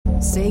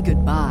Say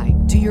goodbye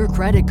to your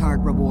credit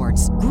card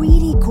rewards.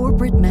 Greedy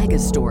corporate mega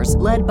stores,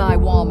 led by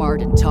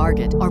Walmart and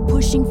Target, are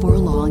pushing for a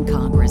law in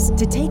Congress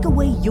to take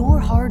away your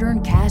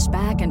hard-earned cash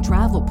back and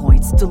travel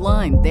points to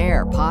line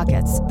their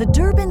pockets. The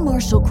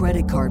Durbin-Marshall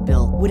credit card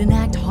bill would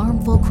enact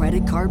harmful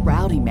credit card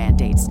routing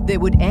mandates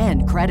that would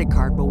end credit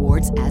card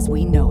rewards as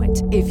we know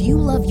it. If you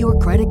love your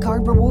credit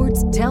card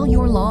rewards, tell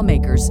your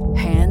lawmakers,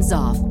 hands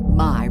off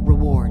my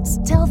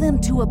rewards. Tell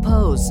them to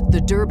oppose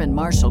the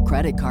Durbin-Marshall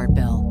credit card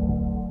bill.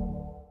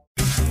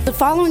 The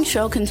following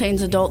show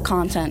contains adult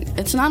content.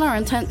 It's not our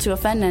intent to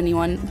offend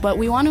anyone, but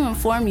we want to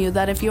inform you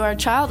that if you are a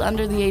child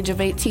under the age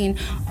of 18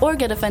 or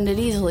get offended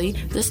easily,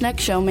 this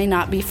next show may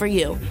not be for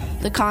you.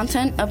 The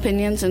content,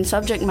 opinions, and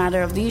subject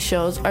matter of these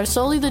shows are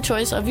solely the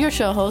choice of your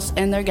show hosts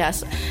and their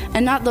guests,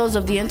 and not those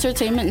of the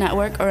Entertainment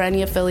Network or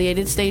any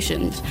affiliated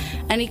stations.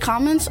 Any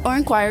comments or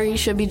inquiries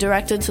should be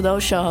directed to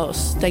those show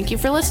hosts. Thank you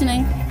for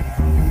listening.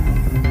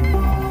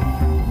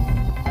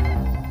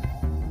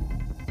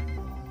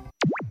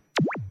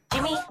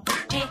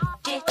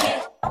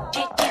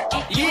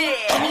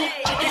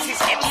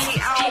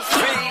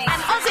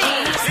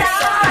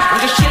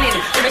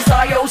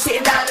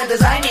 Sitting down and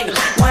designing,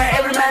 why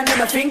every man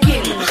them are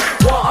thinking,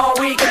 what are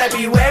we gonna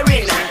be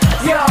wearing?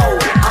 Yo,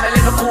 I'm a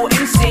Liverpool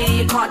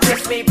MC, you can't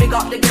test me. Big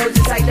up the girls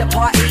inside the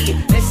party,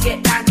 let's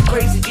get down to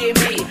crazy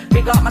Jimmy.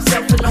 Big up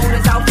myself and known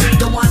as Alfie,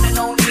 the one and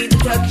only, the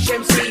Turkish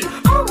MC.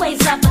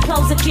 Always love the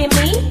clothes of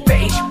Jimmy.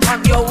 British,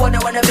 I'm your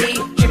wanna be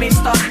Jimmy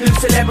Star, new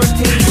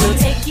celebrity. We'll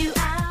take you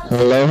out.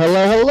 Hello,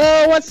 hello,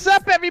 hello. What's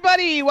up,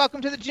 everybody? Welcome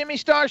to the Jimmy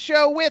Star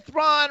Show with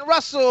Ron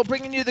Russell,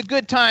 bringing you the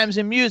good times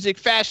in music,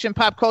 fashion,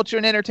 pop culture,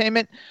 and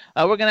entertainment.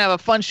 We're going to have a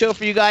fun show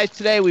for you guys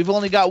today. We've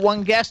only got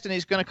one guest, and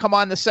he's going to come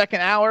on the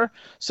second hour.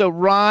 So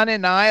Ron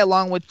and I,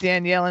 along with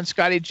Danielle and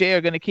Scotty J,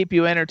 are going to keep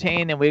you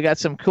entertained, and we got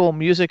some cool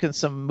music and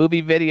some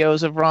movie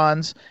videos of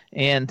Ron's,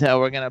 and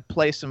we're going to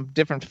play some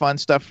different fun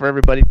stuff for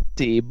everybody to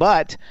see.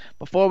 But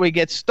before we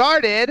get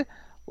started,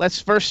 let's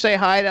first say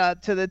hi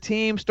to the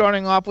team,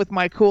 starting off with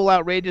my cool,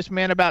 outrageous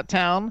man about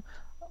town,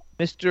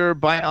 Mr.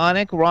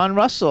 Bionic Ron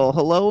Russell.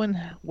 Hello and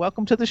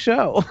welcome to the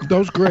show.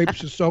 Those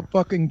grapes are so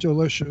fucking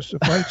delicious.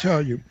 If I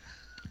tell you,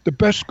 the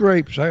best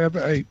grapes I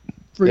ever ate,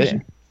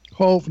 freezing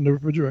whole from the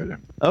refrigerator.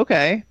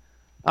 Okay.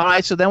 All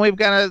right, so then we've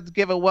got to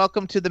give a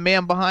welcome to the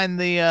man behind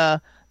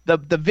the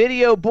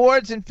video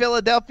boards in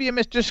Philadelphia,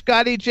 Mr.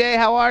 Scotty J.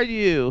 How are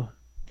you?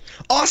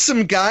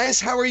 Awesome,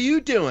 guys. How are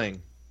you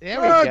doing? There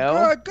we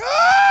go.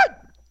 Good.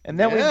 And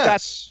then we've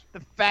got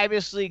the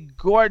fabulously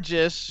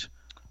gorgeous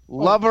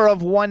lover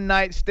of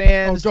one-night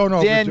stands,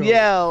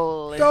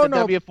 Danielle, at the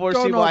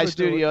W4CY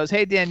Studios.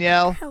 Hey,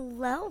 Danielle.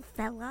 Hello,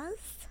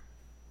 fellas.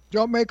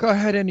 Don't make her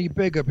head any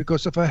bigger,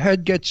 because if her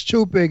head gets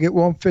too big, it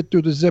won't fit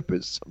through the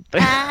zippers.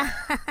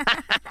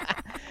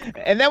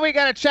 And then we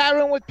got a chat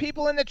room with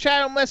people in the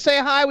chat room. Let's say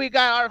hi. We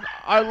got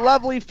our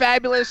lovely,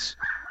 fabulous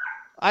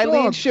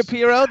Eileen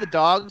Shapiro, the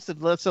dogs.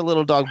 That's a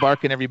little dog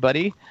barking,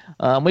 everybody.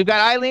 We've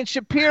got Eileen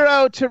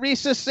Shapiro,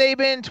 Teresa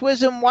Sabin,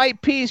 Twism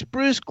White Peace,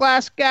 Bruce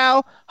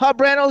Glasgow, Hub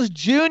Reynolds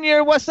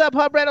Jr. What's up,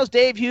 Hub Reynolds?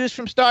 Dave Hughes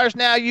from Stars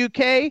Now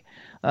UK.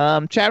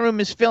 Chat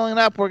room is filling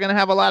up. We're going to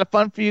have a lot of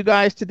fun for you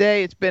guys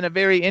today. It's been a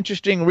very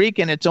interesting week,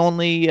 and it's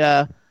only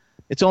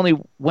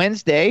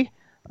Wednesday.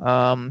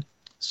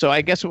 So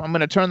I guess I'm going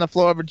to turn the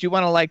floor over. Do you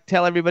want to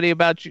tell everybody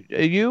about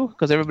you?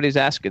 Because everybody's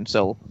asking.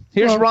 So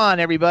here's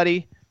Ron,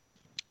 everybody.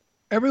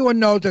 Everyone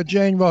knows that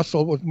Jane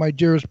Russell was my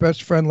dearest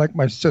best friend, like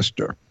my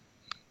sister.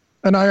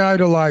 And I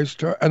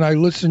idolized her, and I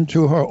listened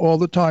to her all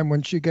the time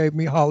when she gave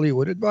me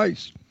Hollywood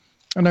advice.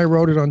 And I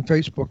wrote it on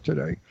Facebook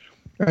today.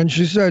 And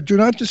she said, do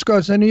not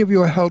discuss any of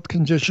your health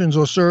conditions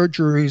or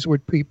surgeries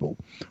with people.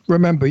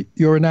 Remember,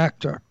 you're an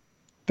actor.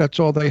 That's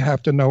all they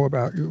have to know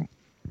about you.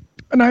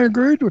 And I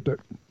agreed with it.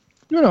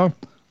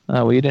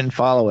 Well, you didn't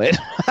follow it.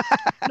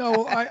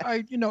 No,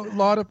 a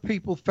lot of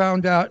people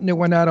found out, and it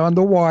went out on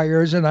the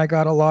wires, and I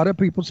got a lot of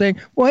people saying,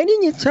 why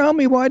didn't you tell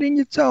me? Why didn't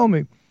you tell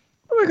me?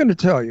 What am I going to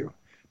tell you?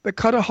 They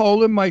cut a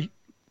hole in my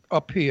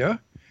up here,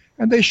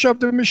 and they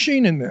shoved a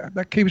machine in there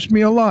that keeps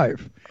me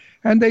alive.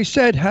 And they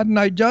said, hadn't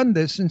I done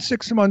this, in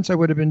 6 months I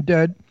would have been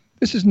dead.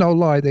 This is no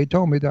lie. They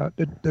told me that.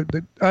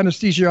 The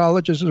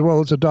anesthesiologist, as well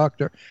as a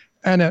doctor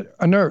and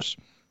a nurse.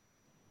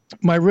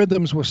 My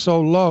rhythms were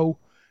so low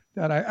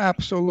that I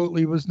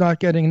absolutely was not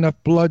getting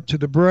enough blood to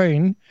the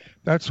brain.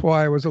 That's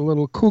why I was a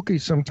little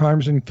kooky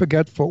sometimes and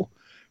forgetful,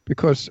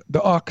 because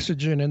the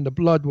oxygen in the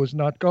blood was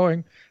not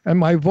going. And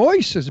my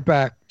voice is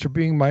back to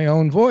being my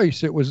own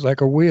voice. It was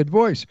like a weird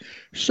voice.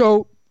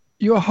 So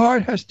your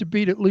heart has to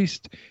beat at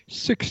least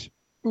See,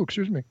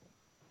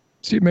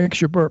 it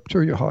makes you burp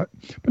too, your heart.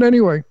 But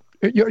anyway,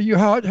 your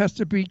heart has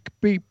to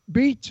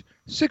beat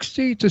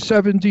 60 to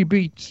 70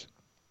 beats.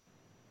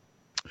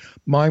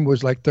 Mine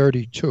was like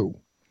 32.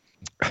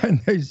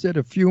 And they said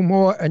a few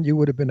more and you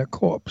would have been a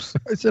corpse.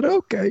 I said,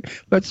 okay,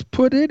 let's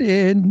put it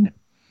in.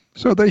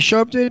 So they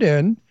shoved it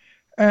in,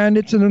 and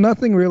it's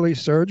nothing really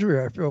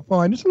surgery. I feel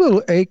fine. It's a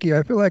little achy.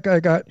 I feel like I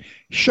got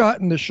shot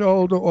in the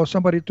shoulder, or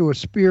somebody threw a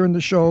spear in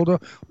the shoulder,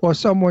 or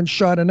someone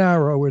shot an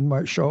arrow in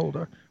my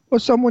shoulder. Well,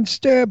 someone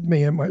stabbed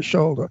me in my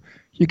shoulder.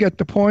 You get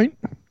the point?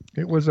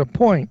 It was a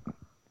point.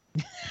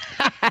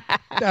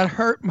 That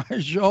hurt my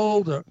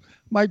shoulder.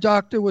 My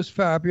doctor was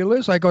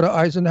fabulous. I go to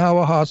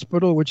Eisenhower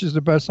Hospital, which is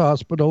the best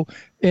hospital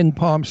in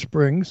Palm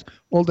Springs.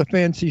 All the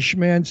fancy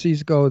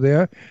schmancies go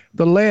there.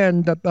 The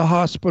land that the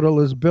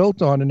hospital is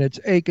built on, and it's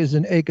acres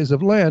and acres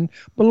of land,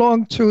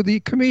 belonged to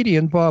the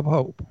comedian Bob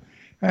Hope.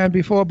 And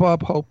before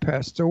Bob Hope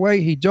passed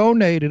away, he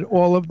donated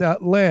all of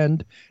that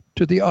land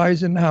to the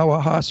Eisenhower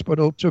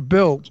Hospital to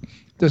build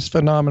this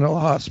phenomenal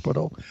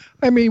hospital.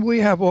 I mean, we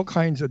have all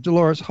kinds of,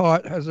 Dolores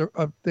Hart has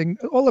a thing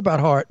all about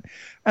heart.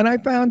 And I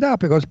found out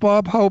because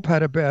Bob Hope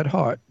had a bad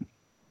heart.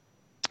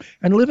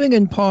 And living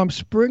in Palm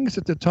Springs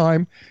at the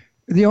time,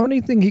 the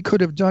only thing he could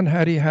have done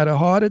had he had a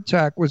heart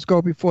attack was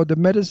go before the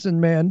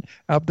medicine man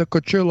of the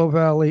Coachella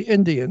Valley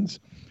Indians,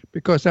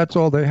 because that's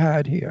all they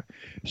had here.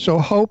 So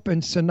Hope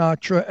and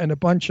Sinatra and a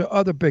bunch of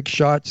other big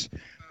shots,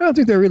 I don't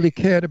think they really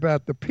cared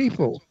about the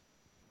people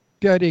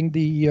getting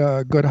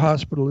the good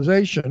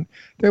hospitalization.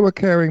 They were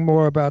caring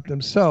more about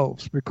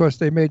themselves because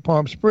they made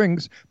Palm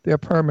Springs their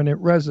permanent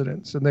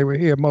residence, and they were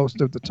here most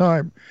of the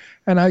time.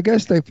 And I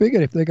guess they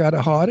figured if they got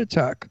a heart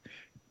attack,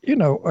 you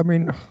know, I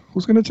mean,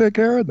 who's going to take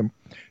care of them?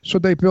 So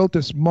they built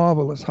this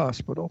marvelous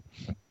hospital.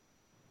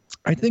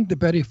 I think the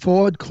Betty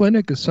Ford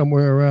Clinic is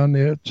somewhere around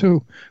there,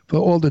 too, for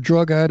all the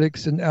drug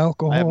addicts and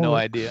alcohol. I have no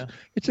idea.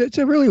 It's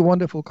a really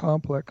wonderful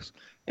complex.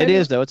 It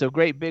is, though. It's a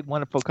great, big,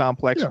 wonderful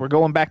complex. Yeah. We're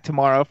going back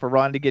tomorrow for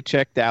Ron to get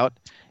checked out.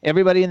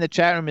 Everybody in the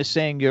chat room is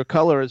saying your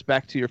color is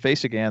back to your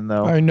face again,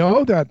 though. I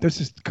know that.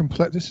 This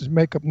is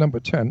makeup number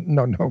 10.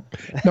 No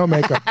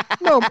makeup.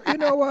 No, you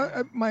know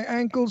what? My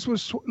ankles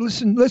was...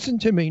 Listen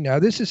to me now.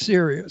 This is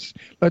serious.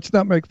 Let's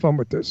not make fun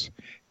with this.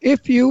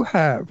 If you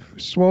have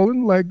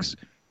swollen legs,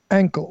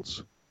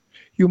 ankles,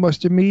 you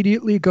must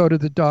immediately go to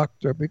the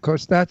doctor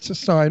because that's a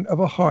sign of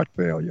a heart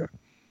failure.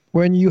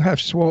 When you have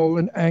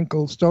swollen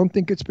ankles, don't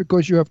think it's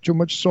because you have too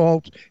much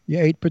salt, you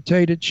ate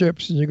potato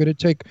chips, and you're going to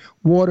take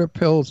water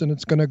pills and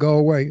it's going to go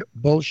away.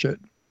 Bullshit.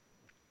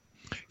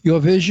 Your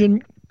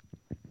vision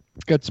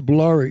gets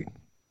blurry.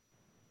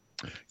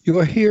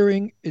 Your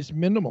hearing is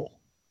minimal.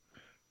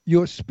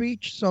 Your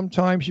speech,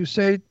 sometimes you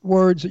say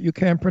words that you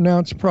can't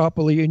pronounce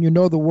properly and you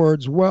know the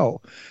words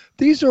well.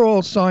 These are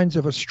all signs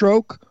of a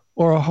stroke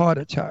or a heart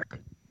attack.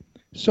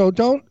 So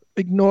don't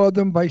ignore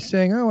them by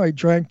saying, oh, I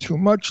drank too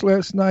much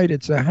last night,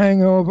 it's a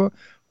hangover,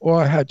 or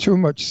I had too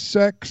much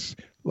sex,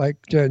 like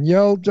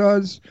Danielle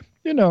does,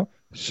 you know.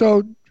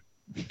 So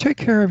take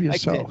care of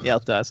yourself. Like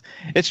Danielle does.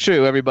 It's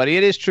true, everybody.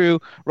 It is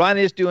true. Ron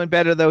is doing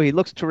better, though. He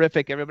looks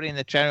terrific. Everybody in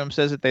the chat room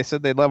says it. They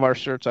said they love our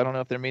shirts. I don't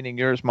know if they're meaning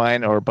yours,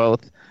 mine, or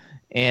both.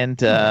 And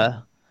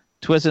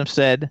Twism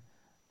said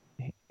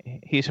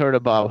he's heard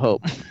of Bob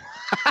Hope.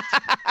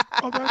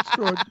 Oh, that's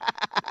good.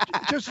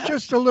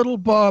 Just a little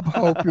Bob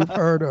Hope you've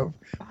heard of.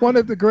 One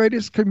of the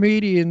greatest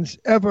comedians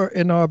ever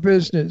in our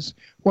business.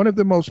 One of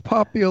the most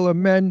popular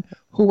men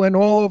who went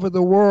all over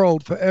the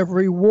world for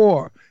every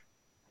war,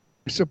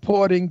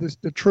 supporting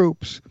the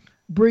troops,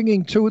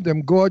 bringing to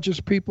them gorgeous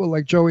people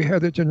like Joey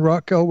Heatherton,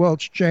 Raquel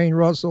Welch, Jane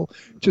Russell,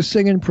 to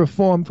sing and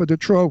perform for the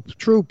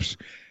troops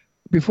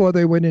before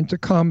they went into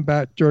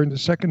combat during the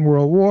Second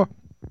World War.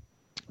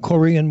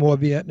 Korean War,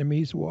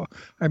 Vietnamese War.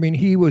 I mean,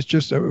 he was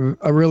just a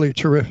really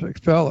terrific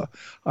fella.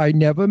 I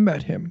never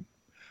met him,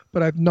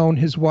 but I've known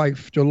his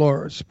wife,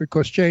 Dolores,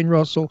 because Jane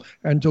Russell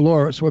and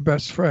Dolores were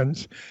best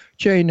friends.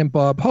 Jane and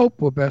Bob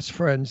Hope were best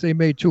friends. They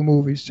made 2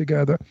 movies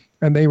together,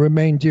 and they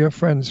remained dear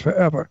friends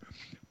forever.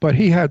 But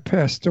he had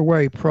passed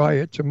away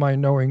prior to my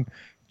knowing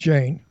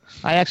Jane.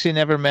 I actually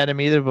never met him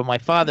either, but my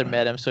father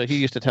met him, so he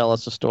used to tell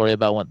us a story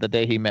about the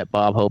day he met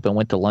Bob Hope and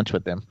went to lunch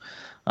with him.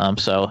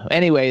 So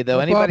anyway,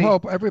 though, Bob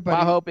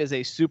Hope is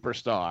a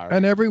superstar.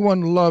 And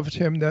everyone loved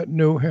him that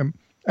knew him.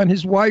 And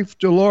his wife,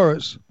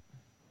 Dolores,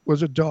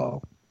 was a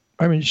doll.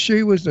 I mean,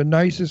 she was the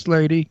nicest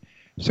lady,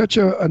 such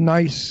a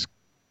nice,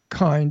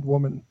 kind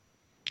woman.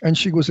 And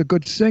she was a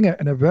good singer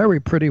and a very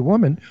pretty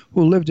woman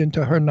who lived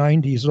into her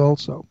 90s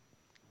also.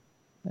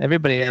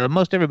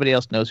 Most everybody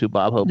else knows who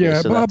Bob Hope is.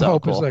 Yeah, so Bob that's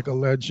Hope cool. is like a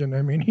legend.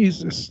 I mean,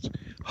 he's just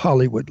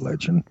Hollywood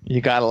legend.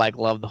 You gotta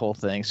love the whole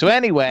thing. So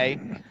anyway,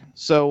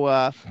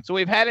 so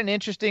we've had an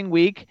interesting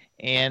week,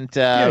 and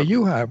yeah,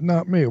 you have,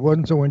 not me. It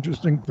wasn't so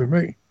interesting for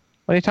me.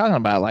 What are you talking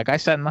about? Like I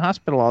sat in the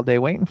hospital all day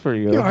waiting for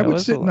you. Yeah, I would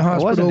sit in the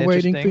hospital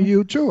waiting for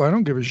you too. I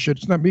don't give a shit.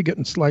 It's not me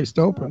getting sliced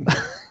open.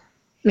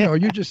 You know,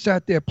 you just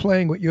sat there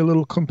playing with your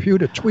little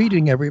computer,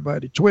 tweeting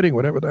everybody,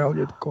 whatever the hell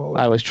you'd call it.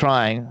 I was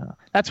trying.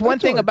 That's one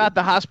thing about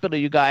the hospital,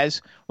 you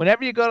guys.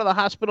 Whenever you go to the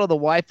hospital, the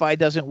Wi-Fi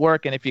doesn't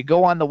work. And if you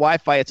go on the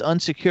Wi-Fi, it's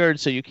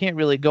unsecured, so you can't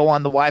really go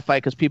on the Wi-Fi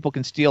because people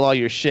can steal all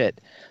your shit.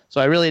 So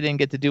I really didn't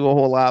get to do a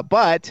whole lot.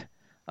 But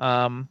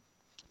I'm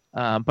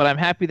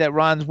happy that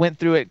Ron's went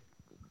through it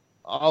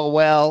all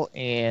well,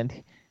 and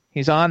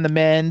he's on the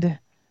mend,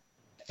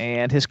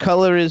 and his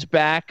color is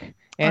back.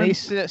 And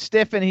he's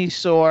stiff and he's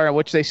sore,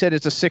 which they said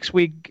it's a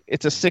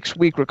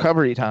 6-week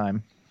recovery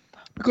time.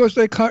 Because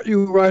they cut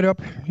you right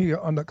up here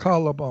on the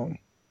collarbone,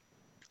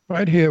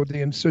 right here with the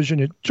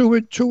incision, a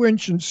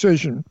 2-inch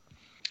incision,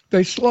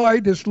 They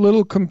slide this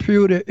little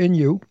computer in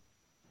you.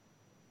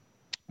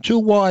 2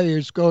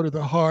 wires go to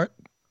the heart,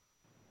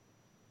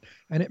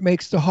 and it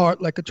makes the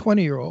heart like a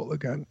 20-year-old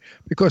again,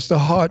 because the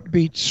heart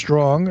beats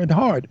strong and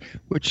hard,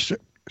 which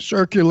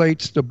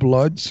circulates the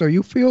blood so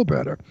you feel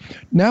better.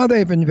 Now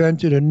they've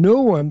invented a new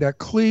one that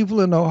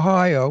Cleveland,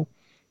 Ohio,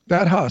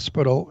 that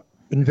hospital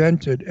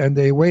invented, and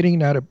they're waiting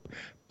now to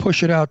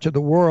push it out to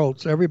the world.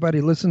 So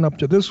everybody listen up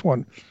to this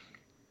one.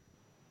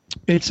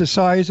 It's the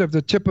size of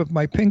the tip of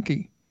my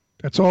pinky.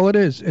 That's all it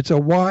is. It's a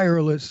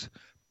wireless,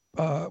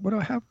 what do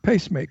I have?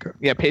 Pacemaker.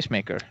 Yeah,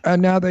 pacemaker.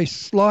 And now they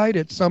slide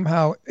it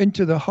somehow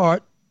into the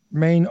heart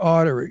main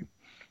artery.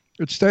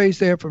 It stays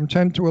there from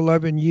 10 to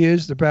 11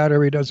 years. The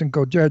battery doesn't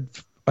go dead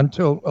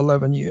until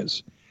 11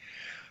 years.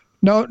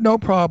 No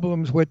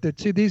problems with it.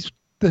 See, this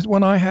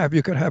one I have,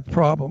 you could have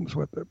problems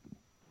with it.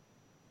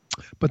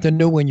 But the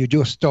new one, you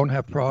just don't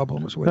have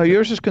problems with it. No,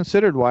 yours is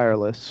considered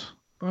wireless.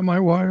 Am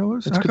I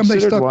wireless? It's How come they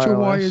stuck considered 2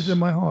 wireless. wires in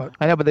my heart?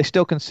 I know, but they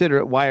still consider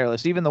it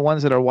wireless. Even the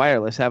ones that are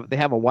wireless have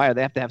a wire.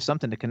 They have to have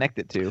something to connect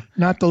it to.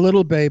 Not the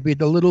little baby,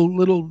 the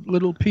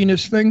little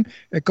penis thing.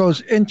 It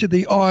goes into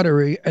the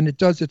artery and it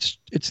does its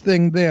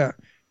thing there.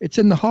 It's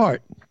in the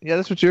heart. Yeah,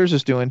 that's what yours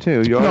is doing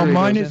too. No,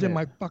 mine is in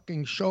my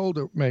fucking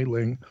shoulder,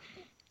 Mei-Ling.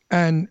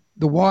 And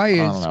the wires.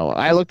 I don't know.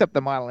 I looked up the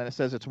model and it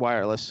says it's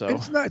wireless. So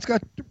it's not. It's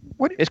got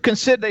what? It's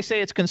considered. They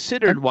say it's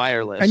considered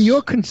wireless. And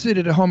you're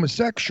considered a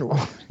homosexual.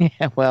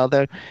 Yeah, well,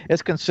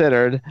 it's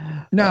considered.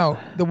 Now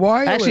the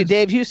wireless. Actually,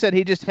 Dave Hughes said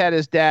he just had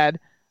his dad.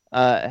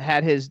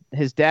 Had his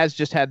dad's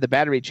just had the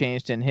battery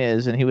changed in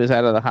his, and he was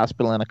out of the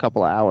hospital in a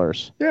couple of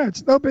hours. Yeah,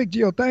 it's no big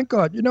deal. Thank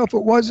God. You know, if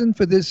it wasn't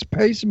for this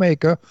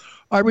pacemaker,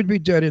 I would be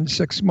dead in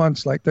 6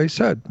 months, like they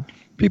said.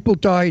 People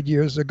died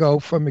years ago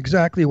from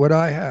exactly what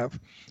I have.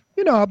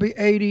 You know, I'll be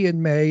 80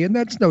 in May, and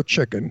that's no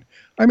chicken.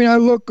 I mean, I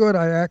look good,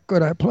 I act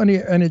good, I have plenty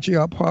of energy.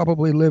 I'll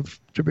probably live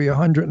to be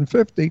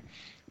 150,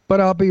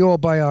 but I'll be all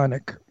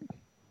bionic.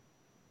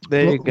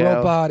 There you go.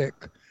 Robotic.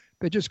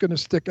 They're just going to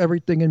stick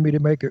everything in me to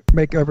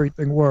make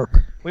everything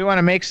work. We want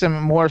to make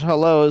some more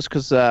hellos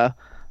because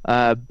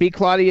B.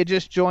 Claudia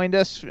just joined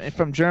us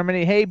from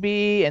Germany. Hey,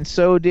 B, and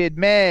so did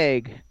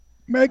Meg.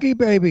 Meggie,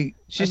 baby.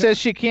 She says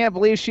she can't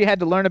believe she had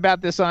to learn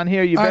about this on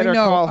here. You better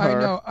call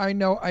her. I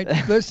know.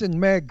 Listen,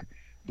 Meg,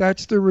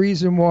 that's the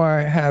reason why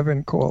I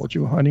haven't called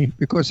you, honey,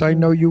 because I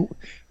know you.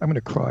 I'm going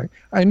to cry.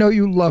 I know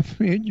you love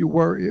me and you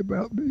worry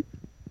about me.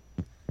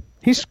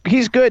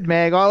 He's good,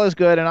 Meg. All is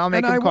good, and I'll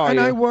make him call you. And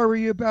I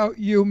worry about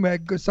you,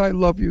 Meg, because I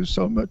love you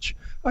so much.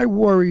 I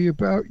worry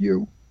about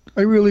you.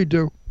 I really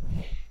do.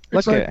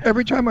 It's like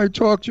every time I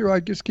talk to you, I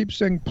just keep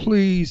saying,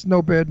 please,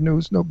 no bad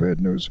news, no bad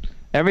news.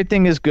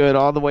 Everything is good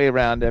all the way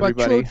around, everybody.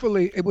 But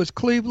truthfully, it was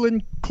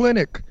Cleveland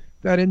Clinic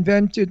that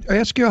invented,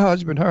 ask your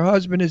husband. Her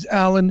husband is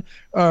Alan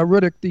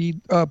Riddick, the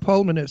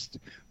pulmonist,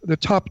 the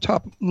top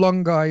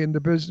lung guy in the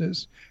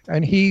business.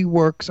 And he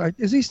works,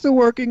 is he still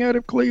working out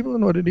of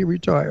Cleveland or did he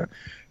retire?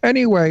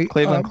 Anyway.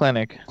 Cleveland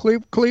Clinic.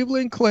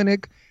 Cleveland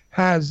Clinic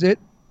has it.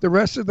 The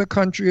rest of the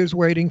country is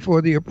waiting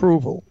for the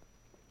approval.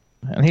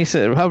 And he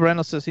said, Hub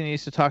Reynolds says he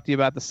needs to talk to you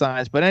about the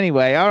signs. But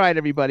anyway, all right,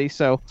 everybody.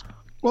 So.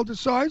 Well, the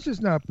size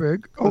is not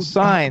big. The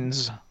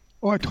signs.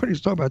 Oh, I thought he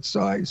was talking about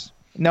size.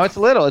 No, it's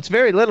little. It's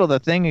very little. The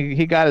thing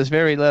he got is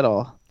very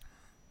little.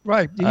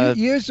 Right.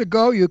 Years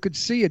ago, you could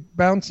see it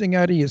bouncing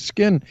out of your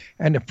skin,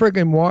 and the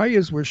friggin'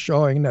 wires were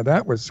showing. Now,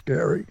 that was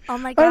scary. Oh,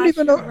 my gosh, I don't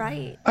even know, you're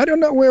right. I don't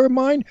know where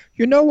mine.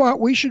 You know what?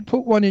 We should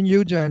put one in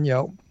you,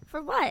 Danielle.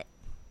 For what?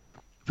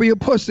 For your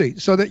pussy,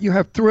 so that you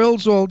have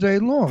thrills all day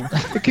long.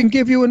 It can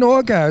give you an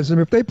orgasm.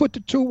 If they put the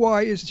 2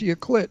 wires to your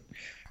clit,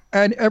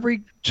 and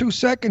every 2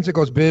 seconds it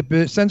goes bip,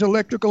 bip, sends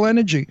electrical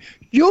energy.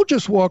 You'll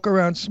just walk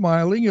around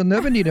smiling. You'll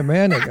never need a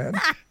man again.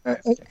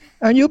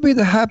 And you'll be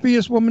the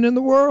happiest woman in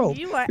the world.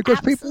 You are because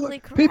absolutely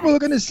correct. People are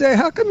going to say,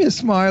 how come you're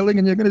smiling?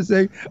 And you're going to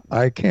say,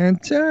 I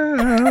can't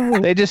tell.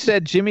 They just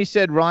said, Jimmy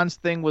said Ron's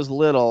thing was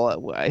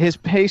little. His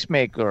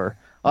pacemaker.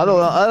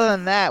 Other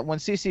than that, when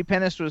CeCe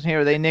Pennis was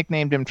here, they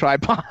nicknamed him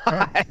Tripod.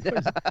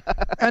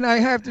 And I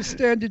have to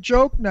stand a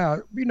joke now.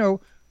 You know,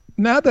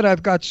 now that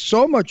I've got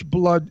so much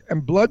blood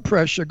and blood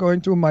pressure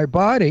going through my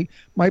body,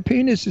 my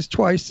penis is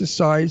twice the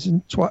size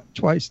and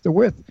twice the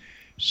width.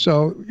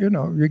 So, you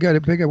know, you get a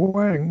bigger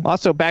wang.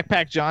 Also,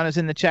 Backpack John is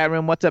in the chat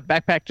room. What's up,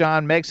 Backpack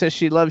John? Meg says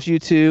she loves you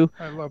too.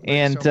 I love Meg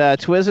and so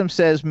much. Twism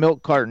says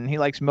Milk Carton. He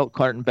likes Milk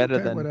Carton better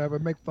than whatever.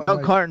 Make fun.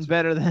 Milk Carton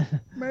better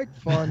than Make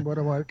fun. What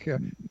do I care?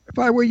 If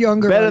I were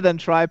younger, better than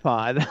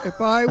Tripod. If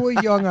I were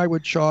young, I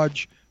would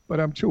charge, but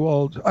I'm too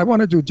old. I want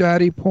to do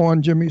daddy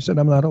porn. Jimmy said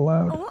I'm not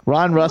allowed.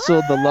 Ron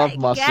Russell, the love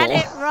muscle. Get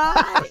it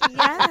right.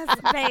 Yes,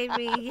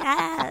 baby.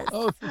 Yes.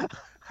 Oh,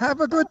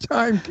 have a good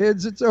time,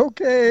 kids. It's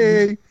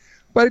okay.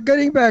 But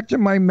getting back to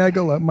my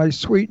Megala, my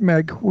sweet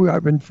Meg, who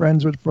I've been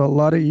friends with for a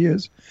lot of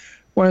years,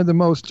 one of the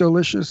most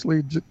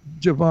deliciously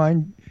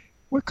divine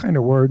what kind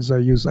of words I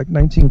use, like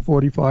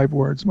 1945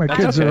 words. My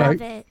kids okay. are Love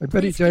like, it.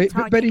 Betty Please keep Davis.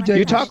 talking Betty like Davis.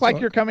 You that. talk like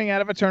you're coming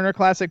out of a Turner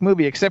Classic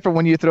movie, except for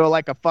when you throw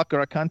like a fuck or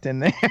a cunt in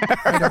there.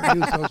 I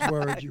don't use those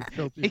words, you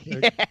filthy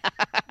pig.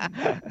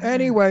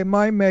 Anyway,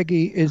 my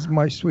Meggie is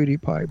my sweetie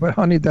pie. But,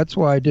 honey, that's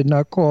why I did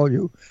not call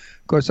you.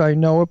 Because I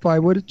know if I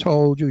would have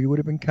told you, you would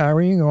have been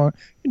carrying on.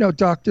 You know,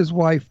 doctor's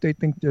wife, they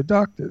think they're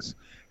doctors.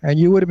 And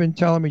you would have been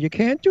telling me, you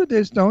can't do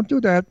this, don't do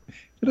that.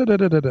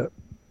 Da-da-da-da-da.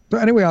 So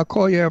anyway, I'll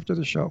call you after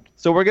the show.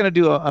 So we're going to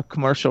do a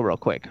commercial real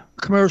quick.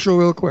 Commercial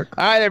real quick.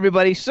 All right,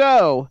 everybody.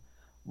 So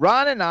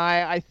Ron and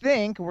I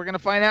think we're going to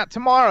find out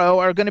tomorrow,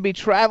 are going to be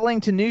traveling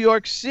to New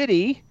York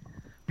City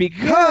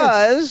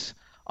because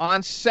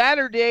on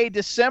Saturday,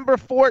 December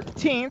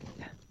 14th,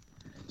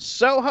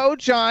 Soho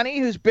Johnny,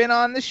 who's been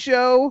on the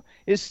show,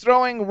 is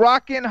throwing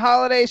Rockin'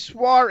 Holiday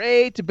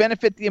Soiree to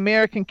benefit the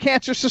American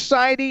Cancer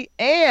Society,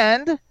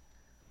 and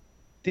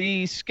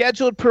the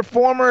scheduled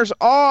performers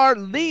are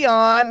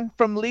Leon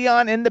from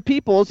Leon and the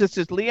Peoples. This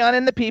is Leon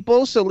and the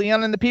Peoples, so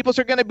Leon and the Peoples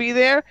are going to be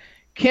there.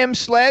 Kim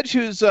Sledge,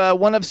 who's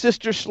one of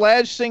Sister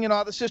Sledge, singing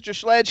all the Sister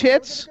Sledge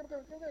hits.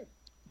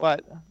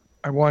 What?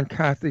 I want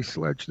Kathy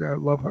Sledge there. I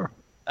love her.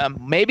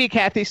 Maybe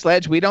Kathy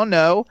Sledge, we don't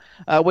know.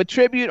 With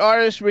tribute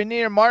artist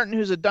Rainier Martin,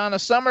 who's a Donna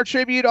Summer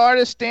tribute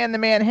artist, Stan the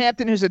Man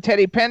Hampton, who's a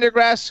Teddy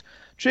Pendergrass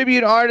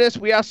tribute artist.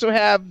 We also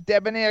have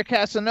Debonair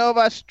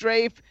Casanova,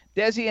 Strafe,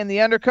 Desi and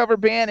the Undercover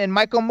Band, and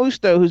Michael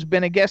Musto, who's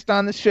been a guest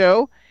on the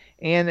show.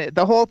 And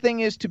the whole thing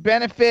is to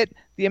benefit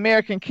the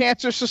American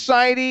Cancer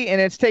Society, and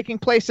it's taking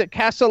place at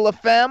Casa La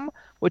Femme,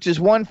 which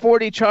is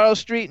 140 Charles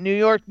Street, New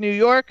York, New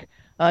York.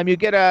 You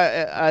get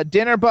a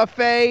dinner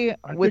buffet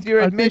with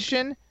your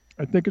admission.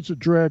 I think it's a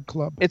drag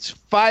club. It's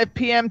 5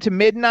 p.m. to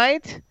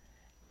midnight,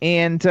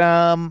 and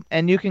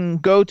you can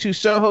go to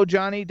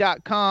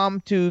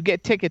SohoJohnny.com to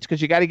get tickets,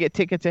 because you got to get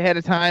tickets ahead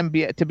of time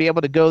to be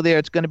able to go there.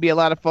 It's going to be a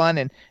lot of fun,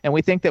 and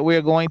we think that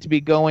we're going to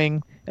be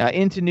going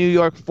into New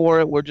York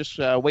for it. We're just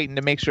waiting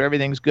to make sure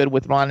everything's good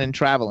with Ron and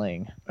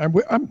traveling. And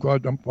I'm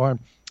good. I'm fine.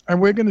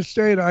 And we're going to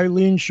stay at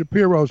Eileen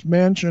Shapiro's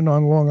mansion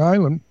on Long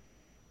Island.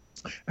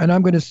 And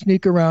I'm going to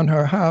sneak around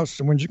her house.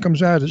 And when she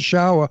comes out of the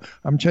shower,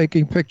 I'm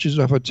taking pictures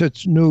of her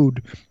tits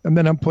nude. And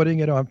then I'm putting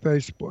it on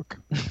Facebook.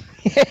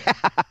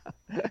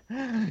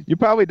 Yeah. You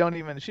probably don't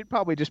even. She'd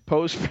probably just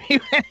pose for you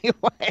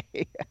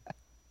anyway.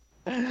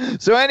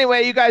 So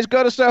anyway, you guys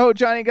go to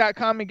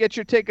SohoJohnny.com and get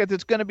your tickets.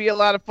 It's going to be a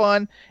lot of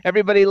fun.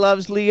 Everybody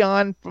loves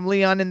Leon from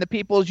Leon and the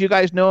Peoples. You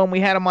guys know him. We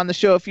had him on the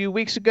show a few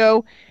weeks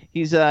ago.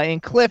 He's in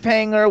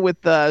Cliffhanger with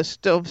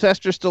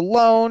Sylvester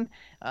Stallone.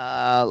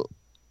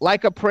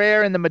 Like a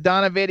Prayer in the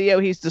Madonna video.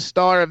 He's the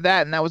star of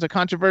that, and that was a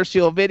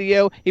controversial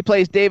video. He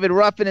plays David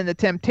Ruffin in the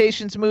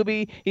Temptations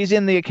movie. He's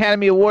in the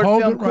Academy Award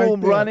film Cool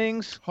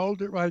Runnings.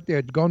 Hold it right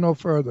there. Go no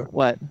further.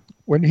 What?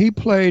 When he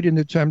played in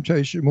the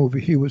Temptation movie,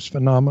 he was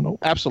phenomenal.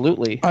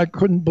 Absolutely. I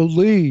couldn't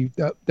believe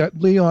that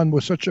Leon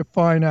was such a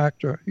fine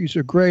actor. He's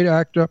a great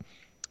actor,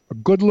 a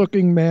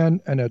good-looking man,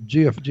 and a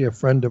dear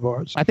friend of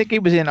ours. I think he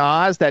was in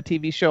Oz, that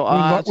TV show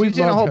Oz. He's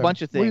in a whole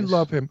bunch of things. We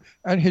love him.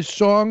 And his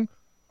song...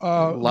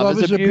 Love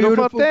is a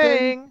beautiful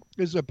thing.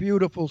 Is a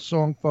beautiful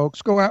song,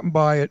 folks. Go out and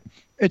buy it.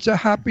 It's a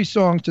happy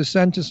song to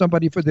send to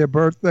somebody for their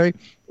birthday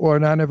or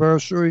an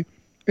anniversary.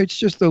 It's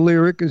just the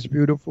lyric is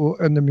beautiful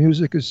and the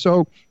music is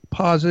so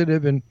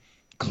positive and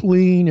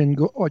clean and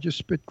I just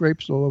spit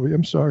grapes all over you.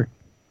 I'm sorry.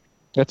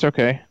 That's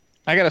okay.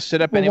 I got to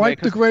sit up anyway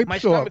because my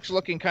stomach's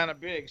looking kind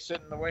of big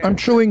sitting the way. I'm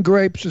chewing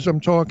grapes as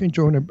I'm talking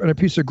to him, and a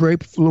piece of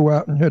grape flew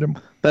out and hit him.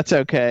 That's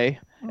okay.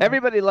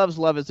 Everybody loves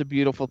Love is a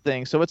Beautiful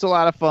Thing, so it's a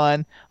lot of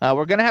fun.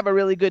 We're going to have a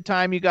really good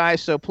time, you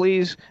guys, so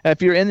please, if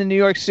you're in the New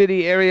York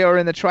City area or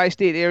in the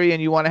tri-state area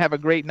and you want to have a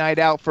great night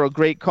out for a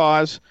great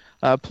cause,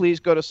 please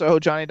go to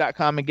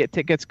SohoJohnny.com and get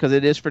tickets because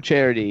it is for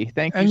charity.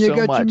 Thank you so much. And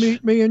you get to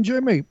meet me and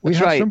Jimmy. We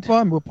have some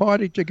fun. We'll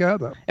party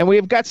together. And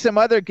we've got some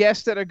other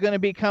guests that are going to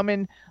be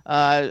coming.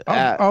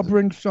 I'll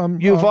bring some.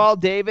 Yuval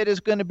David is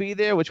going to be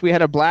there, which we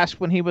had a blast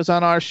when he was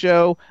on our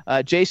show.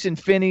 Jason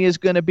Finney is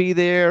going to be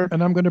there.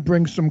 And I'm going to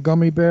bring some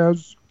gummy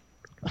bears.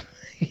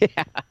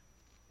 Yeah.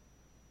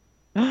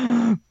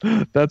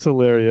 That's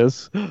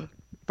hilarious.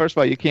 First of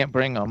all, you can't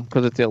bring them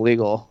because it's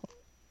illegal.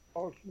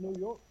 Oh, it's New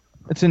York.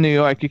 It's in New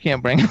York. You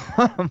can't bring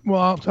them.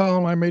 Well, I'll tell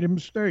them I made a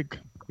mistake.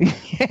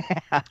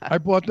 Yeah. I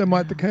bought them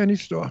at the candy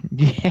store.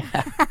 Yeah.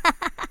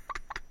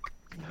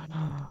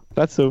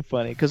 That's so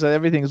funny because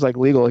everything's like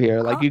legal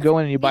here. Like you go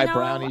in and you buy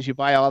brownies, you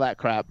buy all that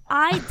crap.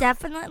 I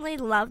definitely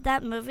love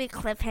that movie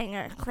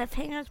Cliffhanger.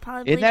 Cliffhanger is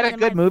probably Isn't that one a of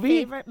good my movie?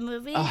 favorite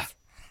movies.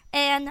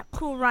 And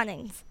Cool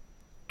Runnings.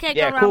 Can't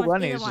Yeah, go wrong Cool with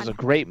Runnings either is a one.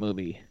 great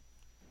movie.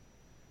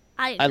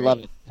 I love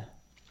it.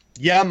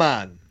 Yeah,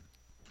 man.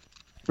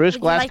 Bruce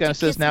Would you like Glasgow to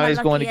says kiss now my he's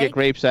going to lucky get egg?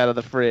 grapes out of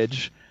the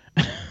fridge.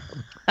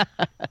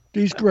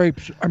 These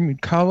grapes,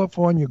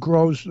 California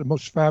grows the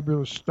most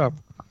fabulous stuff.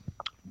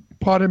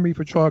 Pardon me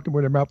for talking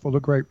with a mouthful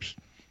of grapes.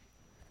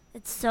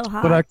 It's so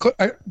hot.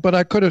 But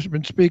I could have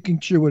been speaking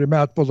to you with a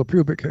mouthful of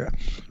pubic hair.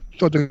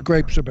 So the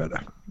grapes are better.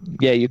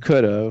 Yeah, you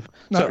could have.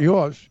 Not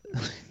yours.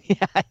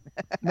 Yeah.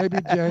 Maybe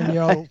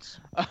Danielle's.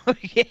 Oh,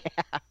 yeah.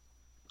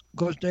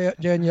 Because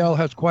Danielle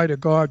has quite a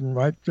garden,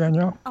 right,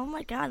 Danielle? Oh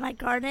my God, my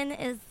garden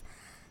is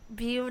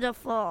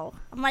beautiful.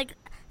 I'm like,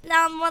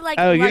 now I'm more like.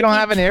 Oh, you don't Lucky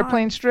have an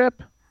airplane Charms.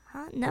 strip?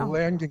 Huh? A No,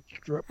 landing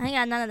strip. I ain't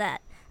got none of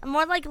that. I'm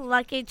more like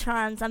Lucky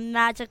Charms. I'm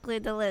magically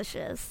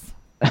delicious.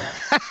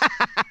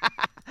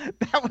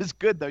 That was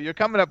good, though. You're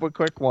coming up with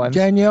quick ones.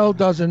 Danielle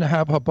doesn't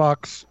have her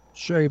box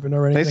shaven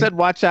or anything. They said,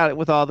 watch out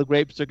with all the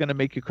grapes. They're going to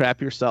make you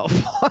crap yourself.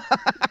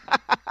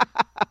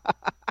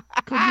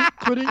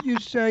 Couldn't you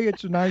say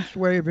it's a nice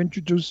way of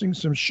introducing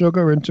some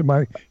sugar into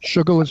my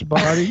sugarless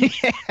body?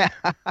 Yeah.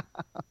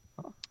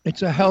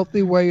 It's a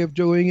healthy way of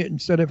doing it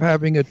instead of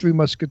having a Three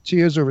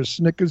Musketeers or a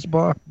Snickers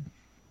bar.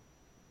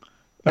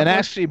 And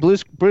actually,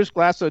 Bruce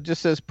Glasso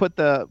just says put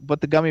the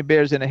gummy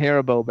bears in a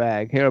Haribo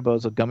bag.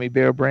 Haribo's a gummy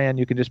bear brand.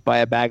 You can just buy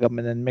a bag of them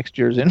and then mix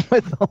yours in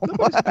with them.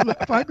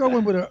 If I go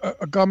in with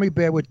a gummy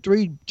bear with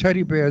 3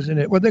 teddy bears in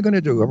it, what are they going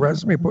to do?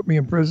 Arrest me? Put me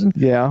in prison?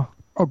 Yeah.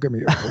 Oh, give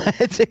me a break.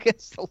 It's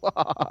against the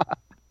law.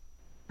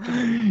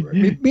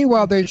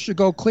 Meanwhile, they should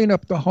go clean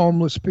up the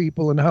homeless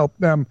people and help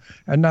them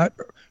and not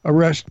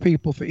arrest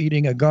people for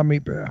eating a gummy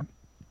bear.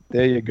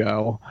 There you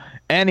go.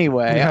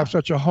 Anyway. We have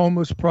such a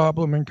homeless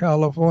problem in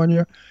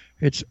California.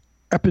 It's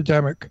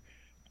epidemic.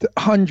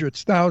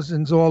 Hundreds,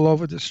 thousands all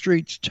over the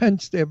streets,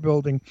 tents they're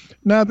building.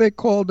 Now they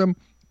call them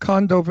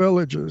condo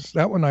villages.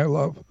 That one I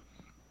love.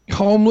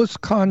 Homeless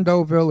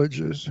condo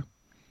villages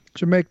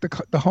to make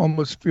the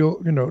homeless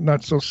feel,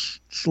 not so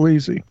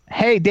sleazy.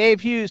 Hey,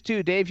 Dave Hughes,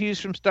 too. Dave Hughes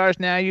from Stars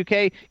Now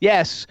UK.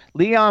 Yes,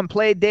 Leon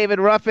played David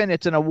Ruffin.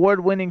 It's an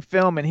award-winning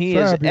film, and he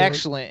is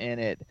excellent in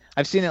it.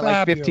 I've seen it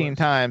like 15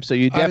 times, so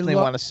you definitely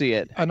want to see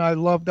it. And I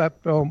love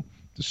that film.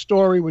 The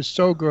story was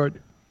so good.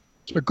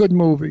 It's a good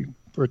movie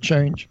for a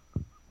change.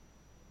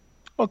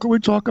 Oh, can we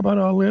talk about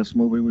our last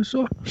movie we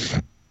saw?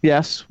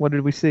 Yes. What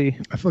did we see?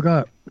 I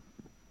forgot.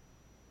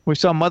 We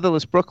saw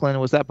Motherless Brooklyn.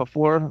 Was that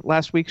before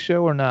last week's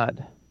show or not?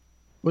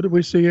 What did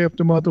we see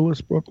after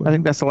Motherless Brooklyn? I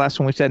think that's the last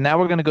one we said. Now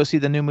we're going to go see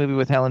the new movie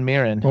with Helen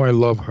Mirren. Oh, I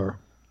love her.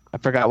 I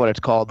forgot what it's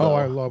called, though. Oh,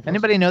 I love her.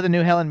 Anybody know the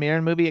new Helen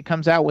Mirren movie? It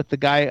comes out with the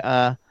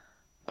guy...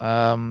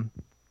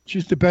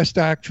 She's the best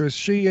actress.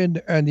 She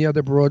and the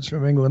other broads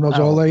from England. Those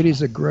old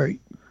ladies are great.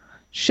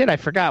 Shit, I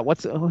forgot.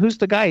 Who's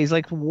the guy? He's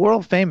like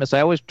world famous. I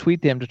always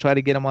tweet him to try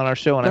to get him on our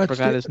show, and I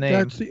forgot his name.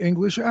 That's the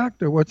English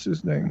actor. What's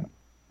his name?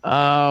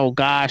 Oh,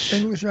 gosh.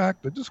 English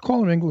actor. Just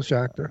call him English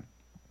actor.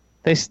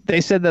 They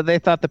said that they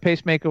thought the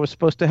pacemaker was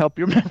supposed to help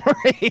your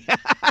memory.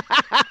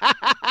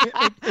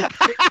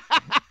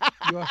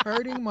 You're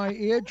hurting my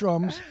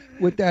eardrums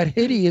with that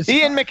hideous...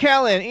 Ian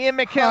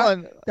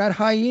McKellen. That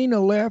hyena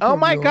laugh. Oh,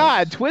 my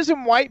God.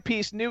 Twism White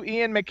Piece, new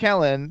Ian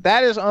McKellen.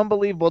 That is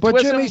unbelievable.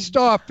 But Jimmy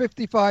Starr,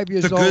 55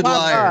 years old. The Good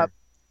Liar.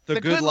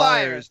 The Good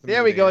Liar.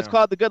 There we go. It's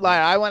called The Good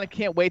Liar. I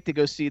can't wait to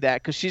go see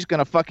that because she's going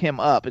to fuck him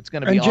up. It's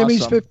going to be awesome. And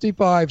Jimmy's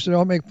 55, so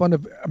don't make fun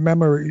of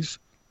memories.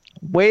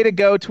 Way to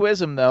go,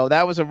 Twism, though.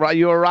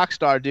 You're a rock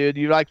star, dude.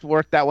 You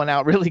worked that one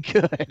out really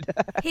good.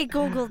 He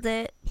Googled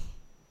it.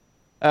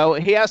 Oh,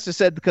 he has to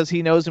said because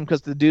he knows him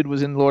because the dude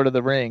was in Lord of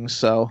the Rings,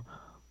 so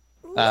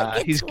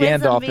he's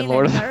Gandalf in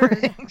Lord of the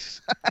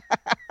Rings.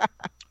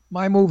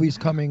 My movie's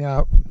coming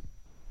out.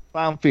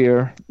 Found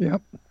Fear.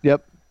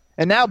 Yep.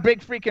 And now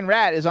Big Freaking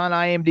Rat is on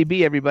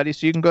IMDb, everybody,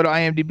 so you can go to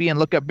IMDb and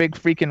look up Big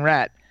Freaking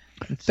Rat.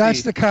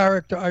 That's the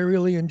character I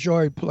really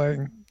enjoyed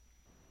playing.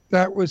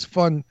 That was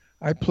fun.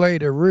 I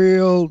played a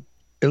real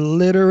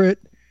illiterate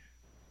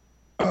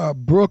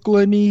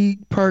Brooklyn-y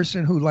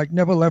person who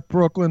never left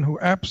Brooklyn, who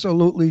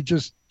absolutely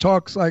just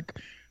talks like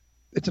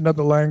it's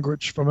another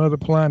language from another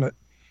planet.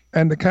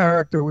 And the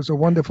character was a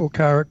wonderful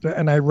character,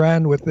 and I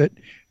ran with it.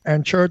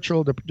 And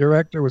Churchill, the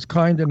director, was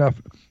kind enough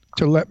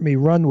to let me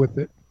run with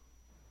it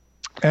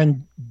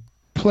and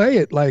play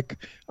it like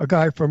a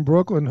guy from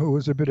Brooklyn who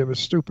was a bit of a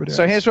stupid ass.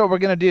 So here's what we're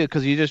going to do,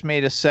 because you just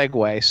made a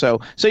segue. So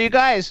you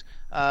guys,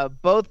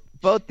 both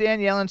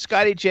Danielle and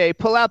Scotty J,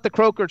 pull out the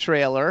Croker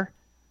trailer.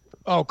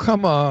 Oh,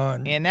 come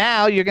on. And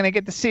now you're going to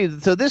get to see.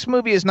 So this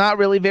movie is not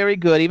really very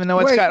good, even though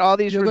it's got all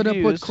these reviews. You're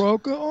going to put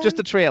Croker on? Just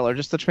the trailer.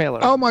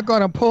 Oh, my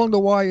God. I'm pulling the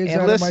wires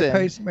out of my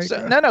pacemaker.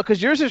 So, no,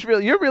 because yours is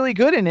really, you're really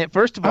good in it,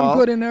 first of all. I'm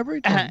good in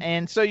everything.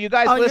 And so you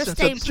guys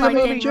listen.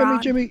 So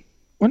Jimmy,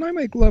 when I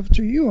make love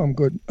to you, I'm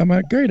good. I'm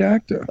a great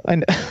actor. I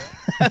know.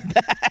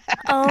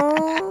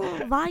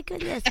 Oh, my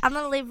goodness. I'm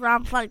going to leave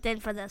Ron plugged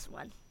in for this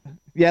one.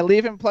 Yeah,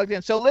 leave him plugged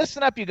in. So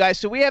listen up, you guys.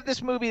 So we have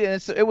this movie.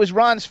 It was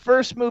Ron's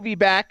first movie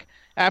back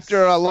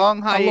after a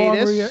long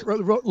hiatus.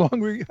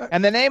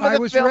 And the name of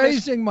the film I was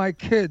raising my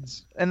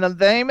kids. And the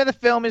name of the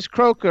film is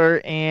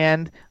Croker.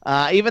 And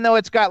even though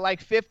it's got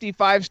like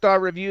 55-star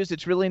reviews,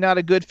 it's really not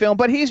a good film.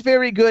 But he's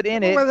very good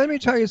in it. Well, let me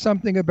tell you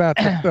something about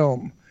the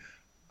film.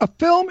 A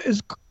film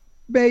is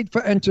made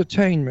for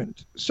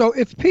entertainment. So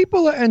if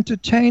people are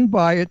entertained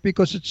by it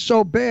because it's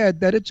so bad,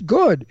 that it's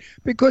good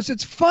because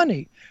it's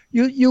funny.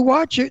 You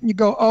watch it and you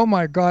go, oh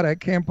my God, I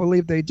can't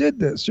believe they did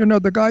this.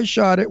 The guy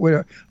shot it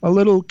with a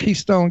little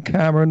Keystone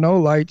camera, no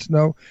lights,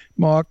 no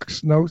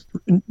marks, no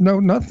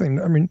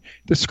nothing. I mean,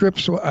 the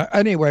scripts were,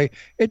 anyway,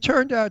 it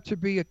turned out to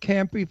be a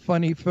campy,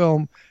 funny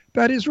film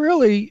that is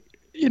really,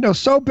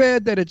 so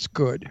bad that it's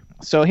good.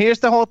 So here's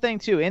the whole thing,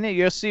 too. In it,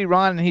 you'll see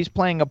Ron, and he's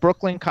playing a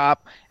Brooklyn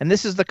cop. And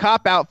this is the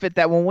cop outfit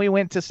that when we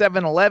went to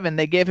 7-Eleven,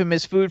 they gave him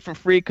his food for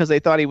free because they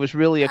thought he was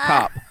really a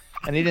cop.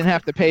 And he didn't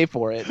have to pay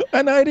for it.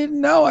 And I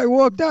didn't know. I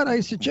walked out.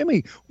 I said,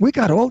 Jimmy, we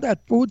got all that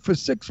food for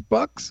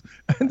 $6.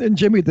 And then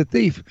Jimmy, the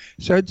thief,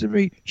 said to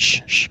me,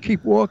 shh,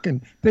 keep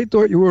walking. They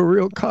thought you were a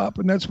real cop,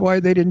 and that's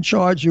why they didn't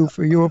charge you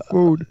for your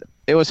food.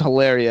 It was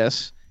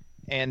hilarious.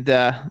 And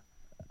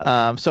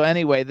so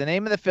anyway, the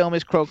name of the film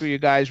is Croker, you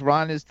guys.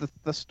 Ron is the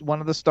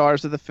one of the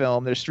stars of the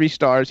film. There's 3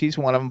 stars. He's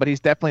one of them, but he's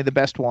definitely the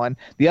best one.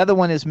 The other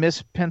one is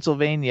Miss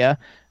Pennsylvania,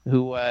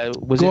 who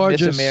was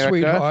gorgeous, in Miss America.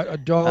 Sweetheart, a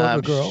doll of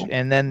a girl.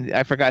 And then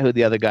I forgot who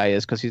the other guy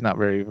is because he's not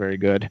very, very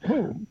good.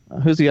 Who?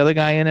 Who's the other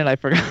guy in it? I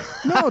forgot.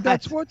 No,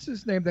 that's what's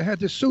his name. They had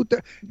the suit.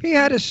 He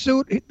had a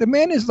suit. The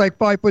man is like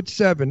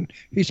 5'7".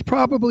 He's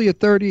probably a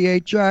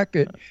 38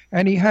 jacket,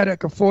 and he had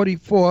like a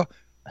 44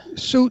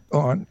 suit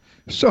on.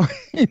 So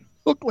he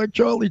looked like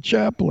Charlie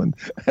Chaplin,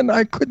 and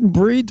I couldn't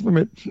breathe from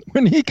it.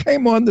 When he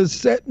came on the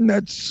set in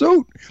that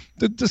suit,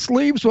 the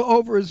sleeves were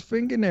over his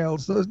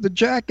fingernails. The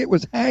jacket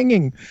was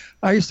hanging.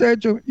 I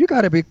said to him, you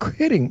got to be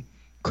kidding.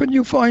 Couldn't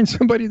you find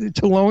somebody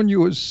to loan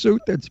you a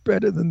suit that's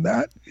better than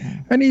that?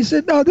 And he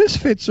said, no, this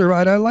fits all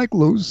right. I like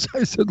loose.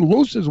 I said,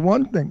 loose is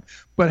one thing,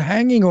 but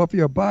hanging off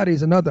your body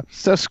is another.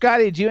 So,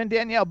 Scotty, do you and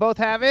Danielle both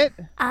have it?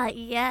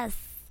 Yes.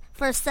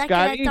 For a second,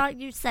 Scotty? I thought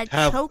you said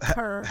choke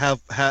her.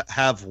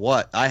 Have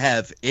what? I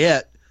have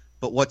it,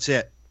 but what's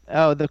it?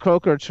 Oh, the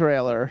Croker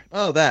trailer.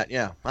 Oh, that,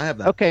 yeah. I have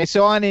that. Okay,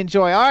 so on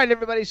Enjoy. All right,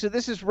 everybody, so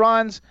this is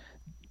Ron's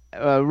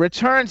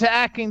return to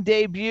acting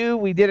debut.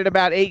 We did it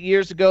about 8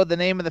 years ago. The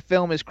name of the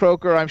film is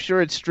Croker. I'm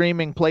sure it's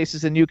streaming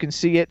places and you can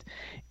see it.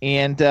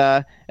 And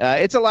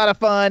it's a lot of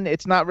fun.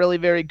 It's not really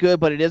very good,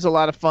 but it is a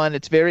lot of fun.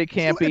 It's very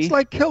campy. It's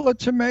like Killer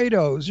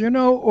Tomatoes,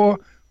 or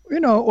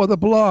The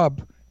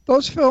Blob.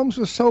 Those films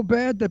were so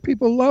bad that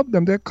people loved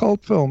them. They're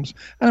cult films.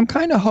 And I'm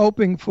kind of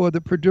hoping for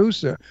the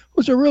producer,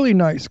 who's a really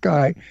nice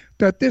guy,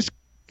 that this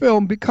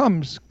film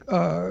becomes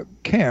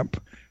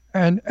camp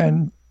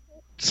and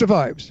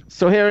survives.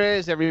 So here it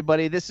is,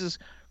 everybody. This is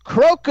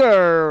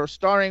Croker,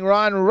 starring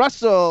Ron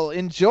Russell.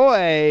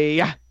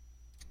 Enjoy.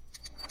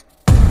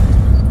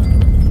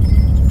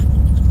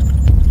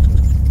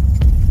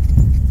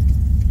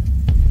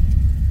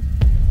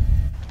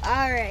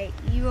 All right,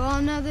 you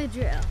all know the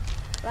drill.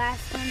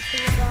 Last one to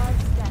the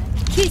dog's dead.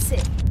 Kiss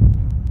it.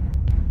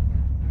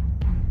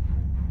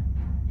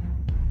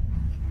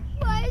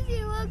 Why does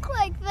he look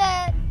like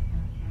that?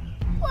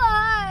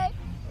 Why?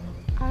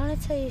 I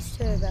want to tell you a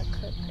story about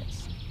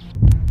Crocus.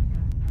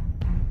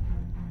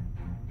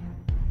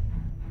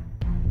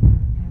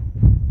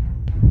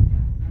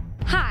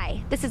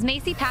 Hi, this is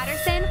Macy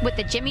Patterson with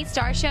the Jimmy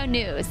Star Show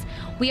News.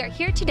 We are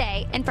here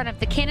today in front of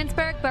the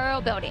Canonsburg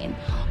Borough Building.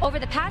 Over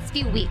the past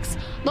few weeks,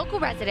 local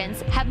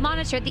residents have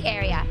monitored the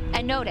area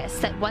and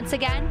noticed that once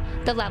again,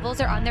 the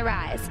levels are on the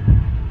rise.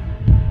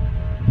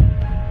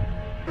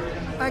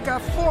 I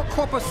got 4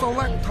 corpus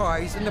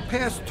electis in the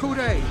past 2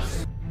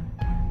 days.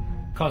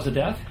 Cause of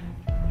death?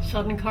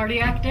 Sudden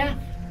cardiac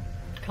death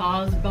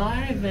caused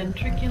by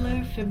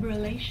ventricular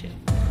fibrillation.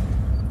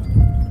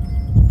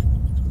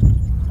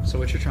 So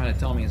what you're trying to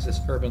tell me is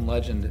this urban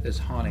legend is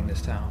haunting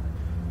this town?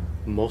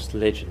 Most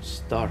legends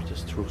start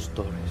as true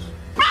stories.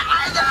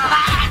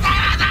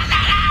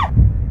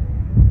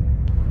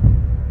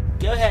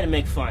 Go ahead and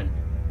make fun.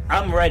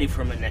 I'm ready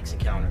for my next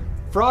encounter.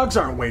 Frogs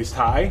aren't waist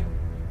high.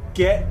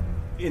 Get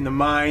in the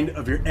mind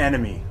of your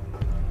enemy.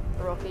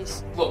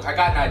 Rookies. Look, I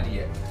got an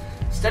idea.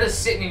 Instead of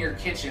sitting in your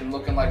kitchen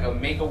looking like a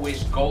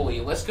Make-A-Wish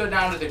goalie, let's go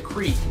down to the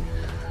creek.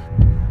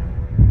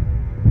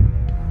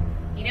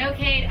 You know,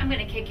 Kate, I'm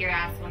gonna kick your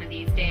ass one of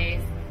these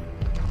days.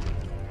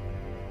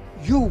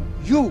 You're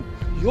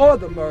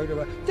the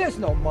murderer. There's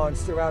no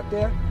monster out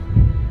there.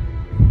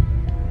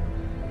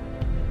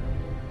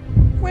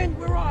 When?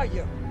 Where are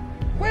you?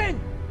 When?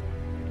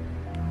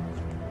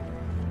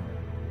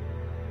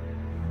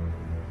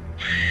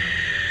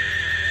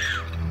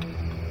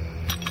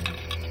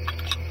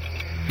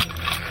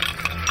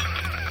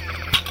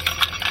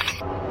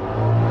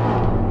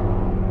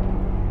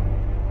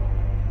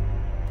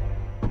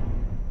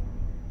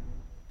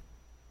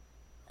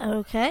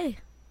 Okay.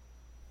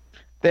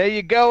 There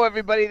you go,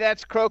 everybody.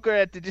 That's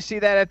Croker. Did you see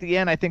that at the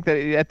end? I think that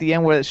at the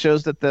end where it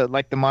shows that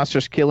the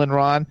monster's killing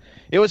Ron.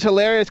 It was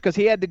hilarious because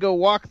he had to go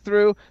walk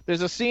through.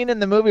 There's a scene in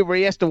the movie where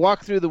he has to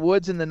walk through the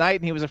woods in the night,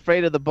 and he was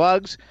afraid of the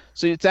bugs.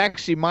 So it's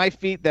actually my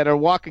feet that are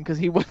walking because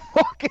he wouldn't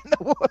walk in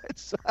the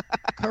woods.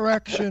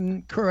 Correct.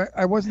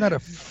 I was not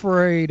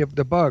afraid of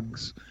the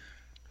bugs.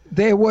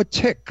 There were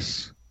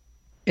ticks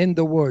in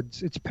the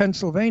woods. It's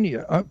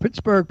Pennsylvania,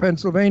 Pittsburgh,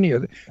 Pennsylvania,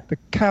 the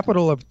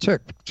capital of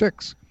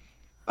ticks.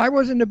 I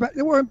wasn't about.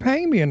 They weren't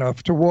paying me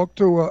enough to walk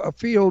through a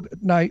field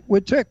at night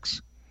with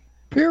ticks.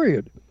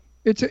 Period.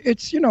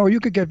 It's you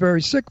could get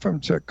very sick from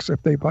ticks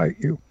if they bite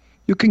you.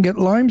 You can get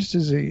Lyme's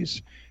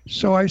disease.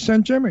 So I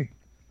sent Jimmy.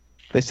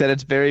 They said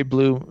it's very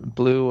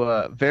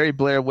very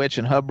Blair Witch,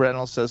 and Hub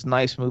Reynolds says,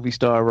 nice movie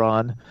star,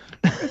 Ron.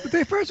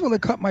 First of all, they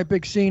cut my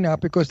big scene out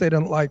because they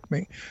didn't like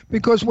me.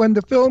 Because when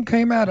the film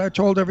came out, I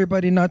told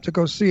everybody not to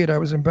go see it. I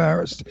was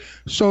embarrassed.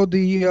 So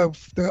the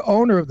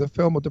owner of the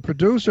film, or the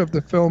producer of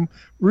the film,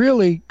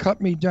 really cut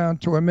me down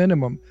to a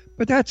minimum.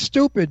 But that's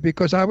stupid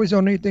because I was the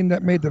only thing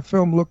that made the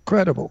film look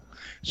credible.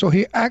 So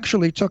he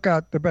actually took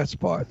out the best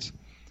parts.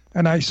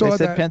 And I saw they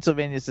said that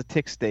Pennsylvania's a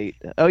tick state.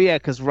 Oh yeah,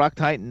 because Rock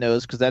Titan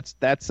knows, because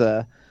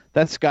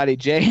that's Scotty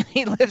J.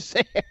 He lives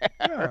there.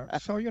 Yeah,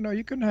 so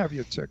you can have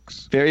your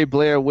ticks. Very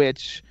Blair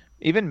Witch.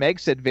 Even Meg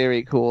said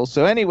very cool.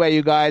 So anyway,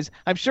 you guys,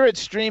 I'm sure it's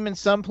streaming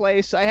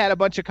someplace. I had a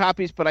bunch of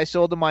copies, but I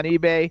sold them on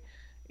eBay,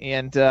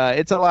 and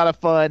it's a lot of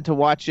fun to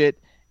watch it,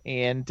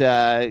 and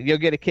you'll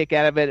get a kick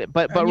out of it.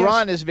 But yes,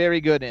 Ron is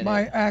very good in it.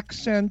 My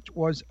accent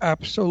was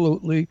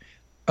absolutely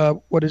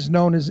what is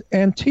known as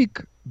antique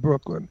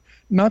Brooklyn.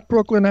 Not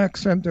Brooklyn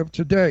accent of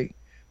today.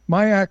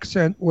 My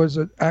accent was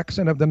an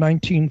accent of the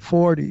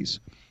 1940s,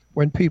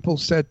 when people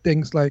said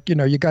things like,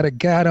 you got a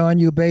gat on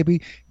you,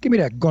 baby. Give me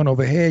that gun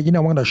over here. I'm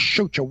going to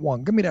shoot you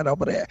one. Give me that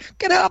over there.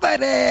 Get over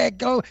there.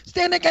 Go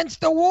stand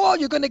against the wall.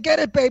 You're going to get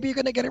it, baby. You're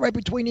going to get it right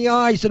between the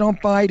eyes. So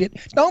don't fight it.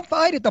 Don't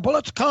fight it. The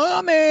bullet's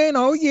coming.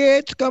 Oh, yeah,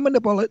 it's coming,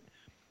 the bullet.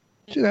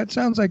 See, that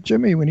sounds like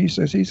Jimmy when he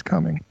says he's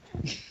coming.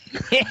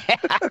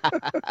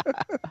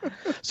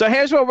 So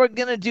here's what we're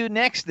going to do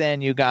next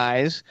then, you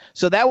guys.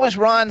 So that was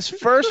Ron's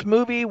first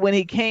movie when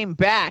he came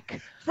back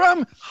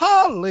from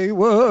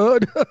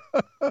Hollywood.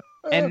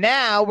 And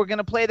now we're going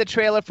to play the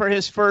trailer for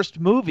his first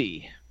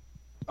movie.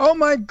 Oh,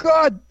 my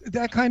God,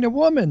 That Kind of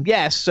Woman.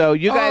 Yes, so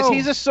you guys,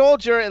 he's a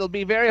soldier. It'll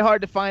be very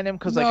hard to find him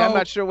because I'm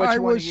not sure which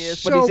one he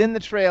is, but he's in the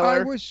trailer. I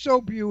was so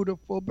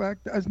beautiful back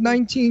then. I was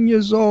 19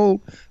 years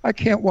old. I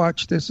can't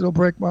watch this. It'll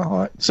break my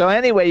heart. So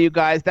anyway, you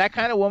guys, That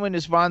Kind of Woman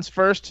is Ron's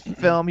first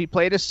film. He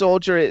played a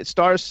soldier. It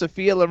stars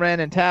Sophia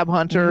Loren and Tab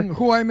Hunter.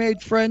 Who I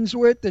made friends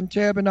with, and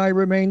Tab and I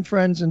remained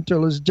friends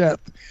until his death.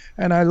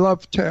 And I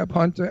love Tab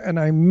Hunter, and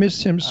I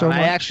miss him so much.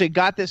 I actually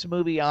got this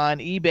movie on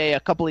eBay a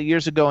couple of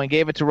years ago and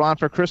gave it to Ron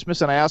for Christmas,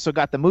 and I also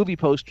got the movie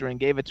poster and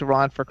gave it to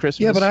Ron for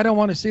Christmas. Yeah, but I don't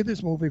want to see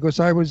this movie because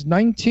I was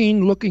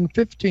 19 looking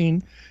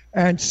 15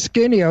 and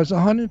skinny. I was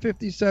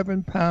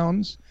 157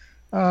 pounds.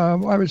 I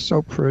was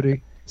so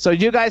pretty. So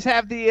you guys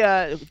have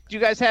the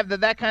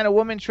That Kind of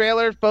Woman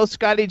trailer, both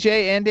Scotty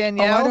J and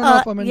Danielle? I don't know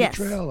if I'm in the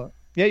trailer.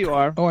 Yeah, you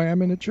are. Oh, I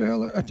am in the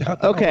trailer?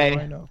 Okay.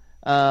 I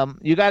know.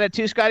 You got it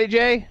too, Scotty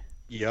J?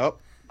 Yep.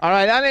 All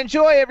right, and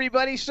enjoy,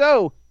 everybody.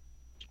 So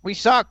we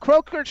saw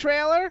Croker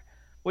trailer,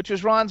 which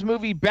was Ron's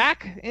movie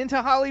Back into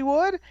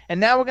Hollywood, and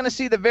now we're going to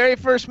see the very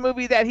first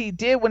movie that he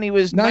did when he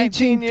was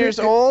 19 years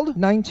old.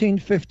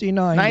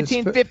 1959.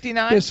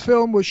 1959. This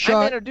film was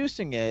shot. I'm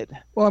introducing it.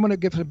 Well, I'm going to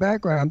give some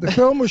background. The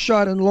film was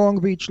shot in Long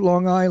Beach,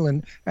 Long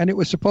Island, and it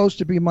was supposed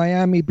to be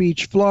Miami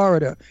Beach,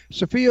 Florida.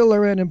 Sophia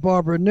Loren and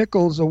Barbara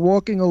Nichols are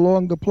walking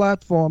along the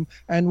platform,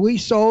 and we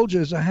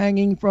soldiers are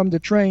hanging from the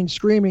train,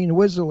 screaming and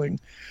whistling.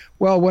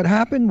 Well, what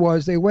happened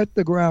was they wet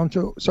the ground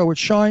so it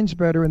shines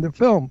better in the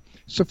film.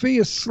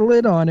 Sophia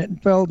slid on it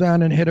and fell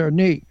down and hit her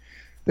knee.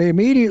 They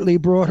immediately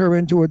brought her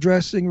into a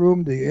dressing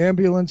room. The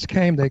ambulance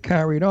came. They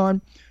carried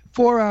on.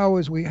 4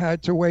 hours we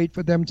had to wait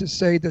for them to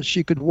say that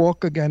she could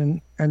walk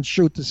again and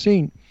shoot the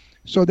scene.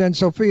 So then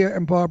Sophia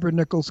and Barbara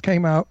Nichols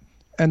came out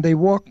and they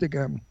walked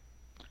again.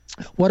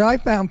 What I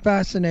found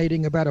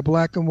fascinating about a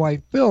black and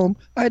white film,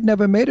 I had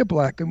never made a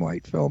black and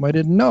white film. I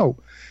didn't know.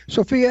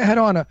 Sophia had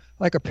on a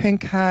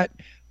pink hat,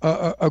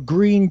 a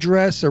green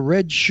dress, a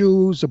red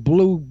shoes, a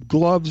blue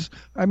gloves.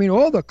 I mean,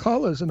 all the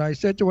colors. And I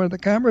said to one of the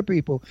camera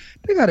people,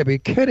 they got to be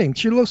kidding.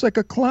 She looks like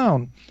a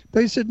clown.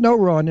 They said, no,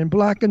 Ron, in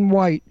black and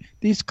white,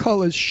 these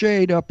colors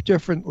shade up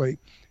differently.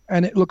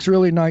 And it looks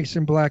really nice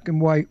in black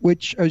and white,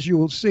 which, as you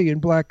will see, in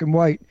black and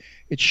white,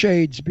 it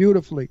shades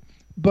beautifully.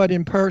 But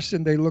in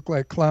person, they look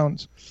like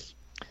clowns.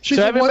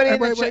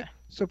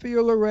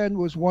 Sophia Loren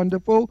was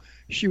wonderful.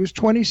 She was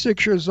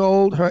 26 years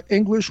old. Her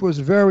English was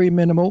very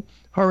minimal.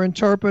 Her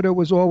interpreter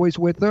was always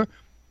with her.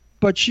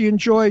 But she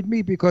enjoyed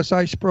me because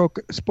I spoke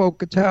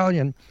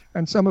Italian,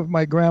 and some of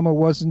my grammar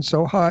wasn't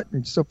so hot,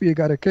 and Sophia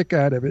got a kick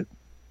out of it.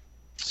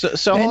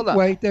 So hold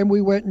on. Then we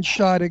went and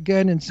shot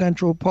again in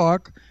Central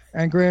Park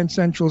and Grand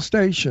Central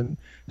Station.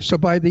 So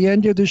by the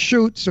end of the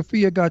shoot,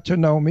 Sophia got to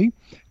know me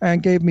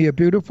and gave me a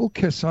beautiful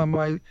kiss on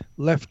my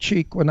left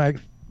cheek when I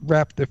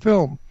wrapped the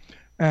film.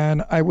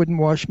 And I wouldn't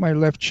wash my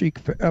left cheek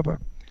forever.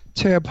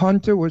 Tab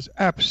Hunter was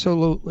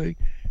absolutely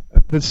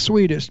the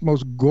sweetest,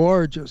 most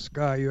gorgeous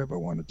guy you ever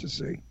wanted to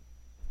see.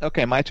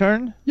 Okay, my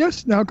turn?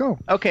 Yes, now go.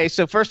 Okay,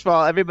 so first of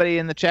all, everybody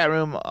in the chat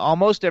room,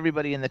 almost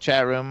everybody in the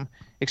chat room,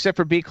 except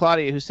for B.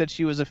 Claudia, who said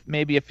she was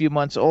maybe a few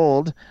months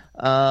old,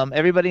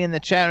 everybody in the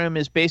chat room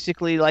is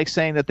basically like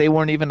saying that they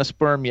weren't even a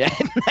sperm yet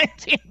in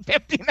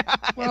 1959.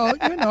 Well,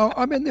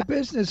 I'm in the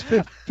business.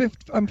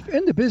 I'm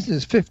in the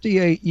business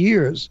 58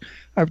 years.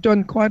 I've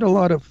done quite a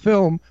lot of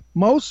film,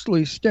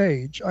 mostly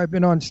stage. I've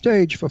been on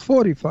stage for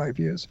 45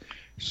 years.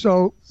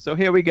 So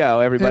here we go,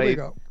 everybody. Here we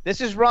go. This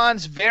is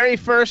Ron's very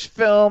first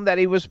film that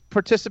he was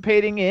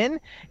participating in,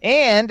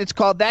 and it's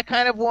called That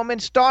Kind of Woman,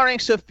 starring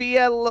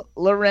Sophia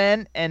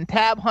Loren and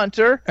Tab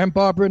Hunter. And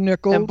Barbara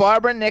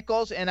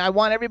Nichols. And I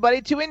want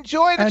everybody to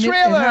enjoy the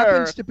trailer. It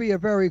happens to be a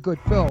very good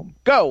film.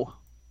 Go.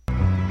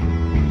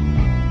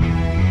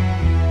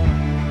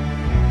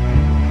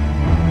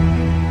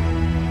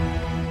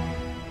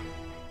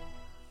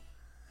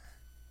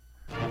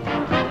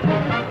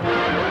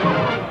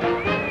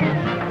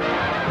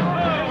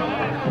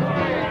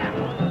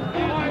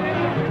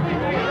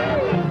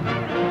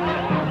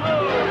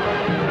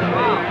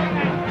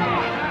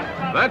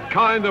 That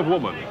Kind of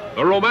Woman,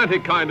 the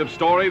romantic kind of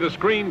story the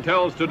screen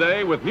tells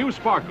today with new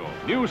sparkle,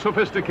 new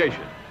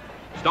sophistication.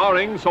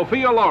 Starring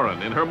Sophia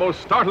Loren in her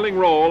most startling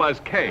role as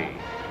Kay,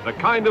 the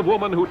kind of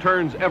woman who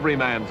turns every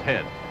man's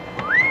head.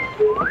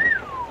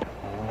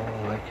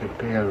 Oh, I could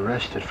be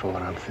arrested for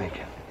what I'm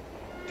thinking.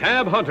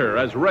 Tab Hunter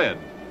as Red,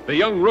 the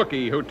young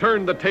rookie who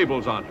turned the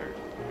tables on her.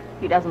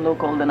 He doesn't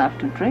look old enough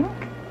to drink.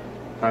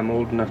 I'm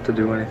old enough to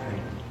do anything.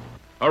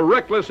 A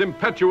reckless,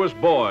 impetuous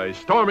boy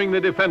storming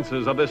the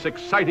defenses of this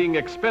exciting,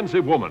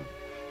 expensive woman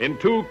in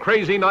 2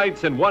 crazy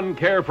nights and 1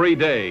 carefree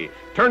day,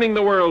 turning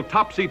the world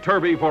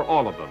topsy-turvy for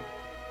all of them.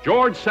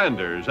 George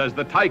Sanders as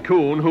the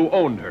tycoon who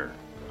owned her.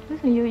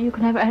 Listen, you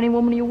can have any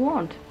woman you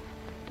want.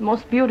 The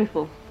most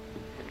beautiful,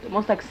 the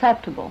most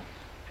acceptable.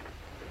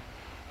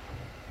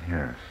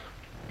 Yes.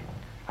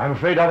 I'm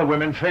afraid other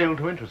women fail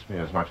to interest me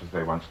as much as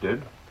they once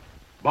did.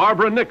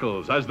 Barbara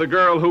Nichols as the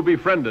girl who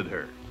befriended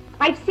her.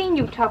 I've seen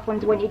you tough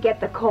ones when you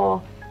get the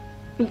call.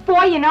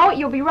 Before you know it,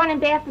 you'll be running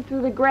barefoot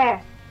through the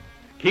grass.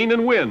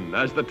 Keenan Wynn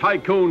as the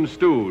tycoon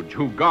stooge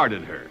who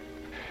guarded her.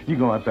 You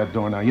go out that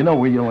door now. You know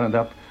where you'll end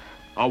up.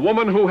 A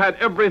woman who had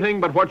everything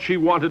but what she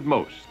wanted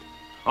most.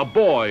 A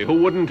boy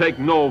who wouldn't take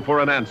no for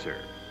an answer.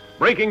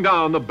 Breaking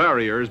down the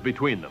barriers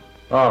between them.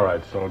 All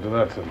right, soldier,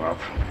 that's enough.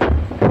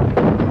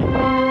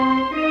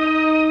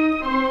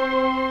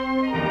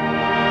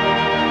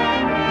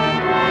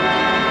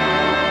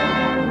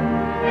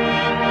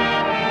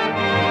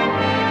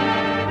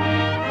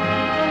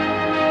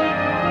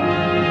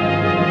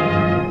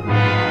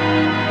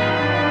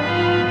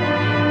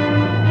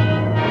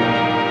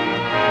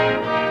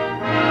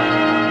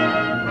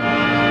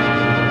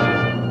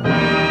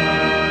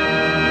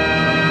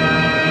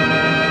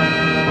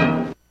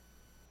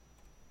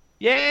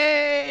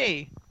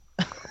 Yay!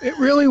 It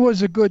really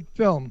was a good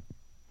film.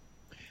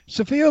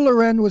 Sophia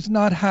Loren was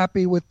not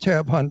happy with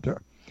Tab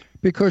Hunter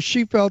because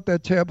she felt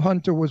that Tab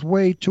Hunter was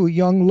way too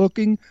young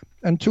looking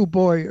and too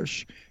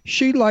boyish.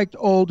 She liked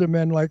older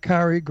men like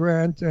Cary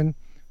Grant and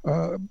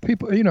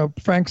people,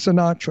 Frank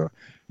Sinatra.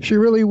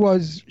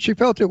 She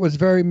felt it was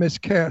very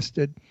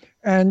miscasted.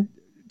 And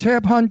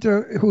Tab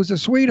Hunter, who's a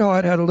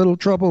sweetheart, had a little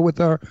trouble with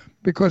her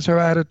because her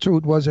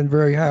attitude wasn't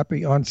very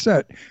happy on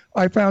set.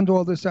 I found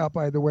all this out,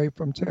 by the way,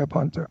 from Tab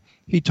Hunter.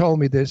 He told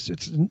me this.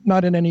 It's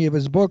not in any of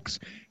his books.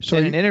 So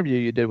in an interview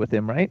you did with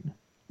him, right?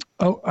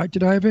 Oh, I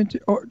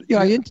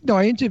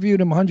interviewed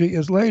him 100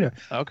 years later.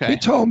 Okay. He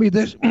told me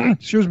this.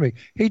 Excuse me.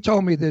 He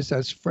told me this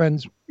as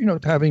friends,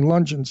 having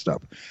lunch and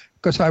stuff,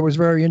 because I was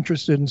very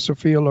interested in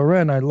Sophia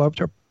Loren. I loved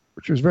her.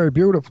 She was very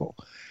beautiful.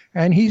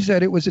 And he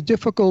said it was a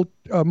difficult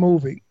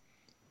movie.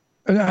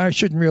 And I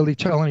shouldn't really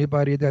tell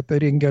anybody that they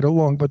didn't get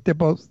along, but they're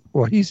both,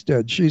 well, he's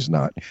dead, she's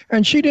not.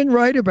 And she didn't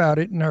write about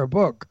it in her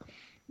book.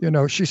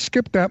 She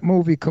skipped that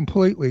movie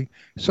completely.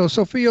 So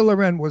Sophia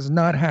Loren was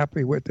not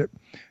happy with it.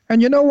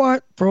 And you know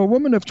what? For a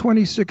woman of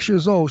 26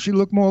 years old, she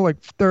looked more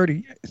like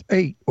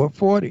 38 or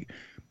 40.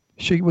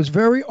 She was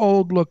very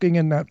old looking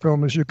in that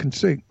film, as you can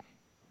see.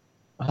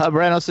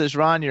 Brano says,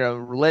 Ron, you're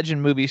a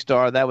legend movie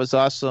star. That was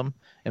awesome.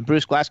 And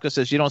Bruce Glasgow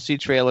says, you don't see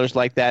trailers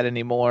like that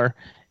anymore.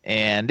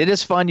 And it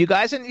is fun, you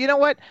guys. And you know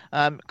what?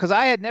 Because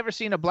I had never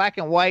seen a black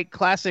and white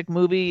classic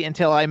movie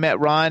until I met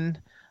Ron.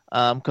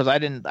 Because I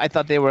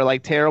thought they were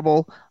like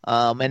terrible.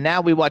 And now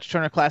we watch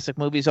Turner Classic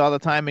Movies all the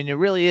time, and it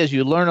really is.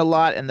 You learn a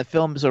lot, and the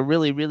films are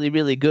really, really,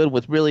 really good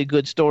with really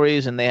good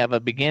stories, and they have a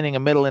beginning,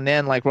 a middle, and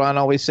end, like Ron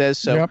always says.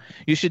 So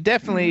you should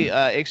definitely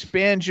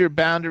expand your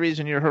boundaries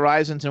and your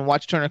horizons and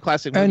watch Turner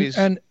Classic Movies.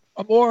 And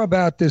more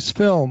about this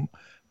film.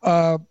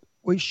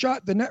 We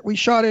shot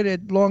it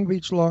at Long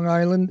Beach, Long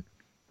Island.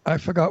 I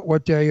forgot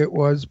what day it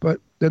was, but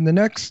then the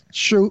next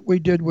shoot we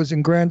did was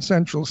in Grand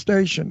Central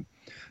Station.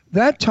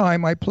 That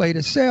time I played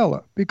a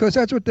sailor because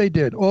that's what they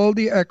did. All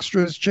the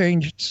extras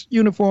changed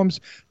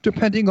uniforms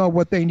depending on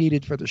what they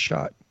needed for the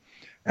shot.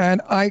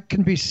 And I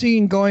can be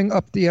seen going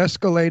up the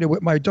escalator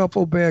with my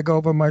duffel bag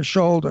over my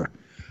shoulder.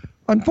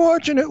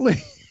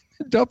 Unfortunately,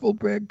 the duffel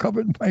bag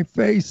covered my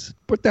face,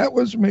 but that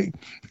was me.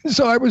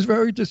 So I was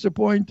very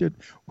disappointed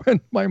when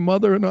my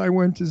mother and I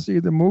went to see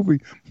the movie.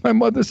 My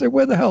mother said,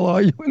 "Where the hell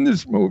are you in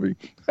this movie?"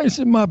 I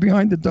said, "Ma,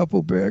 behind the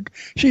duffel bag."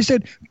 She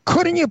said,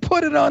 "Couldn't you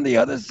put it on the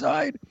other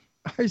side?"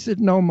 I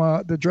said, "No,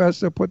 Ma, the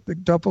dresser put the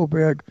duffel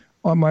bag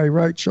on my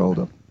right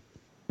shoulder."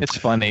 It's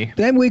funny.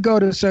 Then we go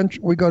to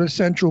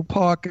Central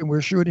Park, and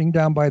we're shooting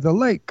down by the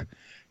lake.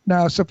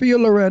 Now, Sophia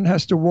Loren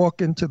has to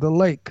walk into the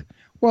lake.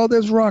 Well,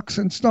 there's rocks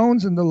and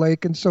stones in the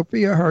lake, and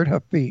Sophia hurt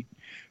her feet.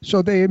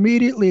 So they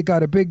immediately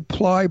got a big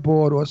ply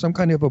board or some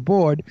kind of a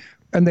board,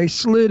 and they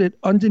slid it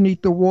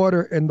underneath the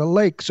water in the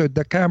lake so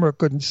the camera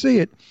couldn't see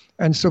it.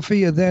 And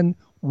Sophia then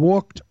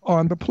walked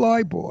on the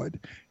ply board.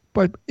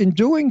 But in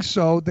doing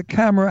so, the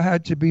camera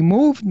had to be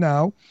moved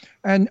now.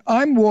 And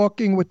I'm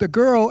walking with the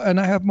girl, and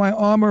I have my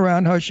arm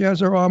around her. She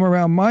has her arm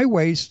around my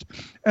waist.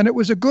 And it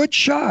was a good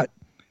shot,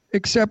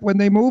 except when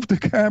they moved the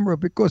camera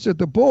because of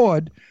the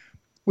board,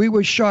 we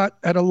were shot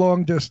at a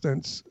long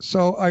distance.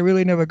 So I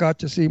really never got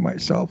to see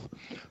myself.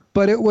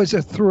 But it was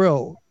a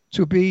thrill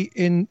to be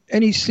in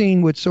any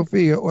scene with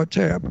Sophia or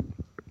Tab.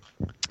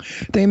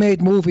 They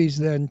made movies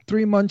then,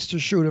 3 months to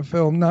shoot a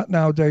film, not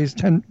nowadays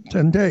 10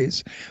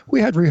 days.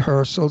 We had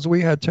rehearsals,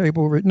 we had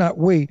table not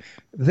we,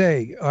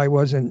 they. I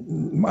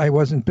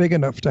wasn't big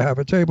enough to have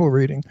a table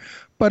reading,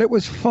 but it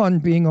was fun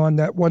being on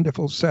that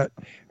wonderful set.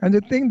 And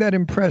the thing that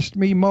impressed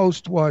me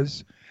most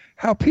was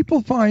how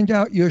people find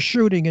out you're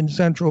shooting in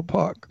Central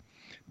Park.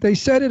 They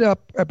set it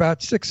up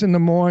about 6 in the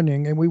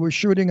morning, and we were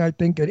shooting, I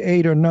think, at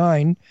 8 or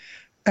 9,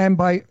 and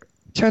by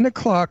 10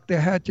 o'clock,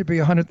 there had to be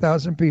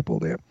 100,000 people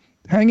there,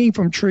 hanging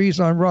from trees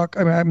on rock.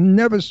 I mean, I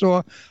never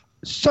saw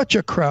such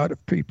a crowd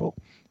of people.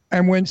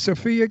 And when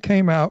Sophia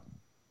came out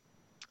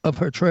of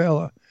her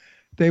trailer,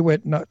 they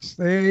went nuts.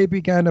 They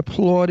began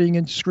applauding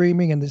and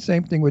screaming, and the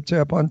same thing with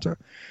Tab Hunter.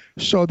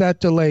 So that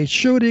delayed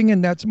shooting,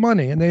 and that's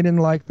money, and they didn't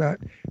like that.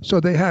 So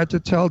they had to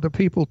tell the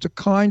people to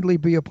kindly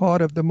be a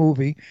part of the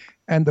movie,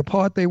 and the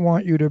part they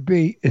want you to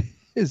be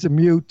is a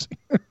mute.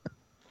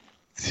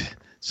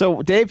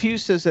 So Dave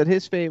Hughes says that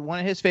one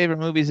of his favorite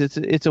movies is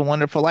It's a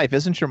Wonderful Life.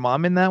 Isn't your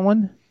mom in that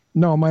one?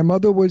 No, my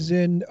mother was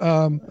in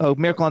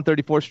Miracle on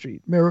 34th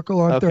Street. Miracle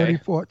on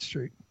 34th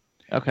Street.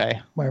 Okay.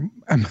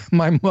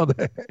 My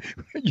mother,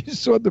 you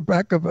saw the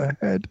back of her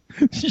head.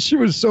 She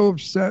was so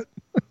upset.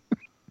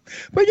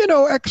 But,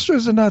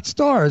 extras are not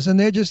stars, and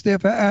they're just there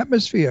for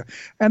atmosphere.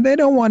 And they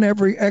don't want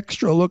every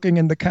extra looking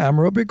in the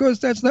camera because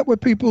that's not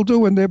what people do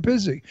when they're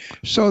busy.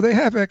 So they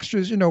have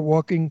extras,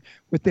 walking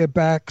with their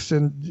backs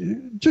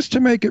and just to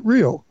make it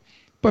real.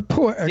 But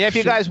poor extras. Yeah, if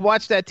you guys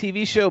watch that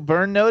TV show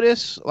Burn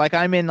Notice,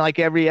 I'm in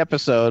every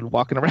episode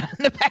walking around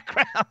in the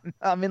background.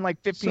 I'm in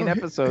 15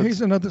 episodes.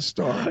 He's another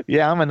star.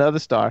 Yeah, I'm another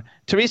star.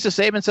 Teresa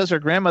Saban says her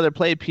grandmother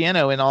played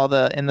piano in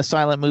in the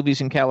silent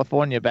movies in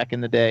California back in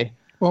the day.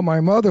 Well,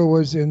 my mother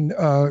was in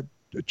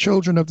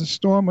Children of the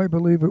Storm, I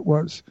believe it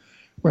was.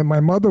 When my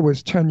mother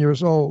was 10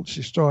 years old,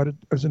 she started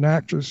as an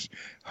actress.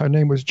 Her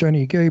name was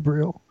Jenny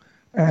Gabriel.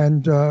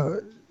 And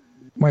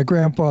my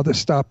grandfather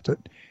stopped it.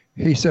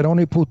 He said,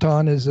 only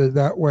Putan is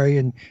that way.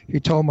 And he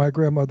told my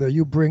grandmother,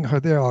 you bring her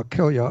there, I'll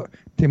kill you.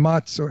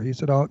 Timazzo, he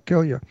said, I'll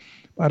kill you.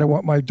 I don't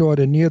want my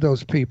daughter near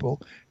those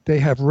people. They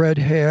have red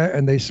hair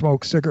and they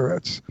smoke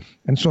cigarettes.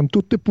 And son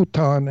tutte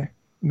putane.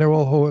 And they're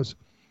all whores.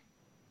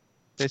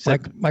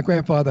 My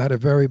grandfather had a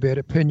very bad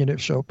opinion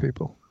of show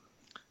people.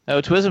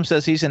 Oh, Twism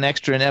says he's an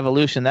extra in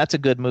Evolution. That's a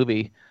good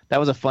movie. That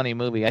was a funny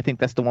movie. I think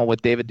that's the one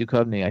with David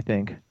Duchovny, I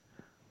think.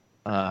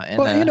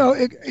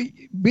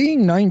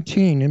 Being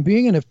 19 and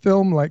being in a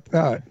film like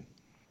that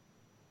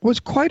was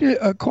quite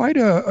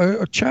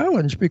a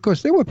challenge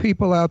because there were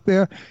people out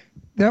there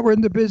that were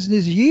in the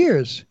business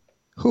years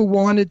who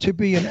wanted to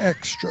be an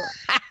extra.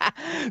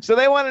 So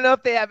they want to know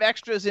if they have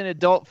extras in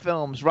adult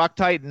films. Rock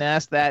Titan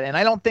asked that, and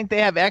I don't think they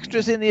have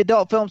extras in the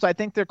adult films. I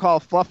think they're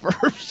called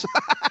fluffers.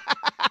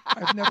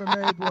 I've never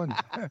made one.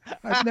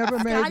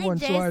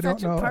 So I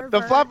don't know.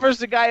 The fluffer's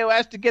the guy who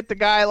has to get the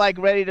guy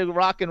ready to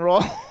rock and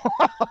roll.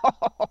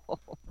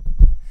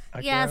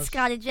 Yeah,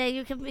 Scotty J,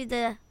 you can be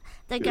the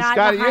guy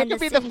Scotty, behind you can the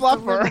be the scenes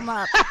fluffer. to lube 'em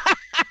up.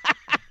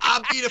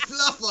 I'll be the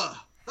fluffer.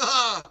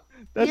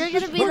 You're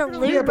going to be the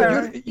luber. Yeah,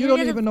 but you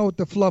don't even know what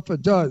the fluffer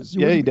does.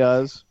 Yeah, he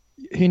does.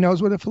 He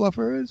knows what a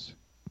fluffer is?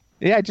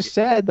 Yeah, I just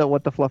said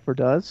what the fluffer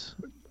does.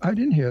 I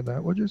didn't hear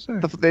that. What'd you say?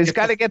 He's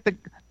got to get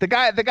the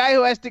guy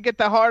who has to get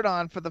the hard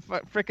on for the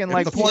freaking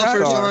the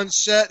fluffer's on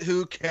set.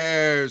 Who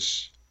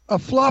cares? A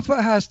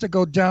fluffer has to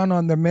go down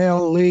on the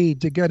male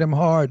lead to get him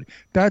hard.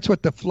 That's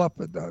what the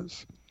fluffer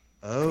does.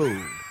 Oh.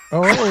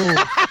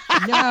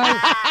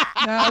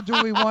 Now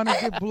do we want to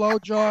give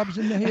blowjobs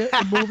in the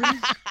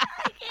movies?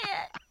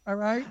 All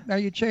right. Now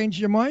you changed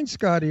your mind,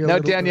 Scotty. Now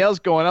Danielle's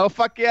going, oh,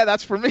 fuck yeah,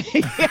 that's for me.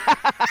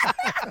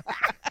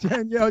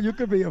 Danielle, you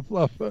could be a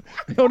fluffer.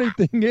 The only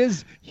thing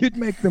is you'd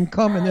make them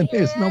come and then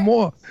there's no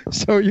more.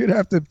 So you'd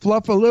have to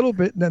fluff a little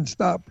bit and then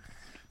stop.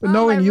 But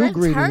knowing you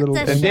agreed a little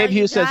bit. And Dave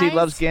Hughes says he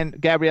loves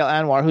Gabrielle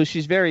Anwar,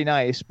 she's very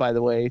nice, by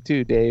the way,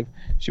 too, Dave.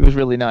 She was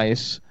really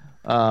nice.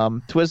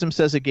 Twism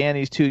says again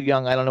he's too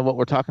young. I don't know what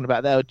we're talking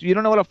about. You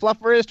don't know what a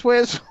fluffer is,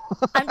 Twiz?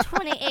 I'm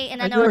 28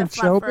 and I know what a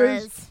fluffer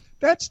is.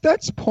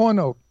 That's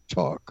porno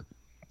talk.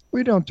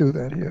 We don't do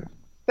that here.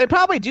 They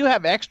probably do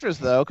have extras,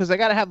 though, because they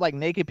got to have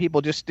naked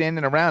people just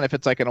standing around if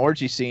it's an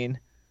orgy scene.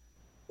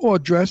 Or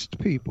dressed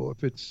people.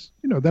 If it's,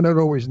 they're not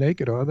always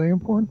naked, are they in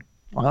porn?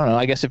 I don't know.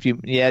 I guess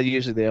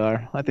usually they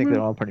are. I think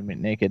they're all pretty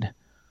naked.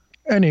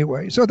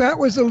 Anyway, so that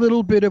was a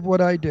little bit of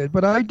what I did.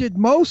 But I did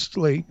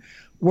mostly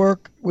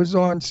work was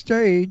on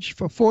stage.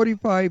 For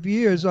 45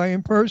 years, I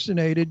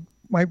impersonated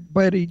my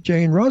buddy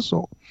Jane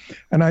Russell,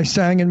 and I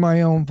sang in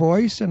my own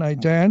voice, and I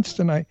danced,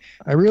 and I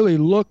really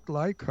looked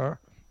like her,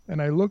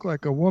 and I looked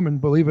like a woman,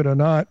 believe it or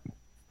not.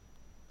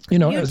 You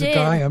know, as a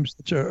guy, I'm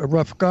such a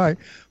rough guy,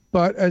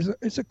 but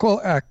it's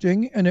called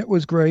acting, and it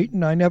was great.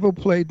 And I never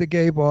played the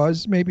gay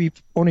bars, maybe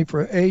only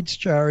for AIDS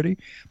charity.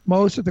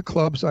 Most of the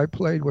clubs I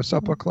played were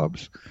supper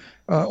clubs,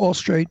 all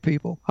straight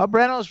people. Hub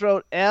Reynolds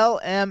wrote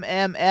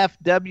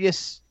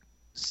LMMFWCAO.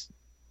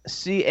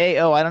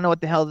 I don't know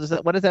what the hell does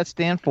that. What does that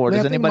stand for?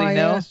 Does anybody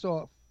know? Laughing my ass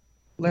off.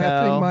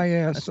 Laughing my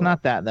ass It's off.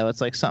 not that though.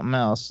 It's like something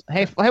else.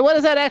 Hey, what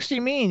does that actually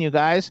mean, you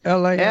guys?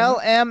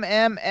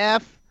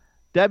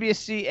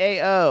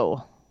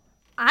 LMMFWCAO.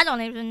 I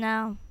don't even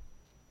know.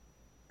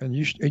 And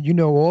you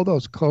know all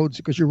those codes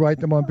because you write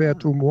them on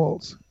bathroom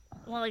walls.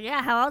 Well,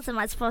 yeah. How else am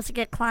I supposed to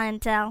get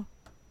clientele?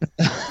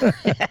 I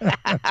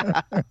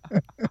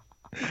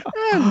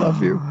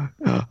love you.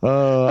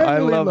 I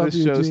really love love this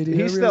you, show. Dee Dee. I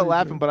He's still really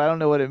laughing, do. but I don't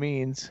know what it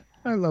means.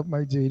 I love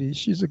my Dee Dee.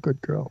 She's a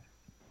good girl.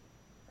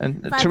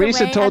 And By the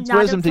Teresa way, told I'm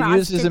not a Twism to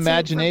use his prostitute for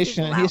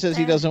imagination, and people he out says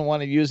he there. doesn't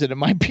want to use it. It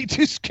might be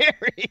too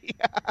scary.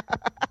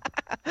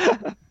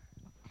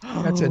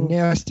 That's a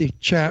nasty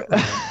chat.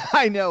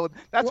 I know.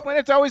 That's when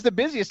it's always the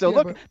busiest. So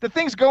look, the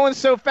thing's going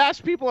so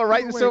fast. People are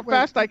writing so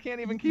fast, I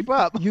can't even keep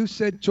up. You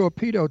said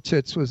Torpedo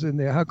Tits was in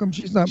there. How come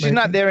she's not? She's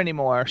not there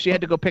anymore. She had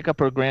to go pick up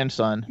her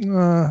grandson.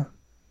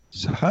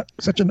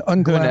 Such an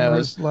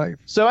unglamorous life.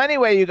 So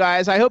anyway, you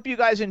guys, I hope you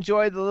guys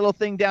enjoyed the little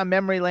thing down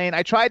memory lane.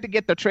 I tried to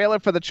get the trailer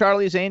for the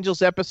Charlie's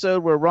Angels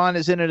episode where Ron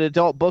is in an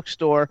adult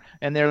bookstore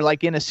and they're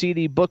like in a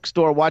CD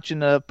bookstore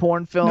watching a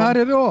porn film. Not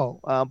at all.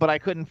 But I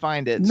couldn't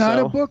find it. Not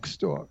so. a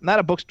bookstore. Not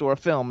a bookstore, a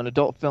film, an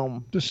adult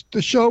film.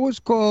 The show was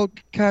called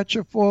Catch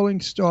a Falling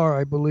Star,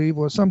 I believe,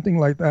 or something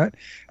like that.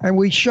 And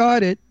we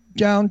shot it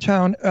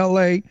downtown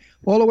L.A.,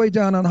 all the way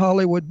down on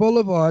Hollywood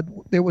Boulevard.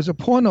 There was a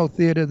porno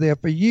theater there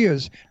for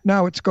years.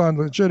 Now it's gone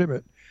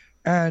legitimate.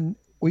 And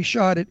we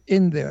shot it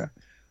in there.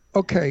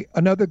 Okay,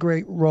 another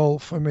great role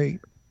for me.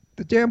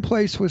 The damn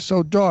place was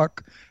so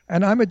dark,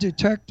 and I'm a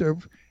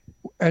detective,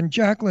 and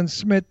Jacqueline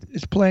Smith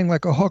is playing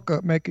like a hooker,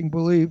 making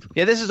believe.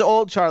 Yeah, this is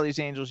old Charlie's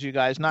Angels, you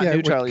guys, not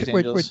new Charlie's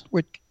Angels.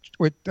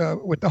 With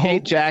the Kate whole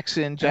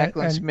Jackson,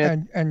 Jacqueline Smith,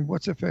 and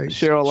what's her face?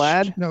 Cheryl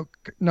Ladd. No,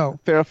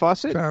 Farrah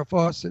Fawcett. Farrah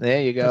Fawcett.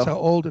 There you go. That's how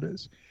old it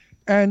is.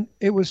 And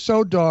it was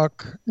so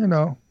dark,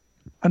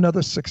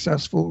 another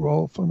successful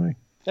role for me.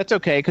 That's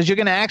okay, because you're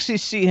going to actually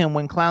see him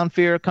when Clown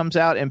Fear comes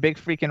out and Big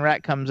Freaking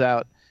Rat comes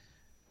out.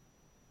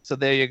 So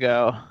there you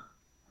go.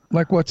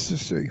 Like what's to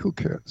see? Who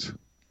cares?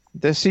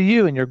 They see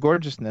you and your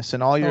gorgeousness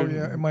and all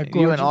your my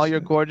you and all your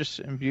gorgeous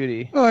and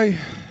beauty. I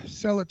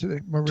sell it to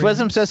the Marines.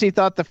 Twism says he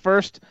thought that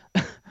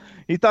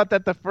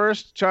the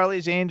first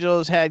Charlie's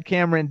Angels had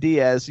Cameron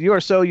Diaz. You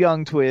are so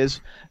young, Twiz.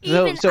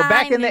 So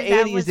back in the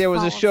 80s, there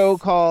was a show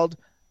called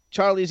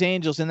Charlie's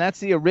Angels, and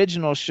that's the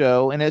original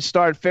show, and it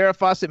starred Farrah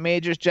Fawcett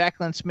Majors,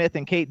 Jacqueline Smith,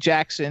 and Kate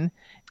Jackson.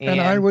 And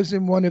I was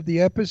in one of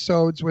the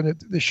episodes when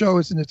the show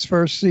is in its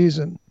first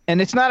season. And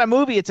it's not a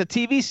movie; it's a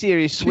TV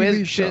series.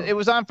 TV show. It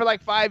was on for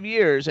like 5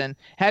 years, and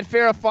had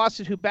Farrah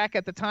Fawcett, who back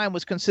at the time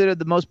was considered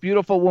the most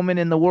beautiful woman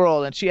in the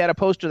world, and she had a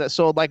poster that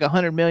sold like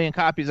 100 million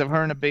copies of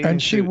her in a bathing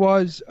And she suit.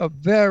 was a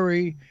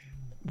very,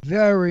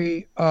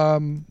 very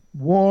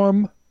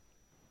warm,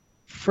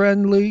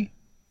 friendly,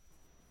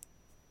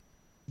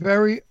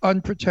 very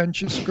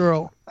unpretentious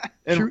girl.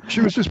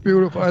 She was just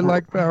beautiful. I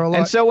liked Farrah a lot.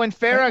 And so when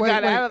Farrah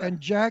got out of and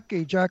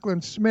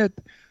Jacqueline Smith,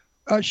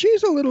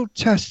 she's a little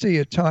testy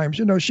at times.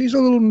 She's a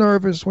little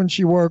nervous when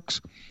she works,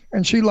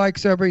 and she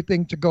likes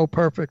everything to go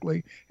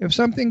perfectly. If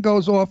something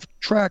goes off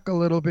track a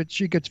little bit,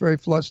 she gets very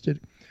flustered.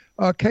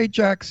 Kate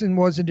Jackson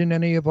wasn't in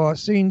any of our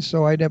scenes,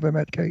 so I never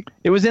met Kate.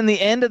 It was in the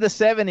end of the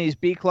 70s,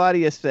 B.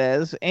 Claudia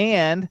says,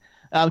 and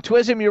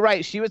Twism, you're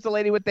right. She was the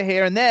lady with the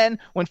hair. And then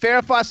when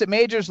Farrah Fawcett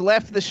Majors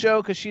left the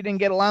show because she didn't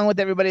get along with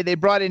everybody, they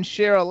brought in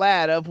Cheryl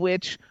Ladd, of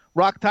which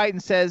Rock Titan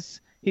says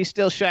he's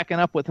still shacking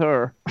up with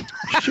her.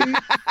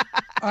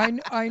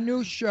 I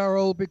knew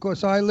Cheryl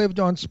because I lived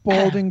on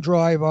Spalding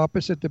Drive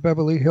opposite the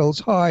Beverly Hills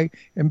High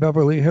in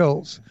Beverly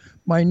Hills.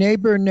 My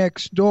neighbor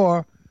next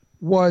door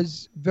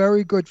was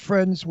very good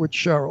friends with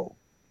Cheryl.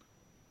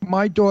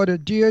 My daughter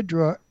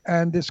Deirdre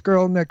and this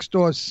girl next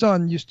door's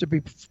son used to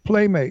be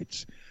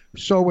playmates.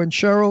 So when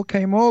Cheryl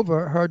came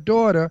over, her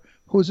daughter,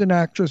 who's an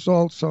actress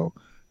also,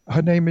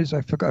 her name is,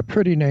 I forgot,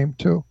 pretty name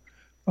too.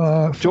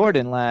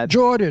 Jordan Ladd.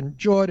 Jordan.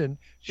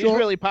 She's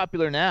really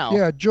popular now.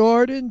 Yeah,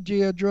 Jordan,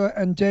 Deirdre,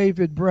 and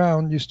David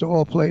Brown used to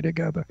all play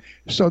together.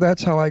 So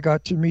that's how I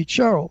got to meet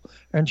Cheryl.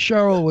 And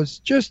Cheryl was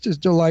just as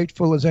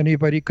delightful as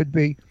anybody could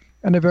be,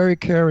 and a very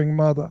caring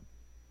mother.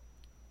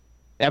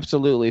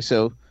 Absolutely.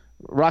 So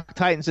Rock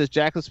Titan says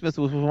Jacqueline Smith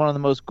was one of the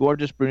most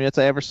gorgeous brunettes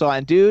I ever saw.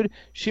 And, dude,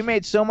 she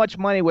made so much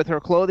money with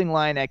her clothing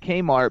line at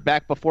Kmart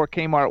back before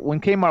Kmart.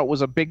 When Kmart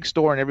was a big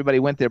store and everybody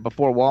went there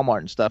before Walmart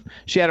and stuff,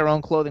 she had her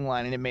own clothing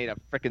line, and it made a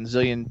freaking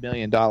 $1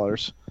 million.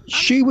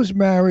 She was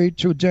married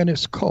to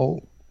Dennis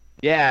Cole.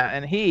 Yeah,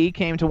 and he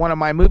came to one of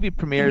my movie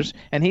premieres,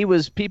 and he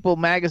was People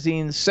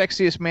Magazine's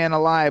sexiest man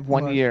alive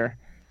one year.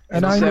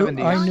 And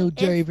I knew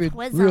David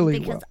really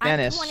well.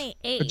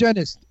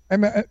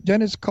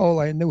 Dennis Cole,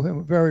 I knew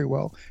him very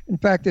well. In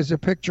fact, there's a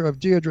picture of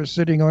Deirdre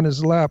sitting on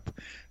his lap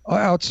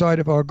outside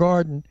of our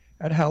garden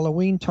at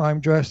Halloween time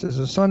dressed as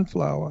a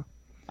sunflower.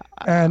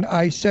 And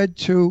I said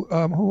to,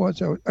 who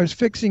was I? I was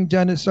fixing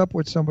Dennis up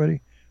with somebody.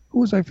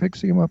 Who was I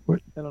fixing him up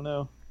with? I don't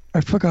know.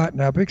 I forgot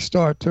now. Big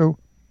star, too.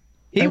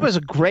 He was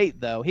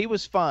great, though. He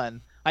was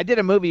fun. I did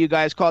a movie, you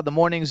guys, called The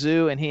Morning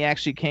Zoo, and he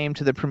actually came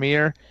to the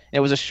premiere.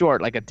 It was a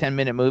short, like a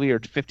 10-minute movie or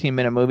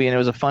 15-minute movie, and it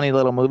was a funny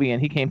little movie,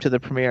 and he came to the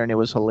premiere, and it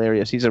was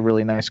hilarious. He's a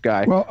really nice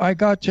guy. Well, I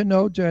got to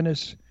know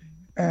Dennis,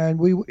 and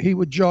he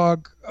would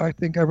jog, I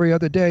think, every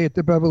other day at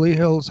the Beverly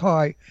Hills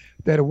High.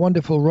 They had a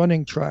wonderful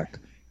running track,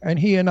 and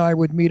he and I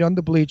would meet on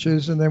the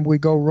bleachers, and then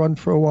we'd go run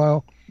for a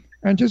while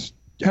and just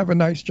have a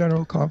nice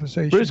general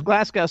conversation. Bruce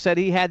Glasgow said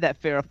he had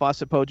that Farrah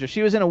Fawcett poster.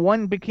 She was in a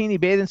one bikini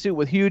bathing suit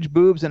with huge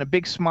boobs and a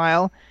big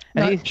smile.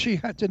 And she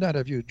did not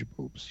have huge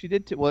boobs. She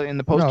did too. Well, in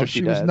the poster no,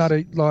 she was does. Not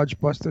a large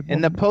busted woman.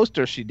 In the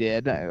poster she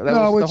did.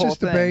 No, it's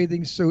just the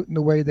bathing suit and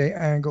the way they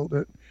angled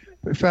it.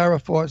 But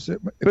Farrah Fawcett.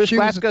 Bruce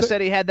Glasgow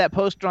said he had that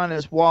poster on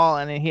his wall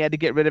and he had to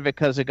get rid of it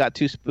because it got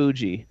too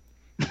spoogy.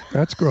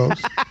 That's gross.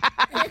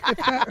 If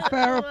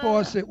Farrah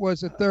Fawcett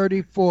was a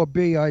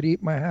 34B, I'd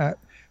eat my hat.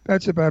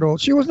 That's about all.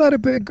 She was not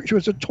she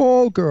was a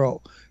tall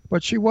girl,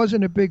 but she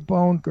wasn't a big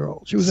boned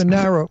girl. She was a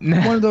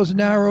one of those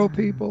narrow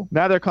people.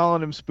 Now they're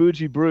calling him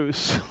Spoogy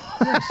Bruce.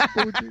 Yeah,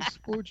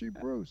 Spoogy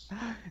Bruce.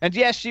 And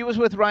yes, she was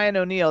with Ryan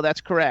O'Neal.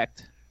 That's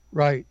correct.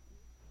 Right.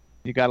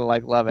 You got to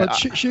love it. But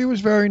she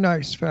was very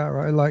nice,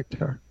 Farrah. I liked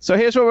her. So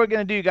here's what we're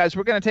going to do, guys.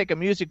 We're going to take a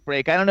music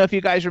break. I don't know if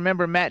you guys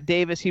remember Matt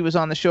Davis. He was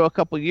on the show a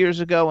couple years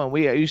ago, and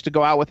we used to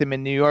go out with him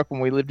in New York when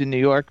we lived in New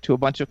York to a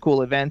bunch of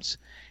cool events.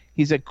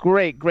 He's a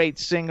great, great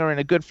singer and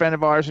a good friend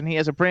of ours, and he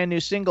has a brand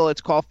new single.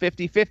 It's called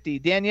 50-50.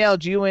 Danielle,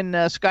 do you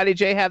and Scotty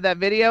J have that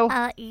video?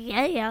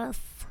 Yes.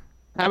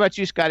 How about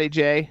you, Scotty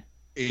J?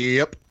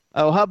 Yep.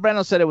 Oh, Hub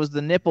Reynolds said it was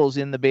the nipples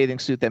in the bathing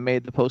suit that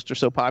made the poster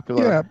so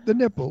popular. Yeah, the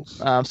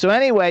nipples. So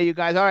anyway, you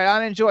guys, all right,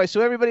 on enjoy.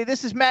 So everybody,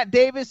 this is Matt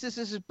Davis. This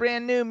is his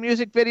brand new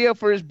music video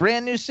for his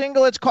brand new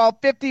single. It's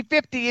called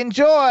 50-50.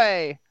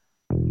 Enjoy.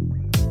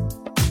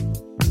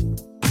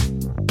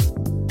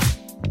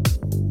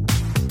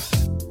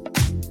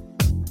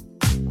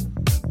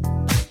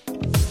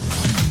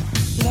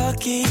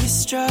 Lucky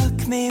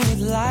struck me with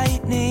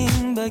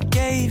lightning, but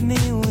gave me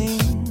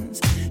wings.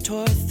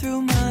 Tore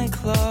through my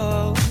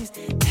clothes,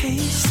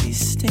 tasty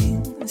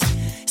stings.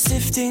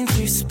 Sifting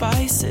through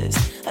spices,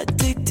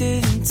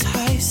 addicted,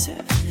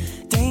 enticing.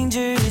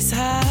 Dangerous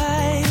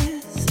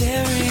highs,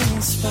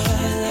 staring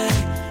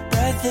spotlight.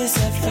 Breathless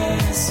at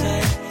first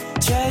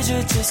sight,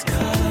 treasure just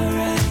caught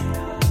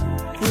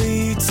right. Will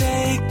you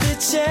take the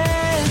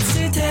chance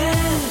to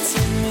dance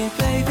with me,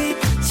 baby?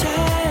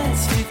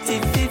 Chance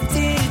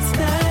 50-50, it's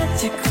not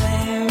to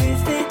play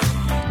with it.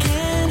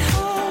 Can't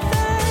hold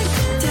back.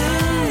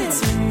 Dance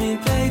with me,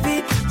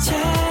 baby.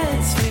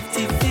 Chance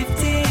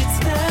 50-50, it's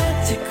not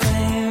to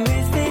play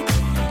with it.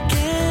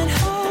 Can't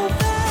hold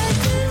back.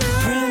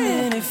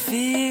 Primitive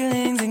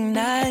feelings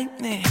ignite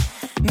me.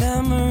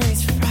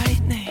 Memories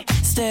frightening.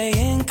 Stay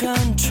in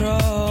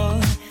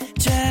control.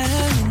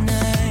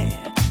 Gemini.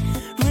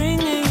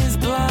 Ringing is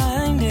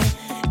blinding.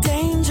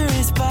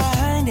 Dangerous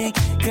binding.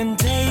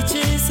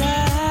 Contagious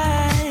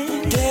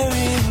high,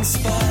 daring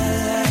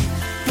spotlight,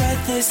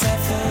 breathless at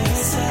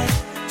first sight,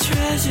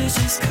 treasure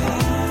just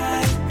caught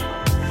right.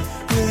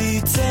 Will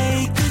you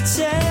take the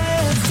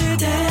chance to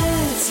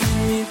dance with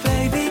me,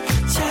 baby?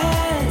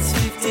 Chance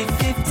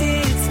 50-50,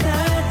 it's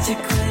not to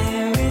play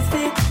with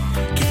it.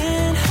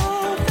 Can't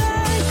hold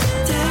back.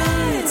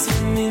 Dance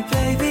with me,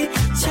 baby.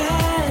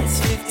 Chance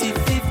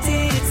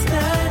 50-50, it's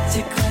not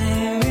to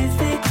play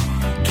with it.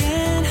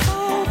 Can't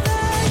hold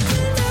back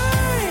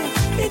tonight.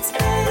 It's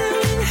better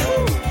when who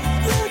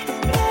look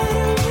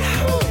better when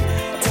who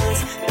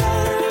dance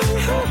better when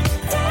who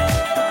dance.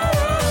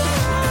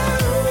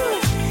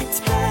 It's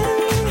better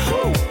when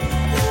who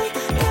look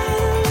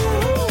better when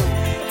who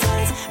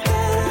dance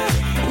better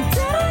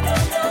da da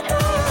da da.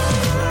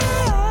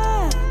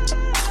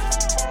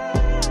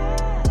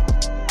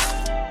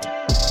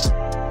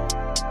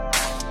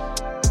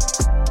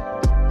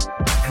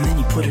 And then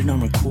you put it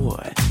on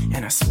record,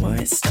 and I swear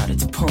it started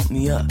to pump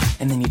me up.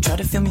 And then you try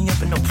to fill me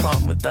up, and no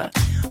problem with that.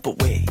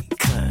 But wait,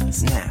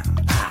 cause now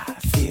I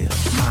feel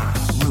my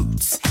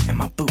roots and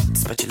my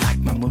boots. But you like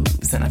my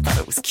moves, and I thought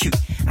it was cute.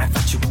 I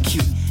thought you were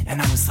cute, and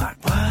I was like,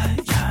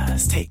 what?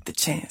 Yes, take the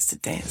chance to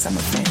dance. I'm a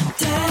fan.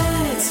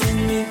 Dance with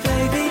me,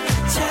 baby.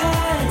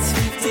 Chance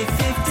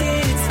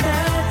 50-50, it's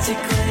not to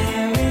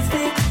play with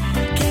it.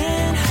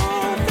 Can't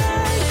hold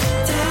back.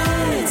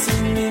 Dance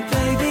with me,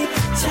 baby.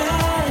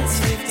 Chance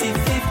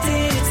 50-50,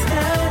 it's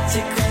not to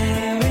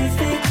play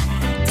with it.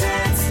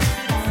 Dance,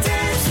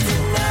 dance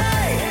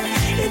tonight.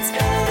 It's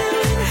better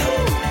when who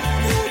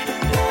look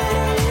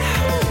better when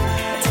who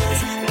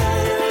dance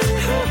better when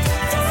who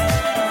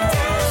dance.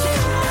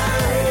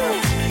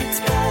 It's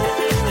better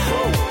when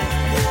who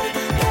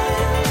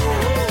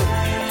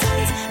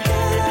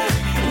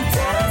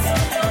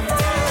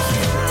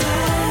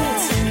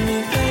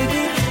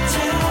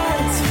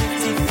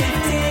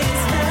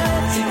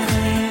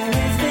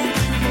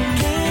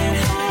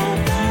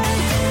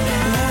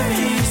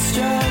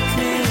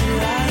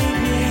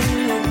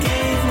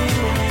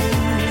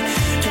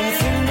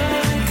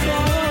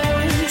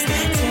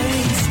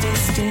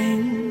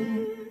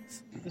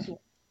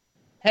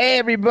Hey,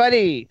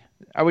 everybody.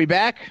 Are we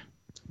back?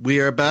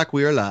 We are back.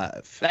 We are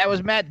live. That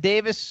was Matt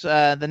Davis.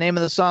 The name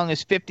of the song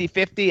is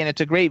 50/50, and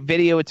it's a great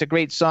video. It's a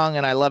great song,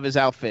 and I love his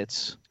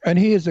outfits. And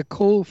he is a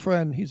cool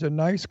friend. He's a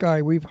nice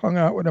guy. We've hung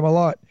out with him a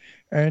lot.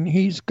 And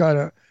he's got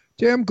a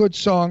damn good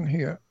song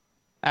here.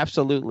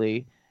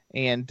 Absolutely.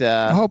 And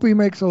I hope he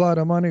makes a lot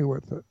of money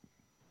with it.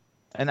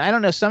 And I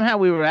don't know, somehow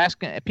we were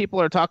asking,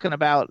 people are talking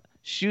about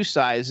shoe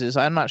sizes.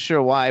 I'm not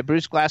sure why.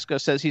 Bruce Glasgow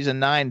says he's a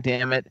 9,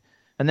 damn it.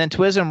 And then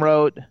Twism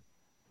wrote,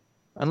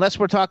 unless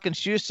we're talking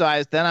shoe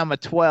size, then I'm a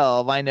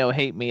 12. I know,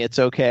 hate me. It's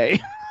okay.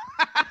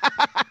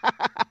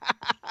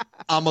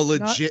 I'm a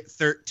legit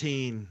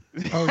 13.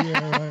 Oh,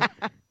 yeah, right.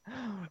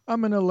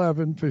 I'm an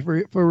 11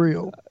 for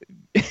real.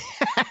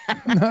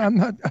 No, I'm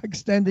not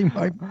extending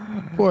my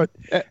foot.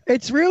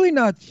 It's really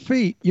not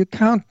feet. You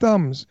count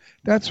thumbs.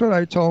 That's what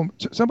I told him.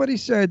 Somebody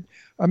said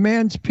a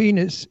man's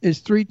penis is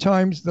 3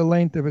 times the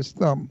length of his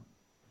thumb.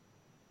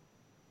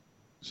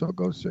 So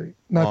go see.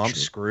 Not true. I'm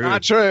screwed.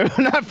 Not true.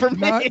 Not for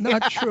me.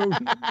 Not true.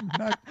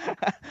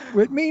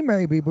 With me,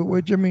 maybe, but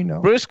with Jimmy,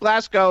 no. Bruce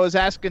Glasgow is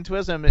asking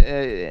Twism,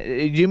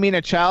 do you mean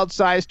a child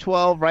size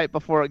 12 right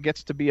before it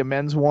gets to be a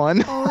men's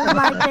 1? Oh,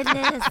 my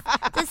goodness.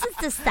 This is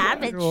the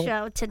Savage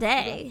Show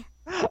today.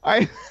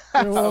 You're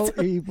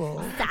all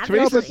evil.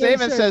 Teresa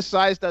Saban says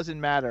size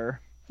doesn't matter.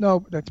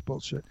 No, that's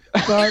bullshit.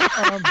 But,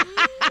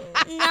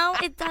 no,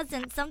 it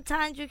doesn't.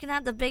 Sometimes you can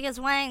have the biggest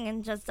wang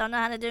and just don't know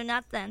how to do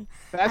nothing.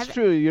 That's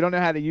true. You don't know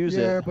how to use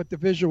it. Yeah, but the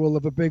visual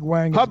of a big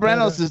wang. Hub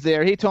Reynolds is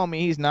there. He told me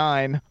he's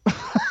 9.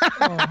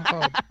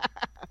 Hub.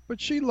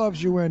 But she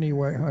loves you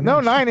anyway, honey. No,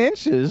 9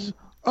 inches.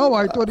 Oh,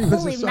 I thought he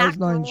was Holy a size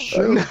mackerel. 9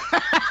 shoe.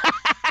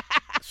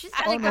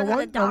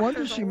 No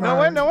wonder she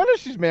married. No wonder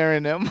she's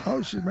marrying him.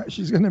 Oh,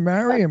 she's going to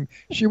marry him.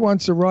 She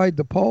wants to ride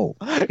the pole.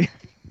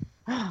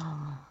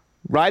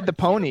 Ride the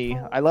Pony.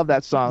 I love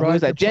that song. Who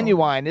is that?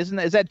 Genuine. Is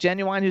that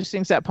Genuine who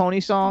sings that pony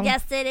song?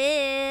 Yes, it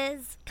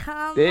is.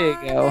 Come there you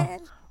on go.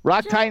 in.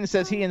 Rock Titan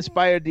says he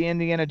inspired the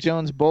Indiana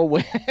Jones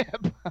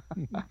bullwhip.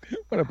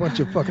 What a bunch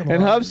of fucking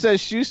And lies. Hub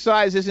says shoe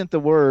size isn't the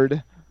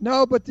word.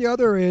 No, but the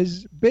other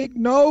is big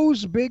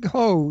nose, big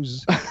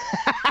hose.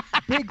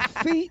 Big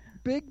feet,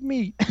 big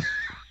meat.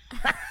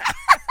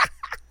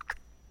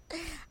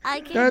 I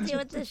can't do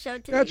with the show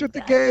today. That's what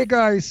the gay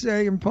guys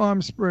say in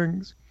Palm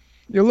Springs.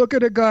 You look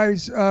at a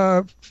guy's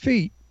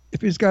feet.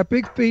 If he's got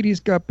big feet, he's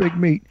got big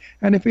meat.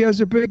 And if he has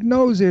a big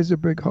nose, he has a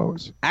big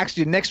hose.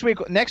 Actually, next week,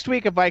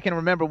 if I can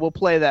remember, we'll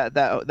play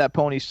that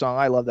pony song.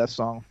 I love that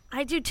song.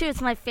 I do too.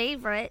 It's my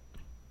favorite.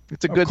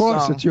 It's a good song. Of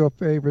course song. it's your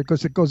favorite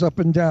because it goes up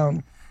and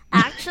down.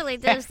 Actually,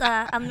 there's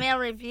a male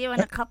review in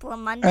a couple of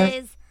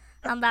Mondays.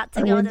 I'm about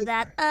to go to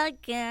that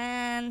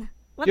again.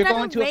 You're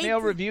going to a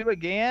male review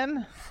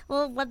again?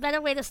 Well, what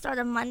better way to start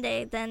a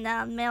Monday than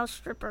male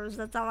strippers?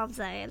 That's all I'm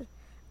saying.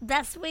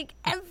 Best week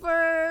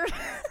ever.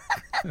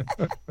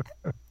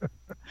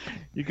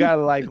 You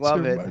gotta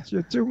love it. Much.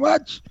 You're too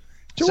much.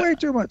 Way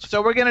too much.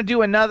 So we're gonna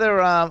do another.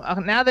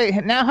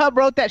 Now Hub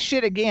wrote that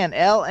shit again.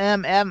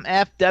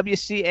 LMMFWCAO.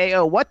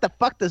 What the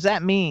fuck does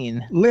that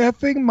mean?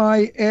 Laughing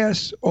my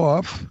ass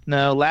off.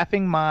 No,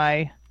 laughing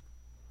my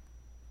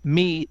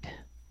meat.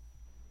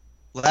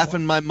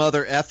 Laughing my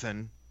mother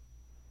effing.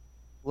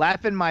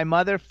 Laughing my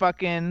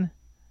motherfucking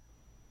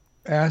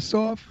ass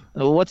off.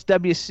 What's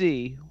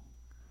WC?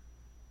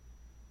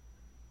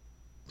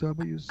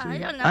 WC. I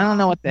don't know. I don't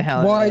know what the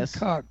hell it Wide is.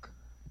 cock.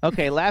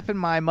 Okay, laughing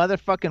my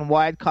motherfucking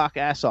wide cock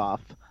ass off.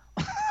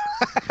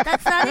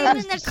 That's not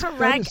even the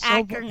correct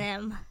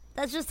acronym.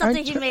 That's just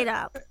something he made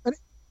up.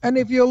 And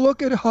if you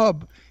look at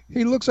Hub,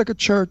 he looks like a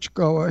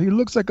churchgoer. He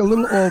looks like a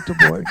little altar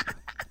boy.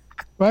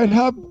 Right,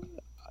 Hub?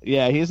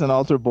 Yeah, he's an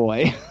altar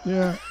boy.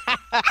 Yeah.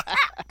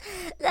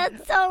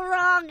 That's so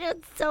wrong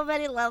on so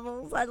many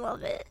levels. I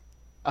love it.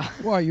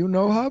 Why, you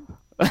know Hub?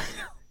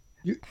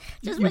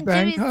 Just you when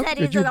banged Jimmy Hub? said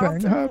Did he's you an bang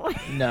altar Hub? boy.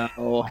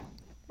 No.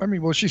 I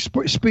mean, well, she's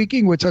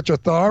speaking with such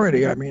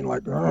authority. I mean,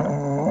 like,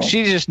 oh.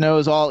 She just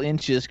knows all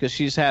inches because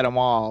she's had them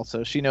all,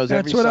 so she knows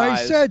every That's size. what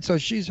I said. So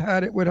she's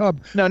had it with Hub.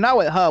 No, not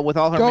with Hub. With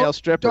all her male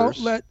strippers. Don't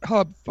let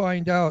Hub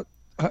find out.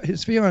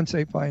 His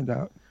fiance find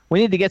out. We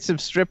need to get some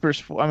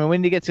strippers. We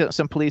need to get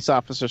some police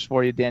officers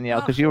for you,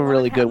 Danielle, because you were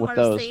really good with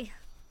those.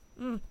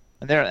 And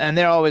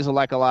they're always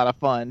like a lot of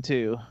fun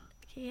too.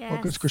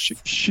 Yes. Because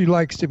she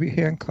likes to be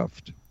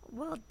handcuffed.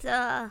 Well,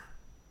 duh.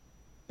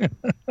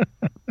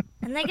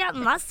 And they got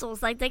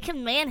muscles, like they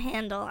can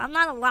manhandle. I'm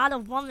not a lot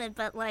of woman,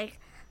 but like,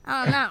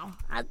 I don't know.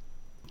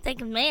 They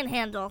can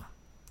manhandle.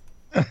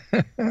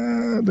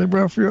 They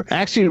rough you.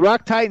 Actually,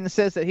 Rock Titan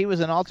says that he was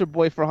an altar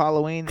boy for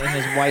Halloween and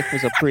his wife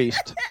was a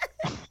priest.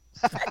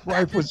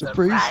 Wife was a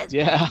priest?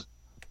 Yeah.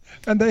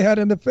 And they had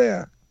an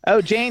affair.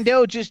 Oh, Jane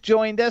Doe just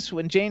joined us.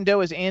 When Jane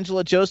Doe is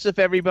Angela Joseph,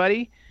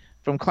 everybody,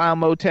 from Clown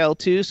Motel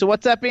 2. So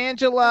what's up,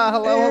 Angela?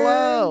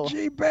 Hello.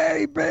 Angie,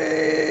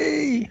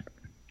 baby.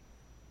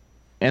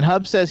 And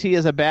Hub says he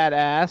is a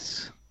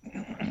badass.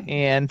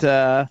 And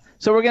so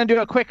we're going to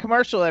do a quick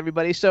commercial,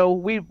 everybody. So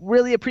we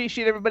really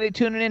appreciate everybody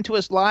tuning in to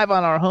us live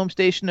on our home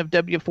station of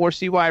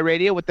W4CY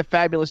Radio with the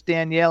fabulous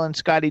Danielle and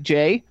Scotty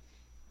J.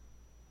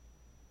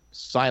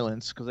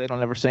 silence because they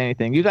don't ever say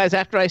anything. You guys,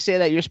 after I say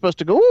that, you're supposed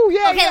to go, ooh,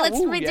 yeah, Okay, yeah, let's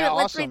ooh, redo yeah, it.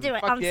 Let's awesome. redo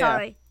it. Fuck I'm yeah.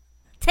 sorry.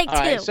 Take All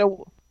two. right,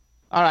 so,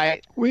 all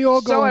right. We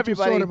all go into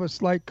everybody, sort of a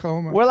slight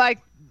coma.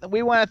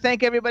 We want to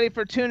thank everybody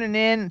for tuning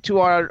in to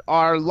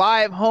our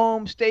live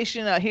home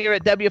station here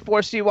at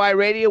W4CY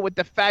Radio with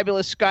the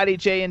fabulous Scotty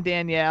J and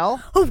Danielle.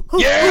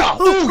 Yeah!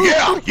 Ooh,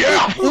 yeah!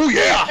 Yeah! Ooh,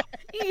 yeah!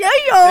 Yeah!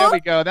 There we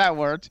go. That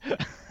worked.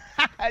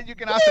 You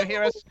can also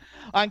hear us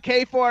on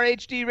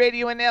K4HD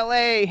Radio in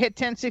LA, Hit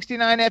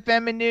 1069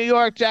 FM in New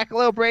York,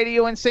 Jackalope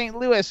Radio in St.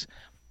 Louis,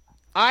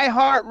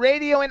 iHeart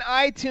Radio and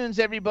iTunes.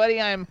 Everybody,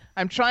 I'm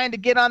trying to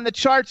get on the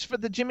charts for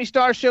the Jimmy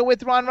Star Show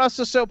with Ron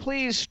Russell. So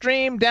please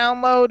stream,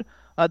 download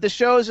the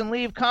shows, and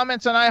leave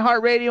comments on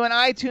iHeart Radio and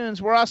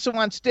iTunes. We're also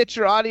on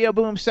Stitcher, Audio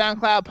Boom,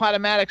 SoundCloud,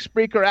 Podomatic,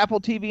 Spreaker,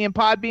 Apple TV, and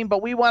Podbean.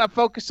 But we want to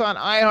focus on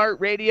iHeart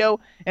Radio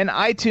and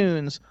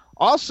iTunes.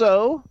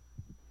 Also,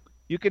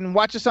 you can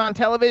watch us on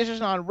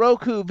television on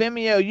Roku,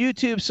 Vimeo,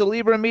 YouTube,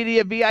 Celebra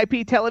Media,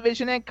 VIP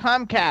Television, and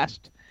Comcast.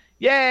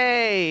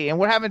 Yay! And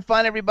we're having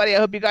fun, everybody. I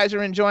hope you guys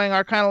are enjoying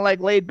our kind of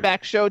like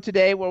laid-back show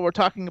today where we're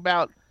talking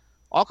about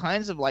all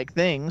kinds of like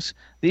things.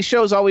 These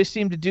shows always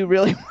seem to do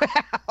really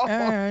well.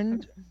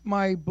 And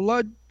my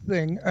blood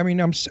thing, I mean,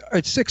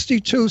 it's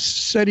 62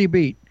 steady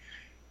beat.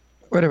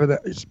 Whatever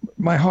that is.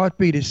 My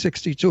heartbeat is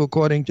 62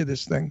 according to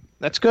this thing.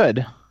 That's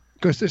good.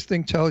 Because this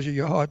thing tells you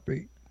your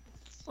heartbeat.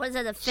 Was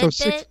it a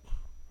Fitbit?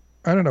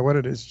 I don't know what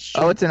it is.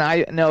 Oh, it's an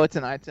eye. No, it's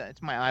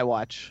my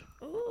iWatch.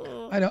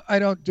 I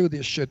don't do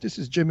this shit. This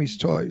is Jimmy's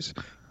Toys.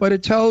 But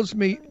it tells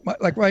me,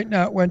 like right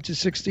now it went to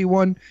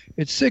 61.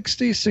 It's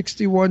 60,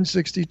 61,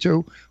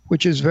 62,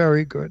 which is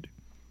very good.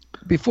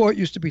 Before it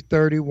used to be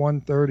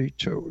 31,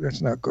 32.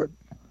 That's not good.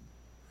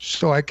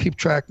 So I keep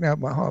track now of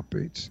my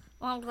heartbeats.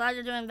 Well, I'm glad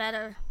you're doing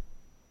better.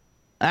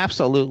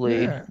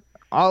 Absolutely. Yeah.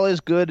 All is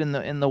good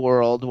in the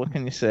world. What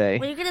can you say?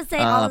 Were you going to say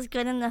all is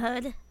good in the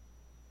hood?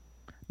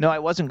 No, I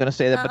wasn't going to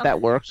say that, but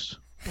that works.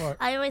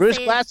 I always Bruce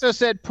say Glasso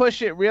said,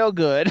 push it real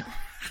good.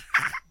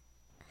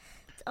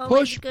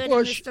 Push in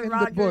Mr.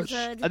 Rogers' the bush.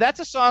 hood.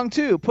 That's a song,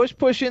 too.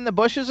 Push in the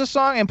bush is a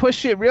song, and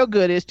push it real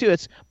good is, too.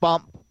 It's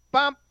bump,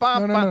 bump,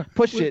 bump, bump.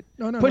 Push it.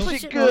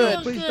 Push it good.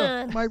 Please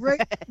don't.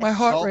 My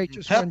heart rate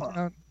just went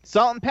down.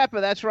 Salt and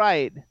pepper, that's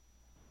right.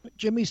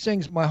 Jimmy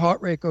sings, my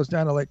heart rate goes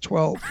down to like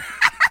 12.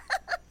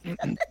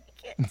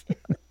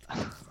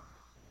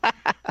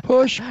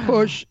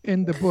 Push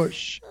in the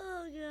bush. Oh,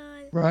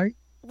 God. Right?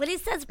 When he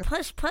says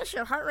push,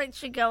 your heart rate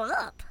should go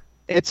up.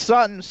 It's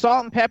salt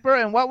and pepper.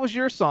 And what was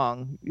your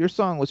song? Your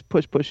song was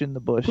push in the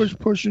bush.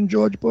 Push in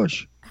George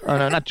Bush. Oh,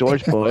 no, not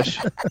George Bush.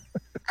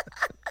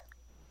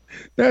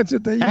 That's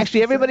what they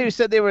Actually, everybody who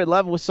said they were in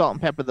love with salt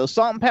and pepper, though.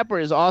 Salt and pepper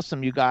is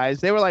awesome, you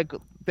guys.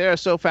 They're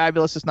so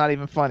fabulous, it's not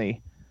even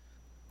funny.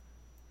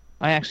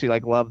 I actually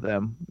love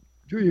them.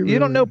 You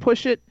don't know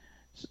Push It?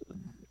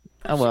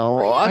 Oh,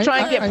 well, I'll try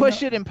and get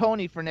Push It and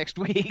Pony for next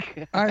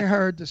week. I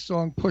heard the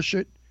song Push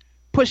It.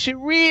 Push it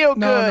real good.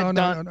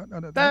 No.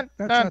 That's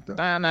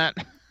not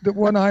the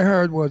one I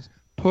heard was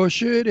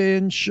push it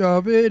in,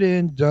 shove it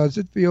in. Does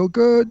it feel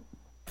good?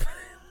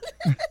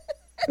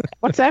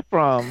 What's that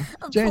from?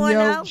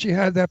 Danielle, she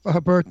had that for her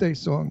birthday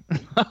song.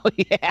 Oh,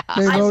 yeah.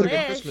 They wrote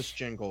a Christmas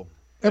jingle.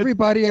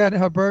 Everybody at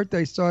her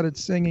birthday started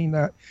singing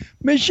that.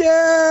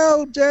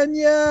 Michelle,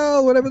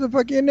 Danielle, whatever the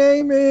fuck your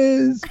name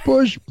is.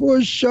 Push,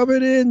 shove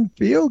it in.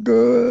 Feel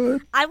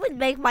good. I would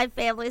make my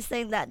family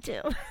sing that,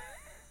 too.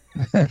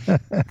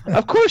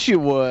 Of course you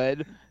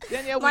would.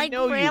 Danielle, my we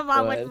know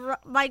grandma you would.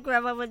 My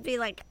grandma would be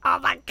like, oh,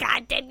 my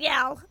God,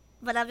 Danielle.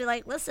 But I'd be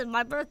like, listen,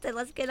 my birthday,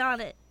 let's get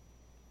on it.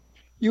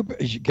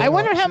 I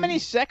wonder how many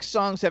sex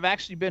songs have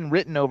actually been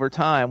written over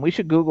time. We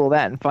should Google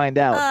that and find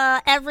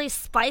out. Every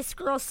Spice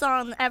Girl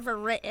song ever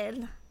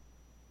written.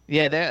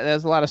 Yeah,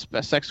 there's a lot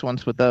of sex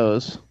ones with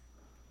those.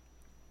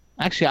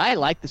 Actually, I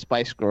like the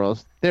Spice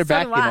Girls. They're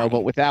back,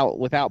 but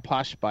without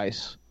Posh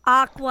Spice.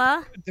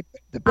 Aqua.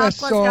 The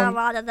best Aqua's song got a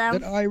lot of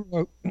them.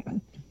 that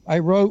I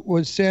wrote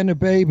was Santa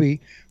Baby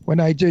when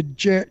I did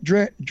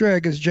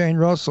drag as Jane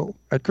Russell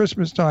at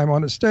Christmas time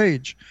on a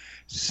stage.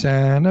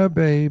 Santa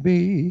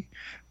Baby,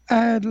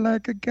 I'd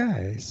like a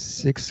guy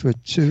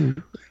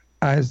 6'2",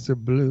 eyes are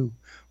blue,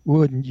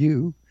 wouldn't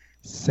you?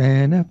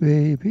 Santa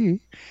Baby,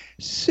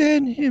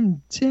 send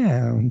him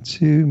down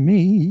to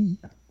me.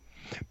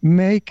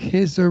 Make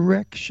his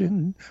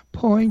erection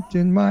point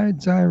in my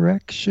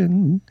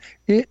direction.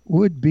 It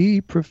would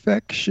be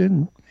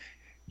perfection,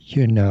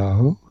 you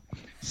know.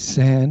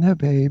 Santa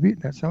Baby.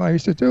 That's how I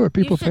used to do it.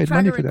 People paid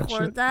money for that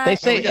shit. They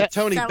say you got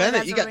Tony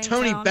Bennett. You got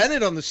Tony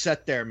Bennett on the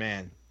set there,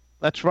 man.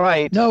 That's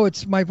right. No,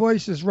 my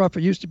voice is rough.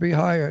 It used to be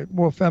higher,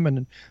 more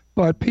feminine.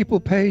 But people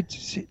paid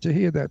to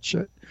hear that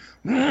shit.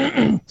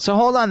 So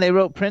hold on. They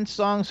wrote Prince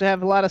songs that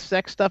have a lot of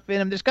sex stuff in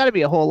them. There's got to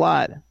be a whole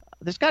lot.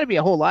 There's got to be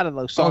a whole lot of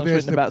those songs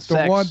written about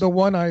sex. The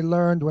one I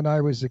learned when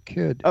I was a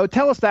kid. Oh,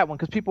 tell us that one,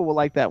 because people will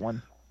like that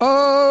one.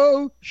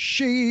 Oh,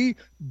 she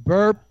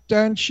burped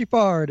and she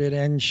farted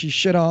and she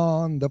shit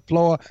on the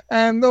floor,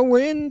 and the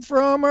wind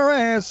from her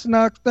ass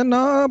knocked the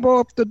knob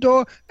off the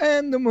door,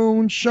 and the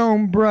moon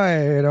shone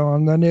bright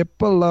on the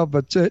nipple of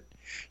her tit.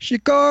 She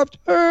carved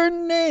her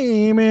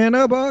name in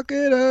a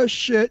bucket of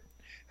shit.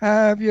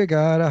 Have you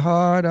got a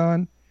heart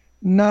on?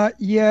 Not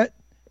yet.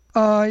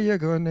 Are you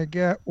gonna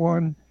get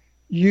one?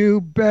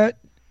 You bet.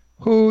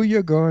 Who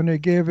you gonna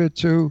give it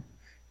to?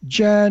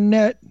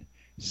 Janet,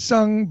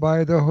 sung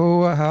by the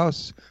Hoa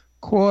House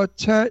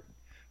Quartet.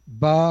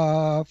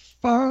 Bafangu.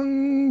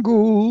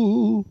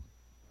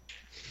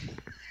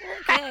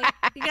 Okay,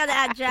 you gotta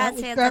add jazz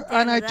hands.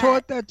 And I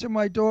taught that to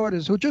my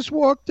daughters who just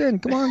walked in.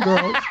 Come on,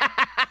 girls.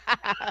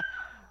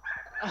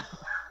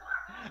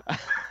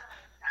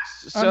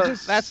 So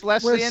that's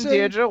Leslie and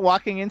Deirdre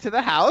walking into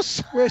the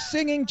house. We're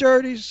singing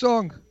Dirty's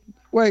song.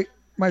 Wait,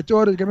 my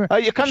daughter's gonna. Oh,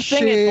 you come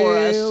sing it for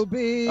us. She'll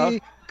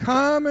be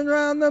coming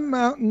round the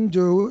Mountain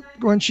Dew.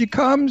 When she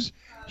comes,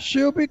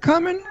 she'll be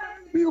coming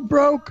real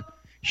broke.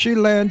 She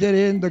landed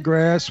in the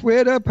grass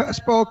with a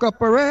spoke up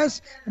her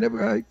ass.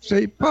 And I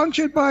say,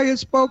 punctured by a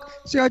spoke.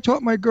 See, I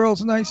taught my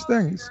girls nice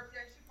things.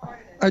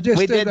 We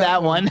did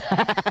that one.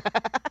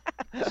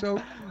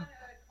 So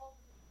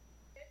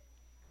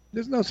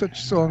there's no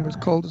such song as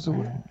Cold as a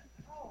Wind.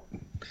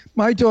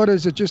 My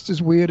daughters are just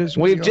as weird as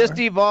we are. We've just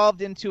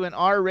evolved into an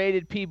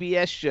R-rated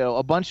PBS show,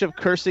 a bunch of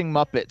cursing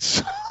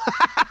Muppets.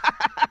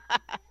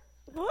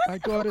 My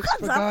daughters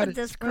forgot it.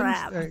 This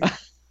crap?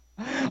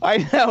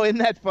 I know, isn't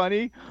that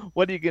funny?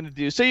 What are you going to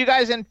do? So you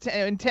guys, in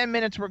 10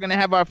 minutes, we're going to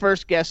have our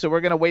first guest, so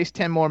we're going to waste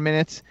 10 more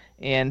minutes,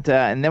 and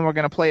then we're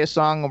going to play a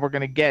song, and we're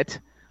going to get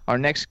our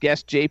next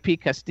guest,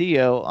 JP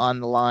Castillo, on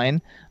the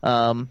line.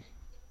 In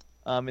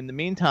the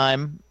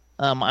meantime,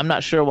 I'm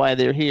not sure why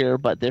they're here,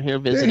 but they're here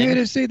visiting. They're here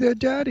to see their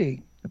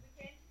daddy.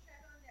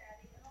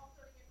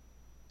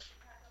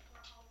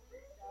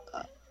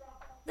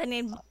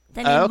 Okay.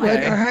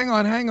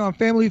 Hang on.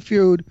 Family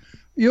Feud.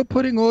 You're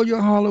putting all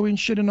your Halloween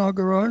shit in our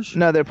garage?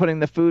 No, they're putting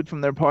the food from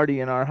their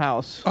party in our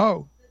house.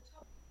 Oh.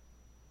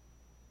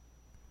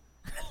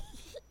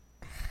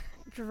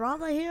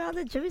 Drama here on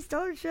the Jimmy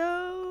Star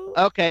Show.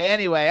 Okay,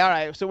 anyway, all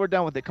right, so we're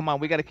done with it. Come on,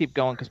 we got to keep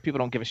going because people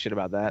don't give a shit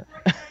about that.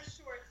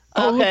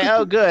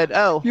 Good.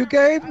 Oh. You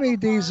gave me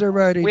these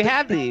already. We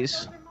have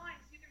these.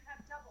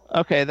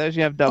 Okay, those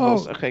you have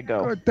doubles. Okay,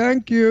 go. Good,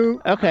 thank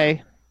you.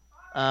 Okay.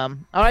 All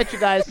right, you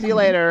guys, see you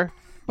later.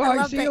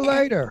 Bye, see you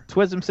later.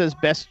 Twism says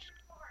best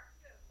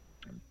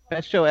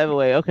show ever.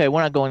 Okay,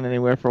 we're not going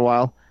anywhere for a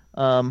while.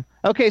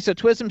 Okay, so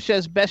Twism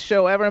says best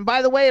show ever. And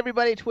by the way,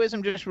 everybody,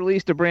 Twism just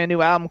released a brand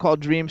new album called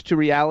Dreams to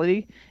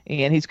Reality.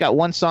 And he's got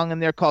one song in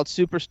there called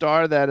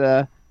Superstar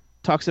that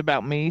talks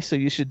about me. So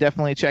you should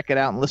definitely check it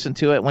out and listen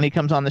to it. When he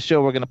comes on the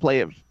show, we're going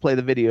to play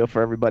the video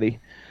for everybody.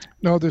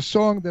 No, the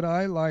song that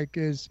I like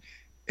is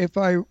if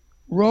I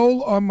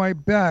roll on my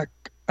back,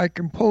 I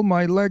can pull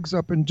my legs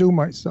up and do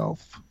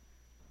myself.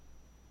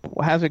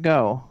 Well, how's it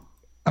go?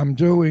 I'm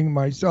doing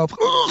myself.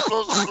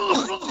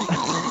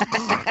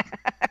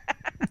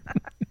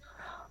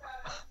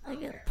 I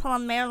could pull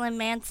on Marilyn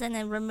Manson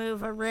and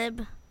remove a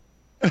rib.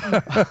 Do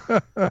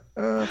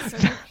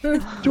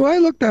I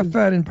look that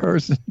fat in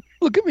person?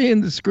 Look at me in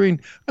the screen.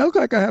 I look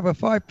like I have a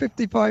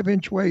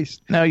 55-inch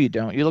waist. No, you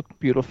don't. You look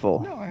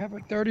beautiful. No, I have a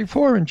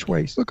 34-inch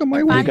waist. Look at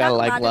my waist. You gotta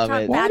love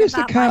it. Why does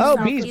the cat? Oh,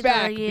 B's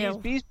back.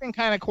 B's been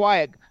kind of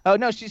quiet. Oh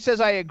no, she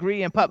says I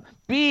agree and pup.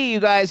 B, you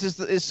guys,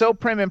 is so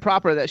prim and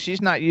proper that she's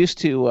not used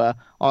to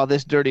all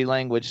this dirty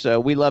language. So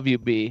we love you,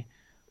 B,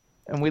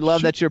 and we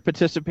love that you're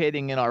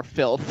participating in our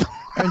filth.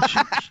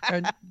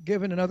 and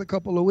given another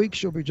couple of weeks,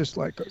 she'll be just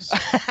like us.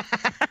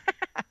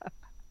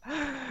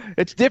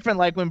 It's different,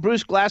 like when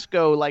Bruce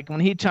Glasgow, like when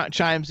he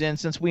chimes in,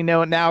 since we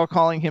know now we're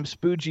calling him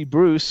Spoogie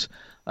Bruce,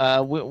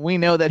 we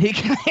know that he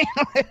can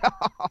handle it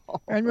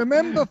all. And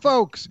remember,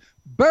 folks,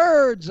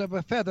 birds of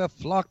a feather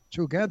flock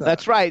together.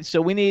 That's right.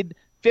 So we need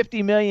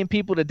 50 million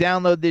people to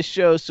download this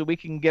show so we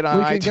can get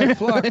on iTunes. Get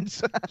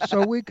flocked.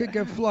 So we could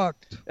get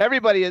flocked.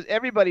 Everybody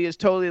is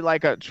totally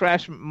like a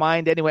trash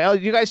mind anyway. Oh,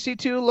 you guys see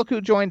too? Look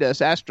who joined us,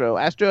 Astro.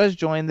 Astro has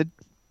joined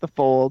the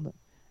fold.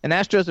 And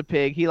Astro's a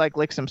pig. He like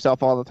licks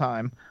himself all the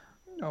time.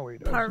 No, he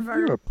doesn't. Pervert.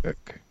 You're a pig.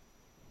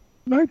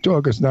 My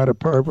dog is not a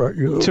pervert.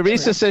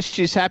 Teresa says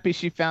she's happy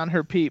she found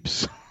her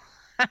peeps.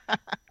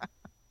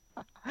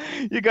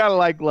 You gotta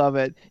love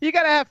it. You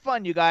gotta have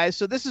fun, you guys.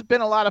 So this has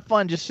been a lot of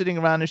fun just sitting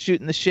around and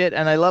shooting the shit.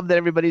 And I love that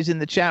everybody's in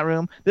the chat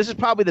room. This is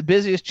probably the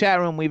busiest chat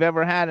room we've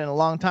ever had in a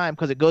long time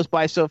because it goes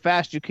by so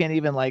fast you can't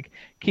even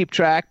keep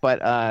track.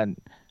 But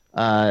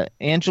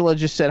Angela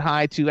just said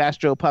hi to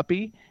Astro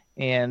Puppy,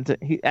 and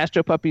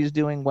Astro Puppy is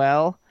doing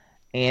well.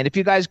 And if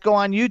you guys go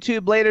on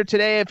YouTube later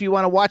today, if you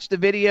want to watch the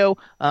video,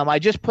 I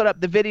just put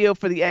up the video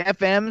for the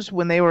FMs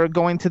when they were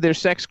going to their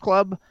sex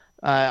club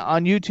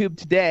on YouTube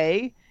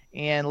today.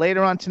 And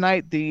later on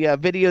tonight, the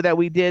video that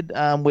we did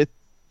with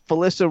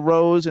Felissa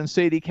Rose and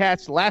Sadie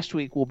Katz last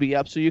week will be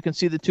up. So you can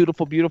see the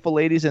beautiful, beautiful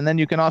ladies. And then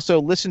you can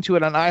also listen to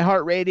it on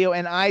iHeartRadio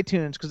and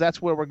iTunes because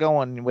that's where we're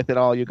going with it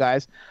all, you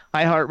guys.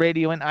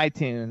 iHeartRadio and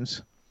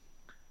iTunes.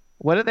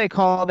 What do they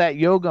call that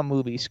yoga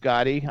movie,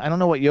 Scotty? I don't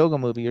know what yoga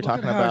movie you're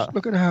talking about.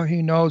 Look at how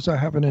he knows I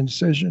have an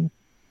incision.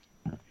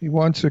 He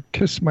wants to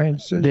kiss my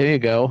incision. There you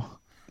go.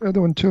 The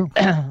other one, too.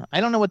 I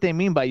don't know what they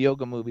mean by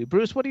yoga movie.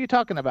 Bruce, what are you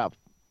talking about?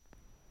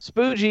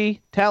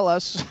 Spoogie, tell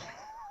us.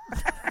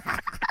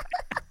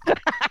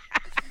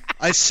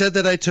 I said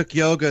that I took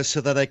yoga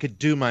so that I could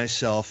do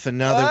myself, and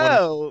now they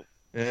want.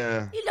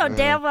 Yeah. You know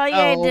damn well you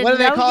ain't did what do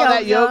they no call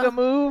that yoga yoga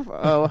move?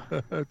 Oh,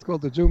 It's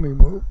called the Jumi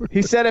move.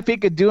 he said if he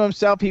could do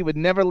himself, he would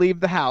never leave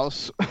the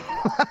house.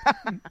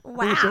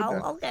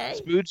 Wow. Okay.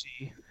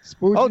 Spoogie.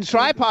 Spoogie Oh, said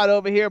tripod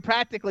over here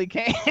practically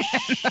can.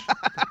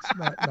 That's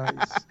not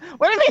nice.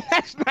 What do you mean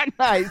that's not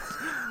nice?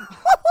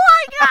 Oh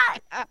my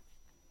God.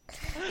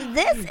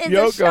 This is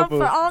Yoga a show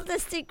move. for all the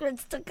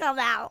secrets to come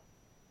out.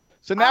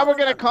 So now we're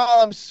gonna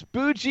call him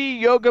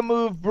Spoogie Yoga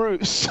Move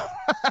Bruce.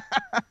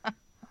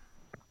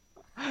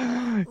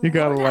 You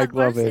gotta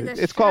love it.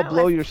 It's called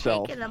Blow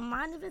Yourself. Taking a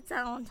mind of its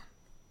own.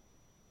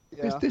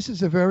 This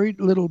is a very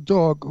little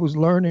dog who's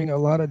learning a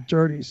lot of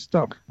dirty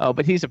stuff. Oh,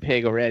 but he's a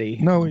pig already.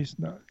 No, he's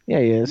not. Yeah,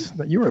 he is.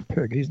 You're a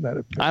pig. He's not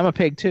a pig. I'm a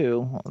pig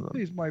too.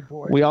 He's my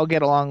boy. We all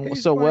get along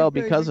He's so my well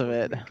baby. because of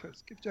it.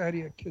 Give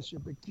Daddy a kiss, you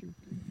big cute.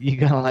 You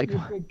gotta like.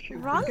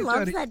 Ron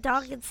loves that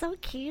dog. It's so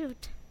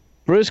cute.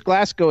 Bruce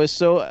Glasgow is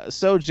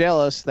so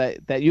jealous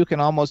that you can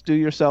almost do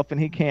yourself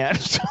and he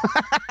can't.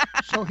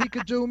 So he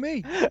could do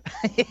me.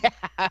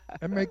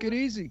 And make it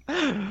easy.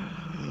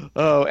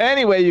 Oh,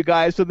 anyway, you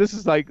guys. So this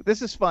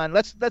is fun.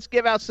 Let's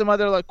give out some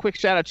other quick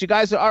shout outs. You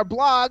guys, our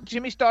blog,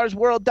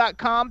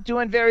 JimmyStarsWorld.com,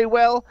 doing very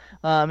well.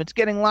 It's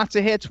getting lots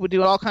of hits. We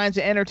do all kinds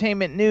of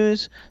entertainment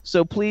news.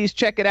 So please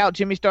check it out,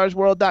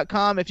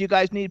 JimmyStarsWorld.com. If you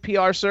guys need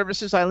PR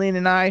services, Eileen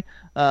and I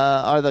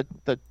are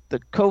the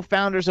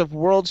co-founders of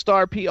World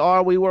Star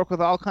PR. We work with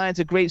all kinds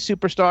of great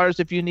superstars.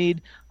 If you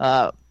need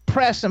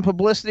press and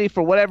publicity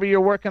for whatever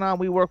you're working on,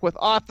 we work with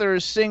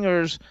authors,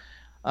 singers,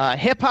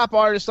 hip-hop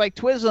artists like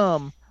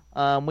Twism.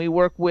 We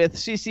work with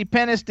CeCe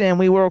Peniston.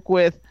 We work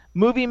with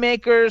movie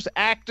makers,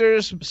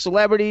 actors,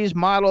 celebrities,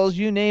 models,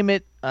 you name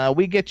it.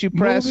 We get you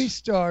press. Movie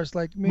stars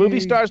like me.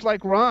 Movie stars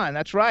like Ron.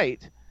 That's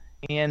right.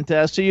 And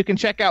so you can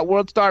check out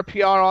World Star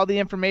PR. All the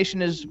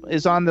information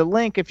is on the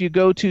link if you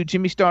go to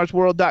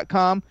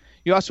JimmyStarsWorld.com.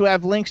 You also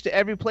have links to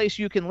every place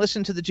you can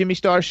listen to the Jimmy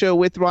Star Show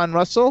with Ron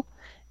Russell.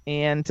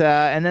 And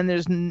then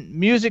there's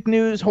music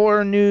news,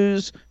 horror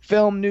news,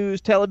 film news,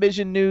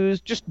 television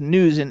news, just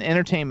news and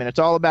entertainment. It's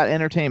all about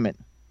entertainment.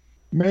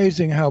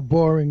 Amazing how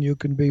boring you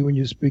can be when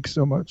you speak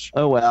so much.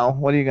 Oh, well,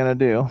 what are you going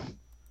to do?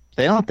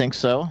 They don't think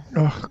so.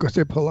 Oh, because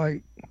they're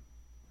polite.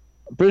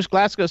 Bruce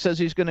Glasgow says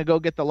he's going to go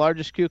get the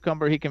largest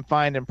cucumber he can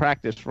find and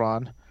practice,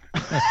 Ron.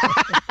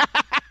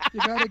 You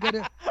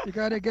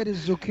gotta get his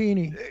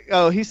zucchini.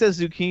 Oh, he says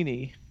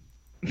zucchini.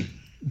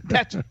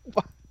 That's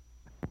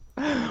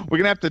we're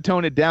gonna have to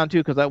tone it down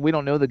too because we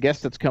don't know the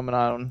guest that's coming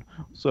on,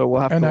 so we'll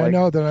have and to. And I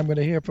know that I'm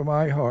gonna hear from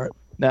iHeart.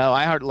 No,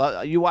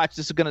 iHeart. You watch.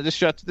 This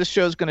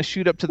show's gonna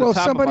shoot up to the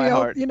top of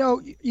iHeart. Somebody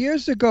else,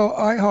 years ago,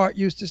 iHeart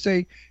used to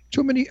say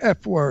too many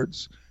F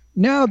words.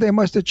 Now they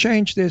must have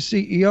changed their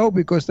CEO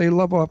because they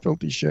love our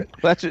filthy shit.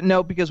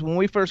 Because when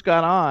we first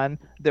got on,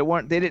 they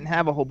didn't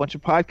have a whole bunch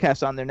of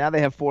podcasts on there. Now they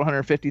have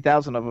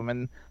 450,000 of them,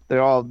 and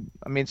they're all.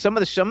 I mean, some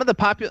of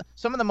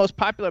the most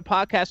popular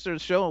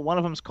podcasters show. One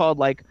of them's called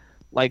like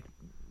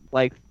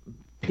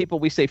people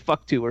we say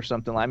fuck to or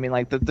something. I mean,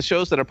 like the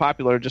shows that are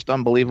popular are just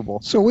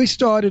unbelievable. So we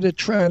started a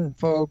trend,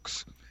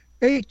 folks.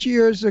 8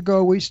 years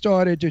ago, we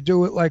started to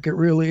do it like it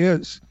really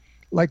is.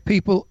 Like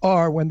people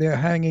are when they're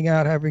hanging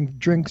out, having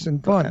drinks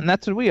and fun. And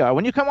that's what we are.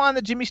 When you come on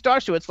the Jimmy Star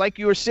Show, it's like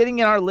you were sitting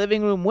in our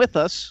living room with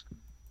us.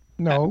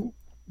 No,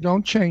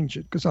 don't change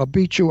it, because I'll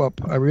beat you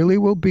up. I really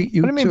will beat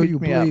you till you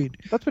bleed.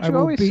 That's what you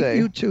always say. I will beat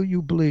you till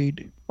you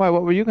bleed. Why?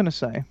 What were you going to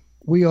say?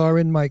 We are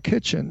in my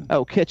kitchen.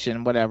 Oh,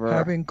 kitchen, whatever.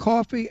 Having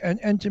coffee and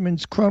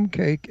Entenmann's crumb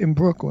cake in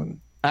Brooklyn.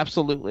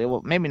 Absolutely.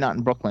 Well, maybe not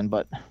in Brooklyn,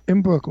 but...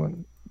 In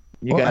Brooklyn.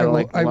 You got to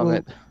love it. I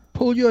will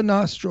pull your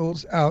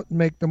nostrils out and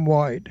make them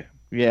wide.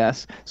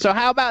 Yes. So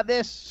how about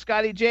this,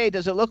 Scotty J?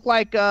 Does it look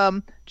like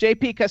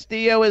JP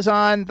Castillo is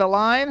on the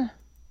line?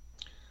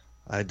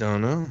 I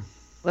don't know.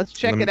 Let's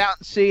check it out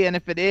and see. And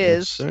if it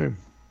is, yes, sir.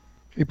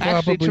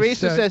 Actually,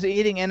 Teresa says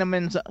eating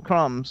Entenmann's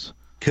crumbs.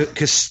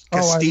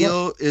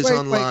 Castillo is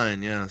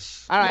online.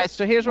 Yes. All right.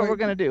 So here's what we're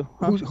gonna do.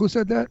 Huh? Who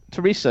said that?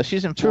 Teresa.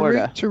 She's in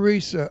Florida.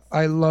 Teresa,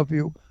 I love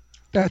you.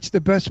 That's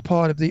the best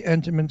part of the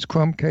Entenmann's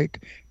crumb cake,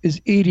 is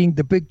eating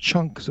the big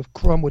chunks of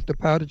crumb with the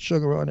powdered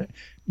sugar on it.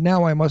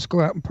 Now I must go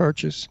out and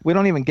purchase. We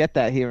don't even get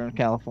that here in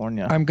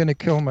California. I'm going to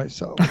kill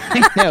myself.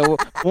 No,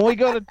 when we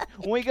go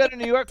to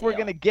New York, we're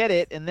going to get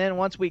it, and then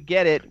once we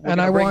get it, we're and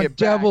I want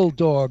devil back.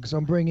 Dogs.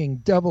 I'm bringing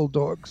devil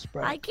dogs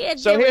back. I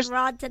can't deal with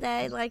Rod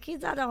today. Like,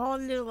 he's on a whole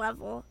new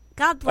level.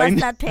 God bless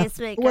that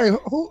pacemaker. Wait,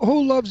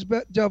 who loves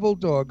devil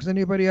dogs?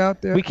 Anybody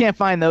out there? We can't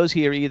find those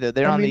here either.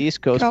 They're on the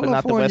East Coast, but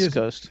not the West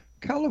Coast.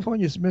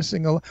 California's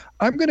missing a lot.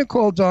 I'm going to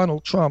call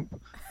Donald Trump,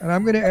 and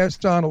I'm going to ask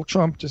Donald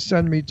Trump to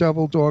send me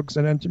devil dogs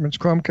and Entenmann's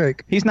crumb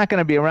cake. He's not going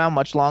to be around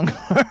much longer.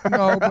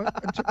 No,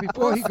 but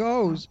before he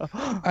goes,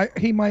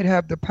 he might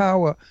have the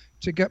power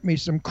to get me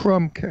some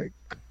crumb cake.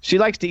 She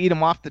likes to eat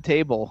them off the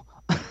table.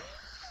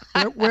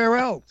 Where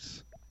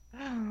else?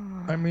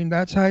 I mean,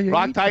 that's how you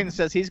Rock Titan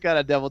says he's got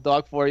a devil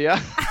dog for you.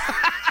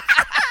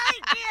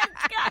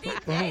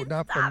 Oh,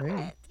 not for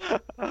me.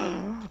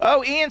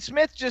 Oh, Ian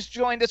Smith just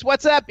joined us.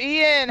 What's up,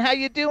 Ian? How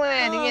you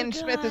doing? Ian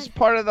Smith is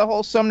part of the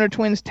whole Sumner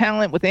Twins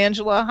talent with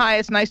Angela. Hi,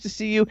 it's nice to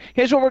see you.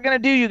 Here's what we're going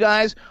to do, you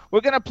guys.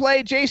 We're going to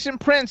play Jason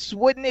Prince,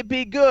 Wouldn't It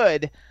Be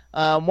Good?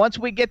 Once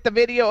we get the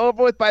video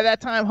over with, by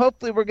that time,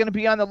 hopefully we're going to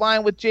be on the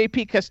line with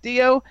JP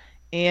Castillo,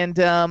 and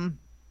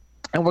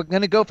we're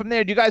going to go from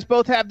there. Do you guys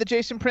both have the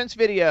Jason Prince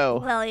video?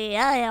 Well,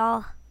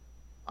 yeah.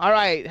 All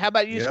right. How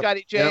about you,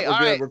 Scotty J? All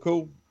right. We're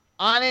cool.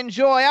 On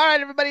enjoy. All right,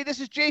 everybody.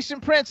 This is Jason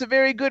Prince, a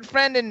very good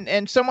friend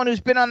and someone who's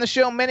been on the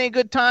show many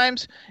good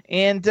times.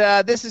 And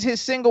this is his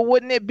single,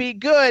 Wouldn't It Be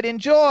Good?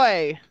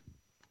 Enjoy.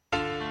 I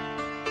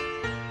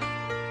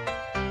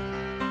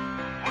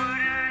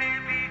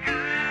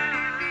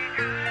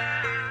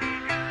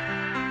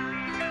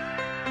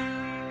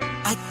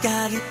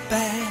got it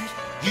bad.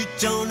 You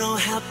don't know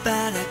how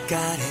bad I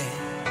got it.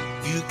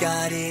 You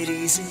got it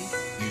easy.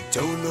 You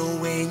don't know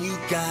when you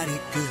got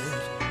it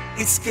good.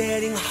 It's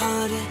getting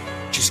harder,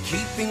 just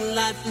keeping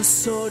life and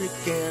soul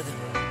together.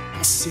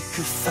 I'm sick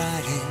of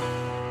fighting,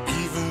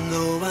 even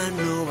though I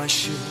know I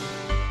should.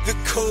 The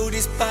cold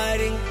is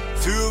biting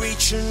through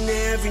each and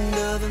every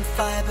nerve and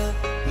fiber.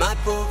 My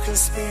broken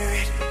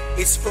spirit,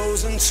 it's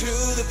frozen to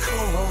the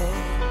core.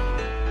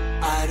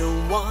 I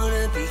don't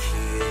wanna be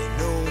here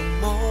no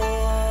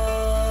more.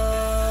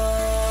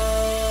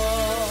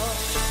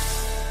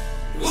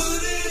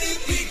 Wouldn't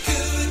it be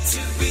good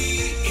to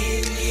be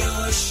in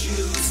your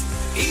shoes?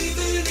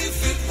 Even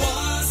if it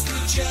was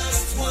for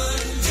just one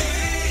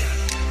day.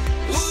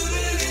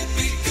 Wouldn't it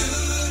be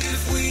good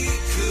if we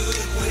could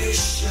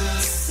wish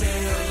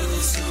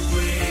ourselves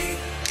away?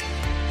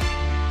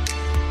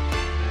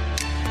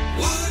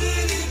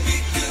 Wouldn't it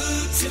be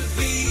good to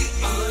be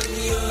on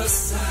your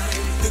side?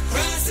 The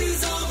grass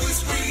is always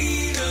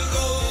greener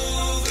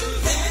over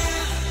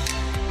there.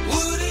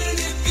 Wouldn't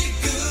it be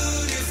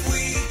good if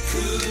we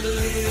could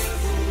live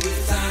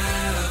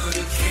without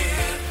a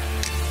care?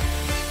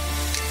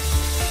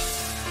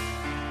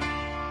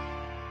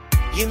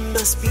 You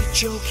must be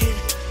joking,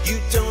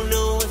 you don't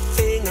know a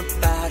thing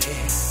about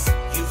it.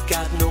 You've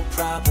got no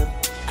problem,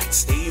 I'd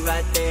stay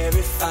right there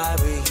if I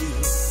were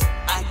you.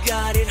 I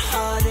got it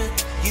harder,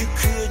 you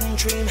couldn't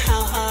dream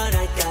how hard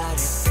I got it.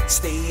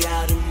 Stay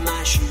out of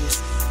my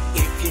shoes,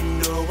 if you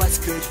know what's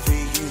good for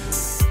you.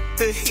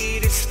 The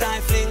heat is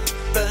stifling,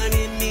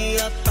 burning me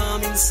up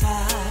from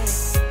inside.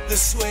 The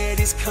sweat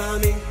is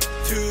coming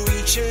through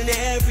each and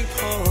every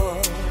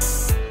pore.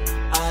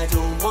 I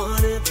don't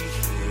wanna be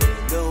here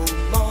no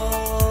more.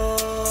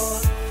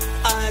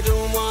 I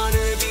don't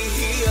wanna be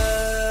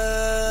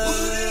here.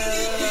 Wouldn't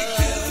it be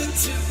good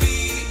to be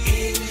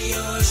in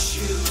your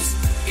shoes?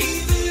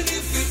 Even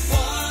if it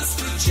was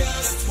for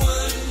just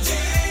one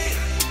day.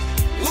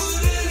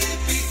 Wouldn't it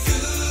be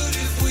good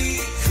if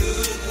we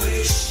could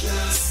wish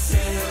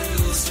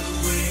ourselves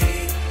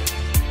away?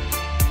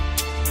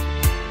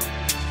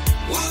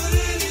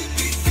 Wouldn't it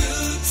be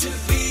good to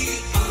be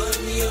on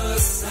your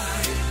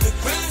side? The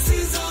grass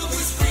is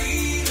always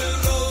greener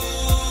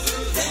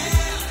over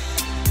there.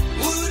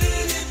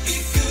 Wouldn't it be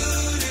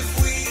good if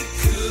we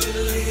could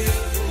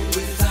live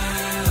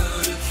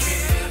without a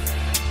care?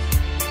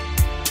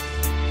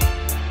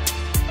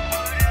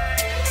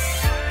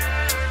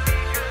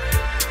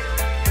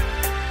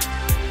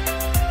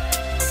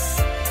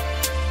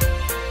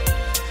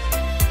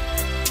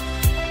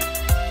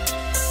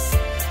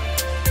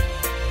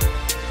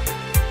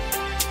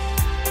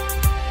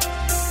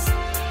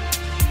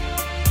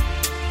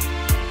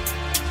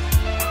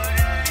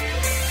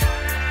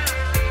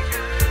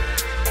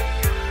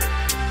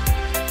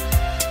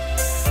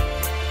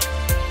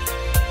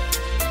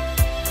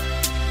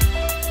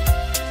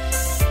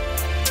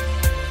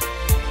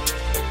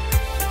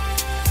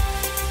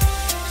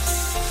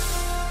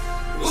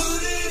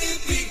 Wouldn't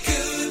it be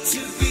good to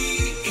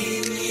be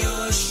in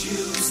your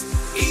shoes?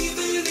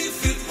 Even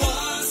if it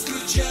was for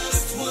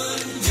just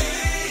one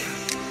day.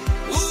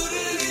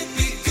 Wouldn't it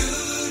be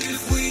good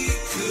if we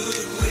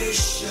could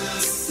wish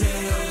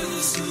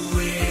ourselves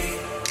away?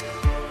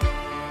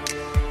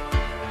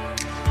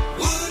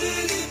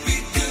 Wouldn't it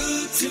be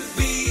good to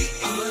be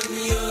on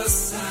your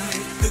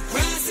side? The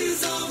grass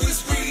is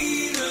always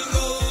greener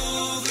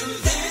over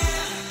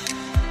there.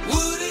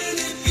 Wouldn't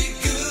it be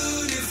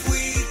good if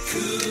we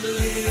could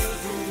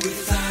live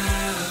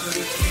without a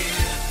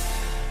care?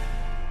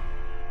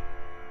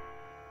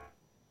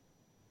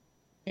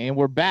 And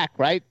we're back,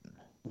 right?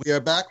 We are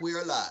back. We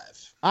are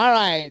live. All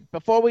right.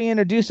 Before we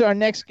introduce our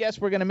next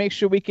guest, we're going to make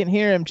sure we can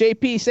hear him.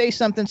 JP, say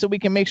something so we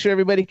can make sure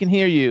everybody can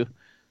hear you.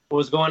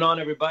 What's going on,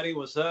 everybody?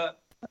 What's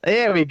up?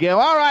 There we go.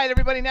 All right,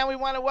 everybody. Now we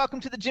want to welcome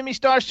to the Jimmy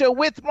Star Show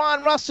with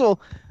Ron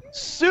Russell.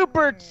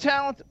 Super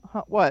talented.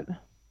 What?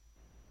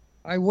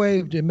 I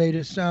waved and made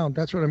a sound.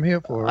 That's what I'm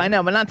here for. I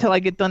know, but not until I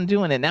get done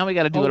doing it. Now we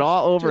got to do it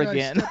all over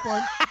again.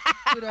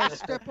 Did I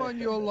step on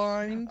your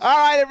line? All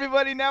right,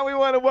 everybody. Now we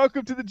want to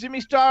welcome to the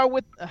Jimmy Star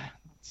with...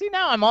 see,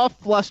 now I'm all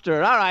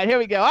flustered. All right, here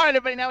we go. All right,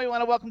 everybody. Now we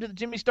want to welcome to the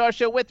Jimmy Star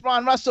Show with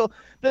Ron Russell,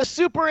 the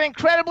super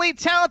incredibly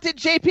talented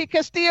JP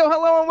Castillo.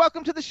 Hello and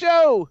welcome to the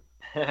show.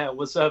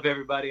 What's up,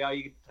 everybody? How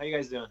you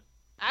guys doing?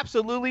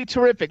 Absolutely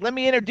terrific. Let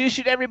me introduce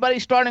you to everybody,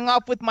 starting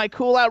off with my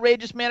cool,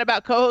 outrageous man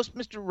about co-host,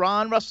 Mr.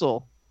 Ron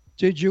Russell.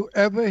 Did you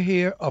ever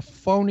hear a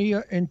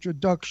phonier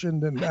introduction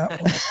than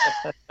that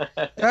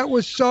one? That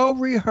was so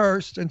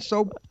rehearsed and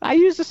so... I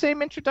use the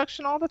same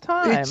introduction all the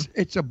time.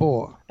 It's a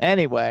bore.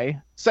 Anyway,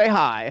 say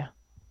hi.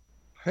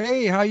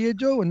 Hey, how you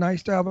doing?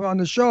 Nice to have you on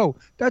the show.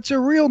 That's a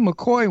real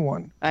McCoy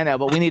one. I know,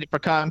 but we need it for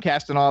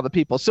Comcast and all the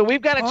people. So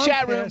we've got a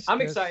chat room.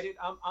 I'm excited.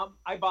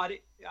 I bought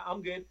it.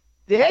 I'm good.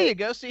 There you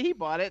go. See, he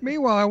bought it.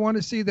 Meanwhile, I want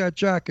to see that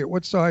jacket.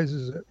 What size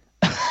is it?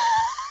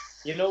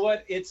 You know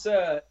what? It's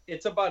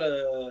about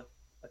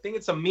I think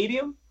it's a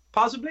medium,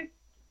 possibly.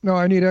 No,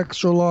 I need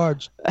extra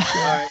large. All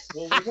right,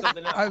 we'll work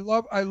something out.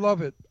 I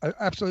love it. I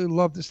absolutely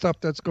love the stuff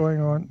that's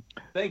going on.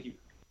 Thank you.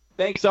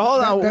 Thanks. So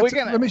hold on,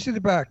 let me see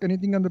the back.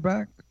 Anything on the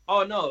back?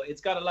 Oh no,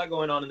 it's got a lot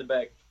going on in the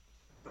back.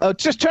 Oh,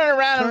 just turn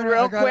around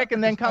real quick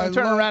and then turn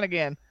around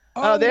again.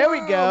 Oh, there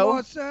we go.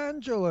 Los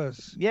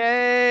Angeles.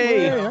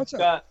 Yay! Yeah, it's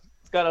got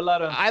a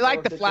lot of. I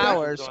like the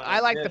flowers. I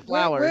like the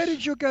flowers. Where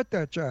did you get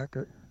that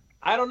jacket?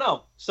 I don't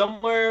know.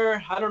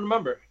 Somewhere, I don't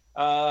remember.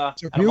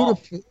 It's a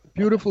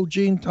beautiful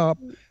jean top.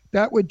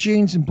 That with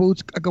jeans and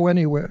boots, I go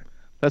anywhere.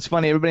 That's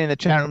funny. Everybody in the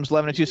chat room's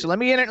loving it too. So let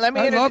me.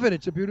 I love it.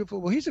 It's a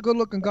beautiful. Well, he's a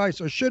good-looking guy,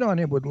 so shit on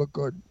him would look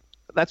good.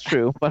 That's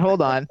true. But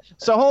hold on.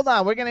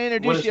 We're going to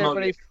introduce you,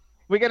 everybody.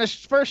 We're going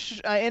to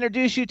first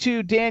introduce you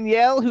to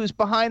Danielle, who's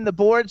behind the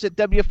boards at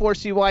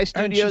W4CY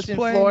Studios in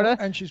Florida.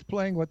 And she's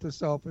playing with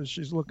herself as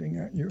she's looking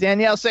at you.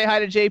 Danielle, say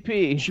hi to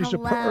JP. She's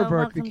Hello, a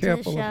pervert. Be welcome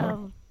careful to the of her.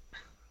 show.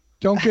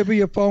 Don't give her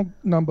your phone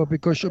number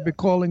because she'll be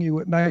calling you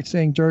at night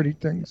saying dirty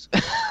things.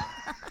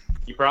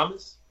 You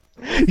promise?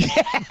 There you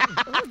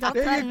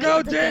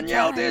go,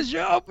 Danielle. There's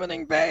your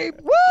opening, babe.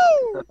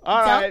 Woo!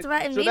 All right. Don't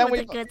threaten me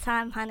with a good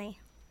time, honey.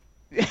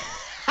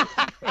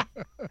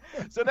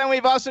 So then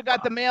we've also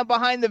got the man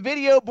behind the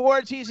video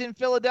boards. He's in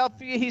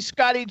Philadelphia. He's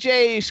Scotty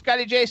J.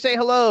 Scotty J, say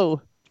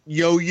hello.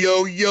 Yo,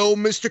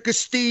 Mr.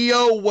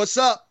 Castillo. What's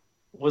up?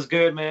 What's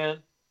good, man?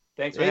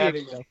 Thanks for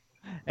having me.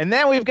 And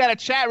then we've got a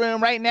chat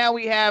room. Right now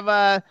we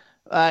have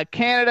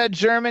Canada,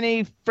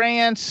 Germany,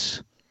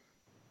 France,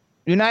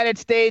 United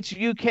States,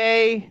 UK.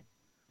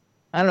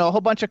 I don't know, a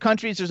whole bunch of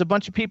countries. There's a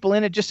bunch of people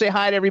in it. Just say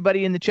hi to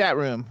everybody in the chat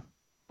room.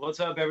 What's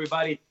up,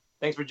 everybody?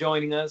 Thanks for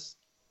joining us.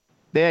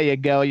 There you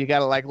go. You got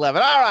to love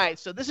it. All right.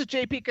 So this is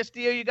JP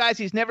Castillo, you guys.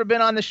 He's never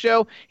been on the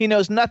show. He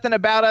knows nothing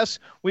about us.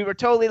 We were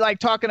totally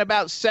talking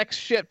about sex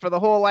shit for the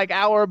whole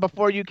hour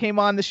before you came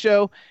on the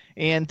show.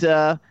 And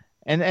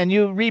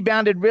you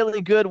rebounded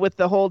really good with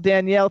the whole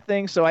Danielle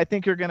thing. So I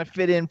think you're going to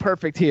fit in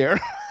perfect here.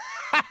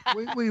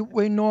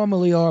 we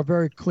normally are a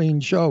very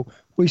clean show.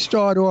 We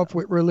start off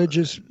with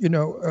religious,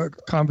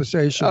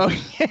 conversation. Oh,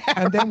 yeah,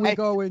 and then we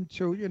go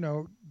into,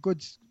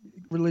 good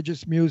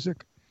religious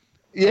music.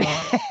 Yeah.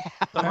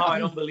 Somehow I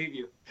don't believe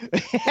you.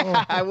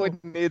 I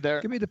wouldn't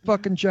either. Give me the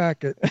fucking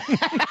jacket.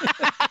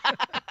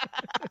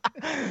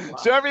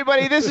 So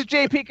everybody, this is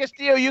JP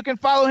Castillo. You can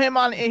follow him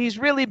he's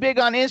really big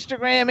on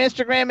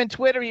Instagram and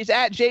Twitter. He's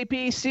at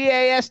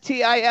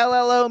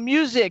JPCastillo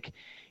Music.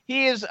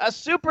 He is a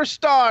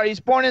superstar. He's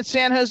born in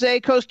San Jose,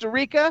 Costa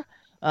Rica.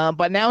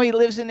 But now he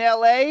lives in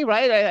LA,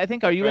 right? I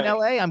think, are you in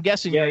LA? I'm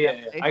guessing.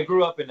 Yeah. I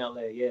grew up in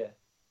LA, yeah.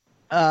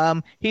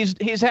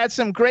 He's had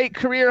some great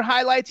career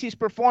highlights. He's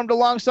performed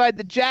alongside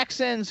the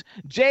Jacksons,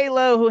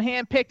 J-Lo, who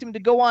handpicked him to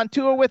go on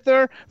tour with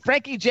her,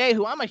 Frankie J,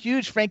 who I'm a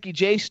huge Frankie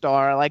J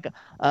star.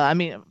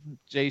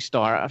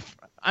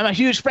 I'm a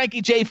huge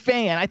Frankie J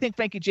fan. I think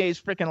Frankie J is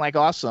freaking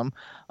awesome.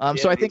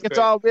 So I think it's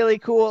all really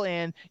cool.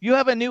 And you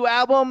have a new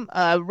album,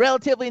 a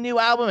relatively new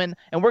album,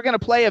 and we're going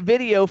to play a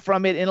video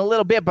from it in a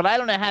little bit, but I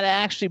don't know how to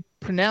actually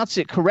pronounce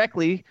it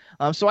correctly.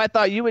 So I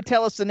thought you would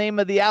tell us the name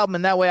of the album,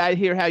 and that way I'd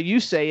hear how you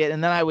say it,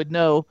 and then I would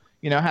know,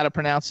 how to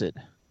pronounce it.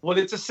 Well,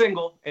 it's a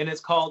single, and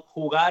it's called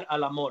Jugar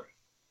al Amor.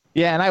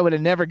 Yeah, and I would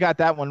have never got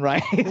that one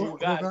right.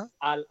 Jugar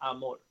al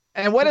Amor.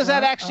 And what does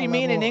that actually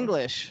mean in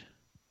English?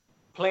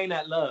 Playing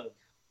at love.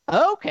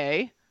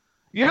 Okay.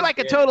 You're a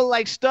total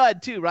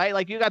stud too,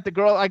 right? You got the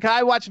girl,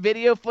 I watch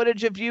video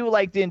footage of you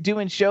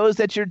doing shows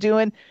that you're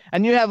doing,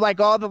 and you have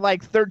all the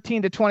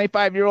 13 to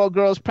 25-year-old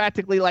girls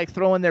practically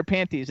throwing their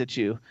panties at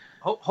you.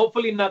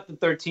 Hopefully not the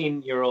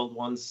 13-year-old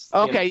ones.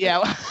 Okay,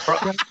 yeah.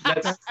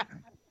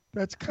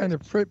 That's kind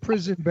of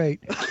prison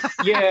bait.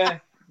 Yeah.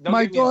 Don't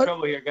get me in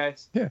trouble here,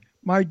 guys. Yeah.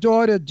 My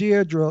daughter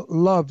Deirdre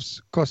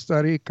loves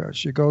Costa Rica.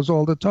 She goes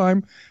all the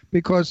time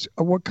because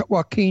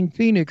Joaquin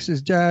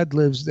Phoenix's dad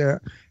lives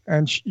there.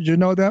 And you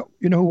know that?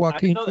 You know who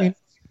Joaquin Phoenix?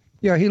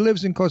 Yeah, he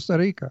lives in Costa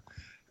Rica.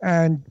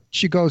 And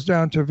she goes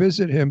down to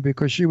visit him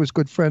because she was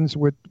good friends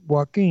with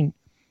Joaquin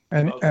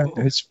and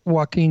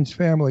Joaquin's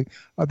family.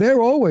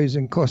 They're always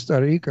in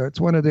Costa Rica.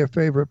 It's one of their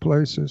favorite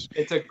places.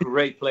 It's a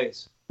great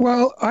place.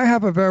 Well, I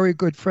have a very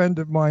good friend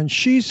of mine.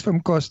 She's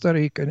from Costa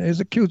Rica, and it's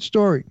a cute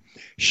story.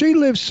 She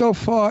lives so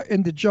far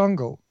in the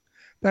jungle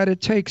that it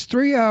takes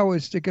 3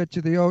 hours to get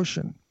to the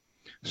ocean.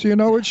 So you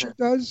know what she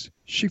does?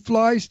 She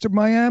flies to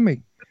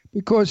Miami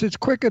because it's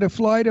quicker to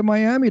fly to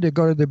Miami to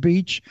go to the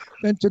beach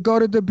than to go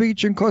to the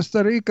beach in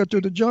Costa Rica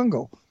to the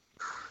jungle.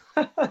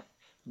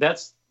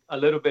 that's a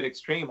little bit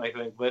extreme, I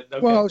think. But okay.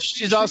 Well,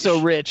 she's also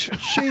rich.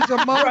 She's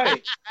a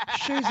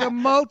she's a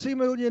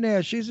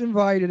multimillionaire. She's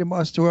invited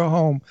us to her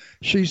home.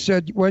 She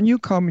said, "When you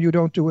come, you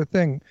don't do a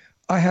thing.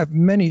 I have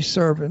many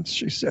servants."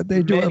 She said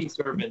they do many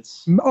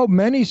servants. Oh,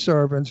 many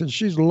servants, and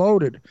she's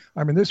loaded.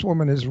 I mean, this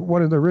woman is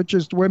one of the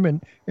richest women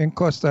in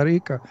Costa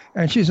Rica,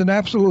 and she's an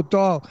absolute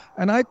doll.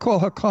 And I call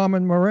her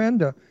Carmen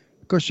Miranda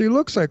because she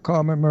looks like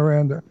Carmen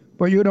Miranda,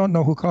 but you don't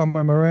know who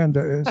Carmen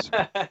Miranda is.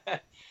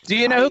 Do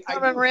you know who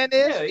Carmen Miranda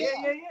is?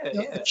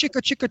 Yeah.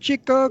 Chica.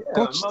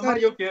 Mama,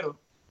 yo quiero.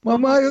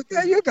 Mama,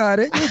 you got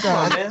it. You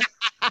got it.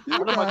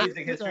 One of my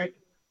music history.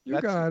 You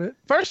got it.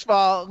 First of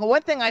all,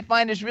 one thing I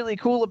find is really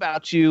cool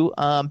about you,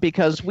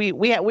 because we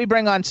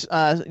bring on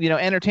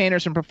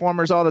entertainers and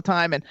performers all the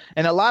time, and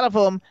a lot of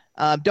them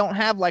don't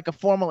have like a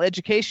formal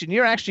education.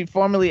 You're actually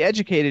formally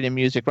educated in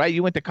music, right?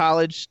 You went to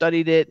college,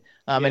 studied it,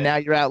 and now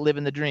you're out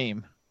living the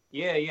dream.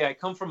 Yeah. I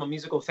come from a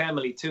musical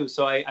family too,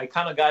 so I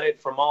kind of got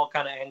it from all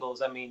kind of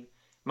angles. I mean,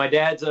 my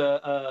dad's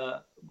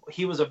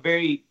he was a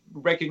very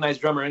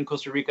recognized drummer in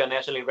Costa Rica,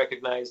 nationally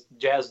recognized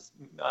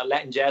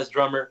Latin jazz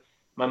drummer.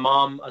 My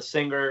mom, a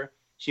singer.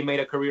 She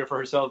made a career for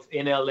herself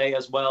in LA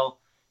as well.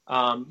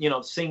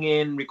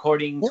 Singing,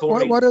 recording,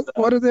 touring.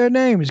 What are their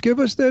names? Give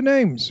us their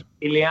names.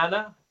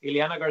 Ileana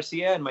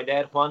Garcia, and my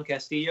dad, Juan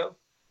Castillo.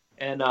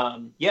 And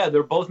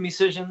they're both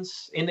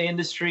musicians in the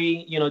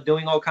industry,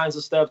 doing all kinds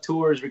of stuff,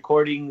 tours,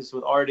 recordings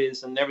with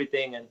artists and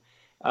everything. And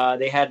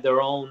they had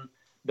their own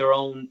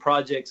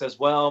projects as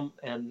well.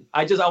 And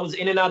I was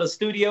in and out of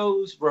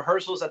studios,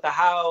 rehearsals at the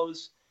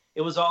house. It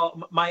was all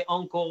my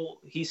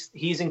uncle. He's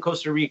in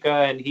Costa Rica,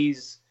 and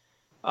he's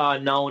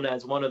known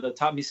as one of the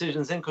top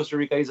musicians in Costa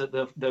Rica. He's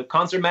the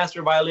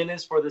concertmaster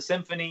violinist for the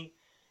symphony.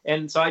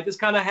 And so I just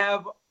kind of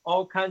have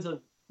all kinds of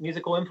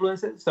musical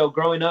influences. So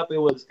growing up, it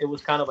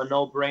was kind of a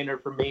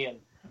no-brainer for me, and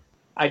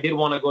I did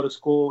want to go to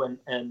school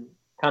and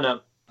kind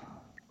of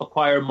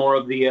acquire more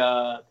of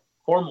the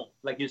formal,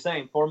 like you're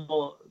saying,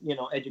 formal,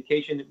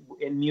 education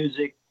in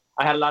music.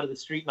 I had a lot of the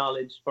street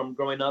knowledge from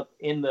growing up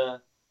in the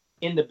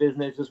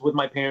business, just with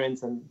my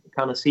parents and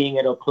kind of seeing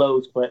it up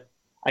close. But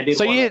I did.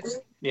 So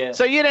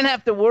you didn't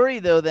have to worry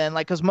though, then,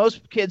 like, because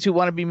most kids who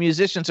want to be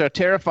musicians are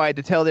terrified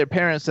to tell their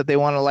parents that they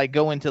want to like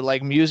go into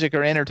like music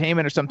or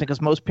entertainment or something,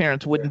 because most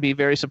parents wouldn't be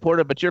very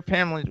supportive. But your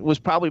family was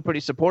probably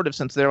pretty supportive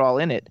since they're all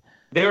in it.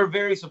 They were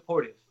very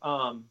supportive.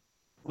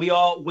 We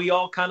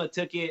all kind of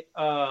took it.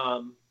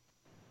 I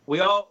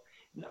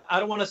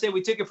don't want to say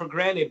we took it for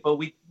granted, but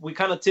we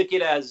kind of took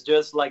it as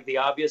just like the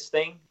obvious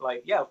thing.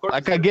 Like, yeah, of course.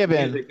 Like a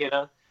given. Music,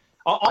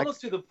 almost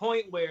to the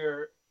point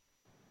where,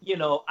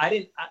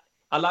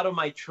 a lot of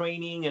my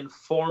training and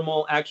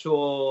formal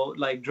actual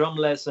like drum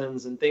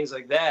lessons and things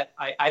like that,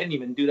 I didn't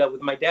even do that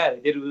with my dad. I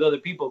did it with other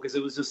people because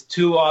it was just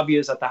too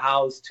obvious at the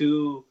house.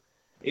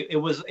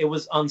 It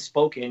was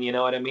unspoken. You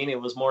know what I mean?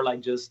 It was more like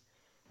just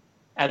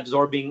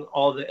absorbing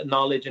all the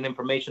knowledge and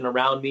information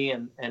around me,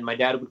 and my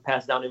dad would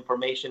pass down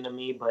information to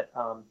me. But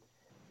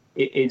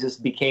it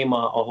just became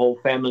a whole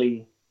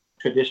family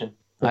tradition.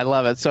 I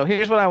love it. So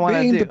here's what I want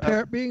to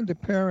do. Being the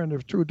parent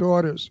of two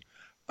daughters,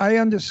 I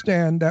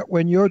understand that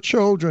when your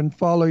children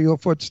follow your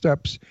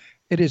footsteps,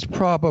 it is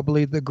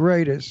probably the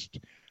greatest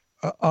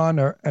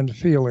honor and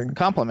feeling.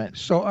 Compliment.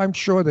 So I'm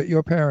sure that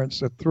your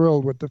parents are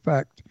thrilled with the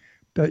fact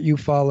that you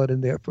followed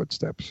in their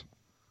footsteps.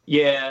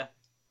 Yeah,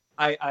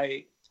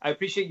 I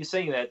appreciate you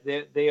saying that.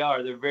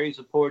 They're very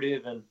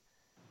supportive, and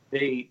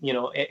they,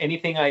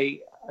 anything I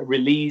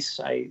release,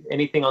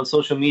 anything on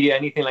social media,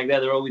 anything like that,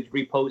 they're always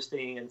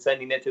reposting and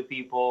sending it to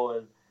people,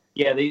 and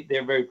yeah,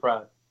 they're very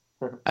proud.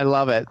 I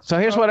love it. So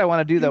here's what I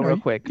want to do, though, real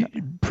quick.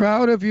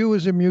 Proud of you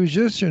as a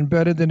musician,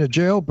 better than a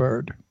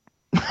jailbird.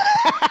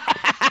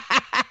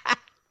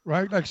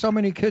 Right? Like so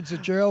many kids are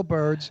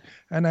jailbirds,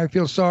 and I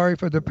feel sorry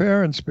for the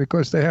parents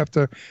because they have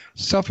to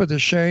suffer the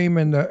shame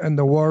and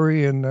the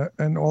worry and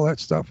all that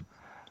stuff.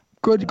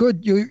 Good.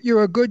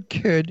 You're a good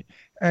kid,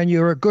 and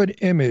you're a good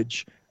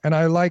image, and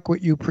I like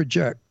what you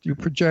project. You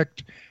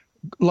project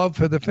love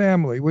for the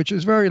family, which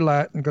is very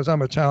Latin because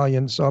I'm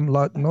Italian, so I'm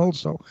Latin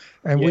also.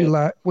 And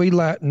we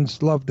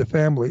Latins love the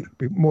family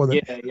more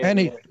than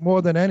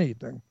more than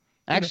anything.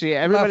 Actually,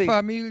 everybody. La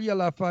familia.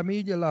 La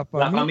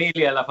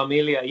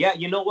familia. Yeah,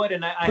 you know what?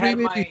 And I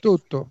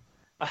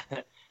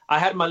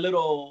had my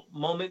little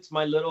moments,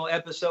 my little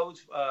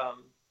episodes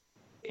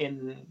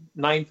in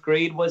ninth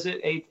grade, was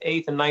it?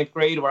 Eighth and ninth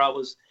grade, where I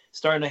was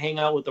starting to hang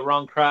out with the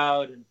wrong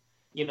crowd, and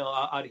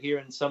out here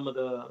in some of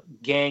the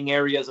gang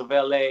areas of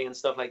LA and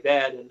stuff like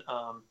that. And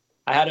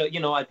I had to,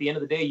 at the end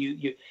of the day,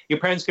 your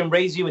parents can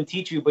raise you and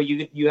teach you, but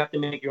you have to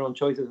make your own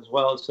choices as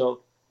well.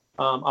 So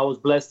I was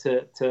blessed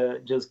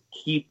to just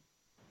keep.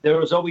 There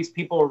was always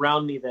people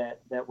around me that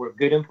were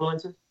good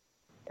influences,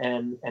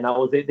 and I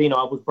was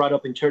I was brought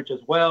up in church as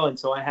well, and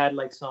so I had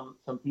like some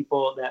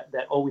people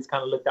that always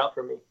kind of looked out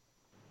for me.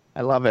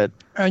 I love it.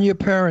 And your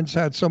parents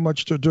had so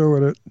much to do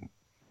with it.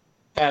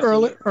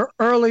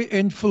 Early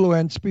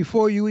influence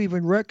before you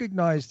even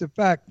recognized the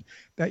fact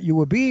that you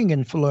were being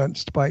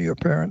influenced by your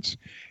parents.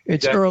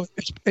 It's exactly. Early.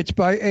 It's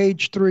by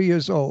age 3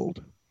 years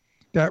old.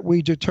 that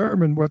we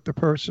determine what the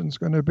person's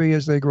going to be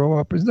as they grow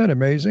up. Isn't that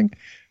amazing?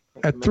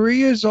 At 3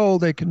 years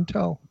old, they can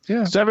tell.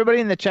 Yeah. So everybody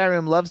in the chat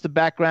room loves the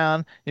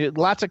background.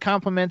 Lots of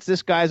compliments.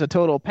 This guy's a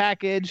total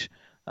package.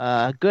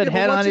 Good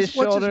head on his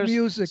shoulders. What's his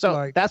music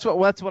like? That's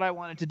what I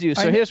wanted to do.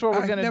 So here's what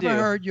we're going to do. I've never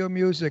heard your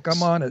music.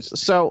 I'm honest.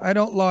 So I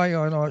don't lie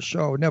on our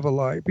show. Never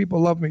lie.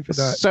 People love me for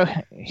that. So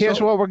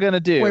here's what we're going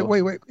to do.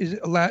 Wait. Is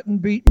it Latin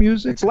beat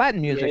music? It's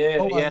Latin music.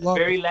 Yeah,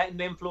 very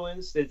Latin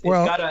influenced.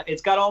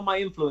 It's got all my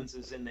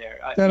influences in there.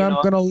 Then I'm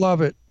going to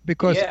love it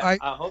because I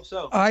hope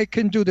so. I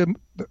can do the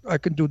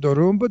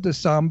rumba, the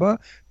samba,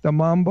 the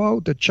mambo,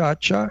 the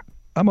cha-cha.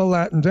 I'm a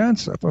Latin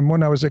dancer from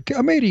when I was a kid.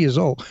 I'm 80 years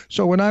old.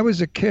 So when I was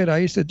a kid, I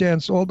used to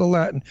dance all the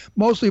Latin,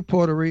 mostly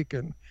Puerto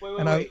Rican.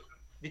 Wait.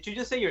 Did you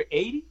just say you're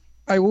 80?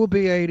 I will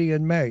be 80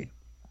 in May.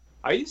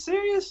 Are you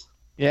serious?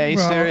 Yeah,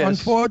 he's serious.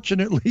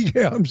 Unfortunately,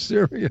 yeah, I'm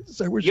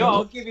serious. I wish.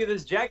 I'll give you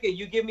this jacket.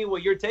 You give me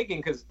what you're taking,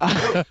 because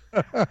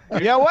you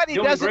know what? He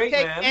doesn't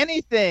take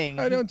anything.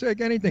 I don't take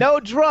anything. No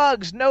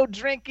drugs, no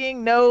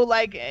drinking, no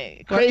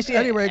crazy.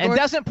 Anyway, and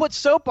doesn't put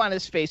soap on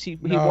his face. He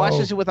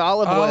washes it with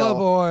olive oil.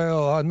 Olive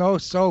oil, no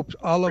soap.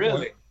 Olive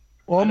oil.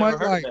 All my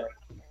life.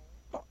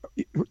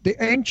 The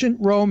ancient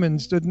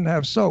Romans didn't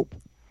have soap.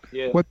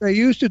 Yeah. What they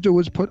used to do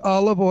was put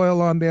olive oil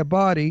on their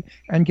body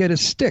and get a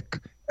stick,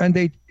 and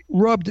they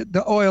rubbed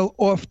the oil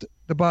off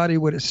the body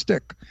with a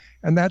stick,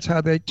 and that's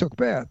how they took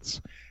baths.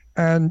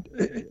 And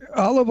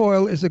olive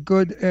oil is a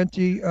good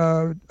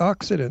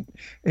antioxidant.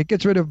 It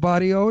gets rid of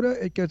body odor.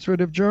 It gets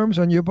rid of germs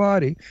on your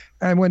body.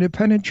 And when it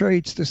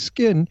penetrates the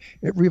skin,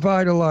 it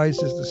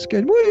revitalizes the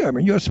skin. Well, I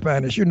mean, you're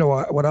Spanish. You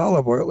know what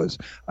olive oil is.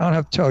 I don't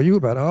have to tell you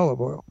about olive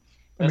oil.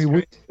 That's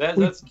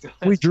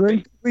we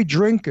drink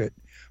it.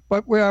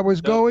 But where I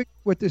was going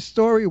with this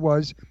story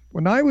was,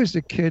 when I was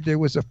a kid, there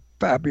was a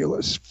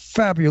fabulous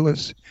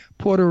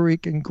Puerto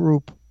Rican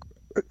group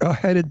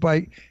headed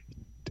by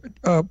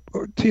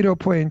Tito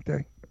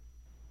Puente.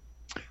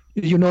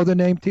 You know the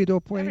name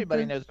Tito Puente?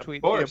 Everybody knows Tito.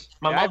 Of course.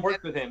 My mom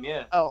worked with him,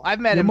 yeah. Oh, I've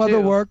met him too. Your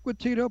mother too. worked with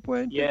Tito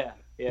Puente? Yeah.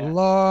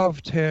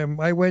 Loved him.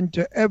 I went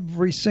to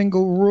every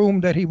single room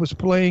that he was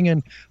playing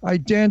in. I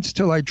danced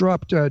till I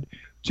dropped dead.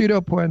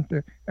 Tito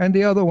Puente. And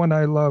the other one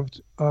I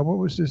loved, what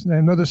was his name?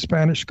 Another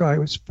Spanish guy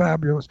who was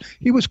fabulous.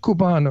 He was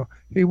Cubano.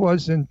 He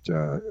wasn't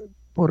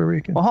Puerto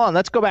Rican. Well, hold on.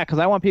 Let's go back because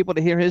I want people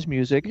to hear his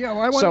music. Yeah,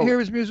 well, I want to hear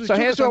his music. So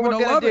here's what we're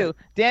going to do.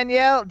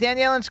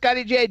 Danielle and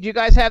Scotty J, do you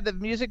guys have the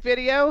music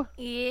video?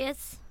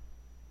 Yes.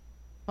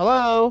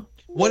 Hello?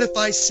 What if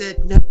I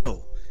said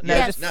no?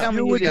 Yes. Just tell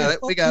me we got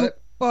it.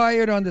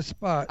 Fired on the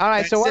spot. All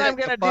right, so what I'm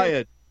going to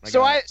do...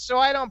 So I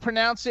don't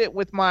pronounce it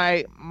with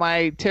my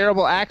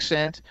terrible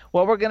accent.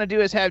 What we're gonna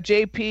do is have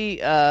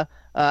JP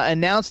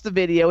announce the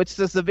video. It's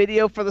just the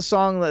video for the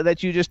song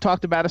that you just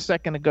talked about a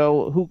second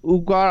ago.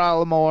 Jugar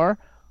al amor.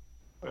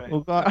 Right.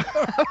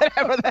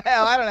 Whatever the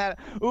hell, I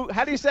don't know.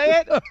 How do you say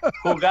it?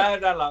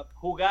 Jugar al amor.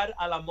 Jugar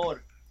al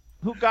amor.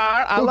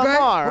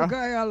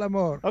 Jugar al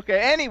amor. Okay.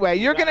 Anyway,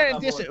 you're gonna.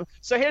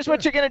 So here's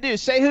what you're gonna do: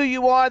 say who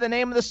you are, the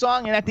name of the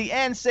song, and at the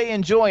end say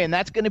enjoy, and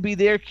that's gonna be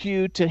their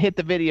cue to hit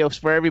the videos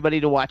for everybody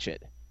to watch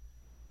it.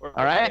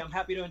 All right. I'm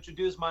happy to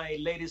introduce my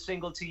latest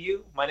single to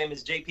you. My name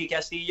is JP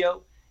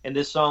Castillo, and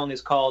this song is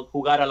called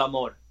Jugar al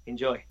amor.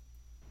 Enjoy.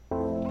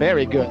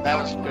 Very good. That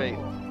was great.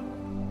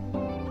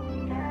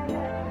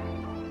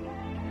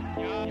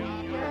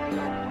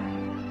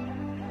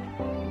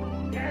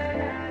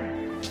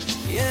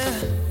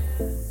 Yeah.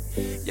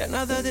 Ya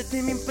nada de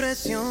ti me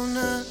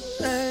impresiona,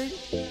 ey.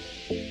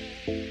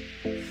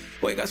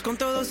 Juegas con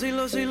todos y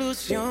los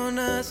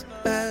ilusionas,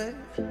 ey.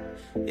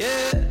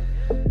 Yeah.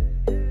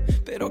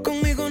 Pero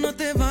conmigo no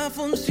te va a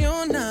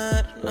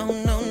funcionar, no.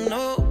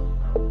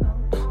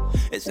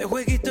 Ese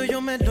jueguito yo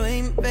me lo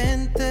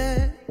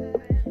inventé,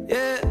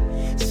 yeah.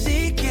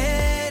 Si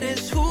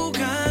quieres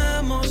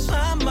jugamos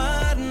a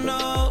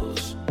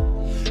amarnos,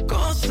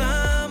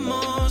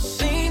 gozamos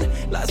sin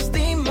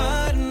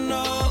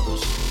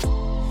lastimarnos,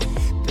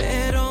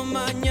 pero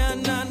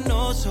mañana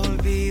nos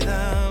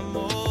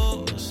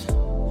olvidamos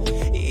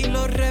y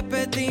lo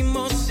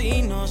repetimos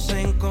si nos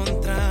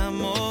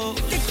encontramos.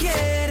 ¿Qué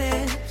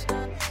quieres?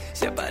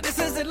 Si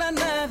apareces de la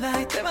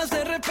nada y te vas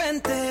de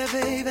repente,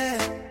 baby,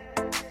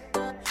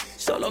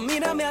 solo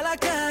mírame a la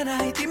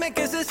cara y dime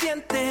qué se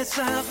siente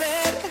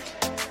saber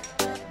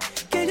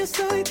que yo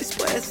estoy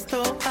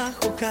dispuesto a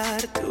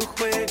jugar tu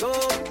juego.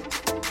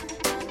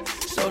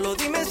 Solo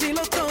dime si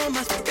lo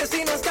tomas, porque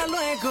si no, hasta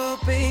luego,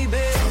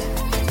 baby.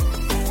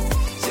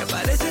 Si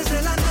apareces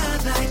de la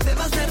nada y te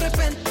vas de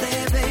repente,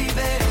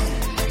 baby,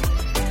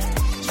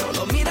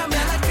 solo mírame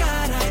a la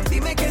cara y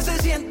dime qué se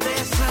siente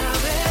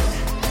saber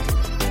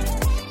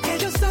que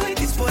yo estoy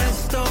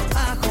dispuesto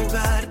a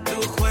jugar tu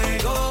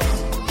juego.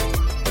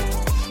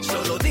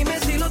 Solo dime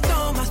si lo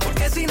tomas,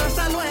 porque si no,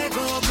 hasta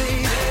luego,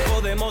 baby.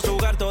 Podemos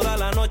jugar toda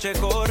la noche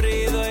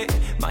corrido y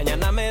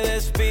mañana me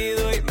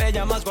despido y me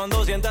llamas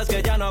cuando sientas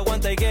que ya no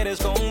aguanta y quieres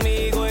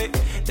conmigo y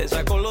te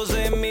saco los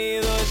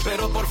gemidos.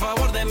 Pero por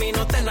favor de mí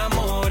no te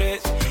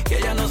enamores,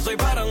 que ya no soy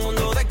para un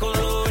mundo de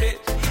colores.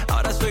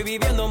 Ahora estoy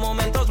viviendo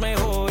momentos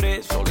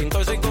mejores, solito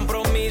y sin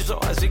compromiso.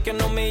 que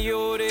no me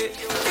llores.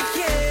 ¿Qué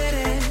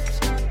quieres?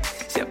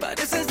 Si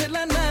apareces de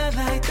la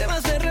nada y te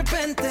vas de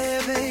repente,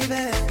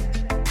 baby.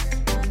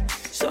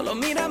 Solo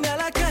mírame a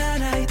la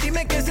cara y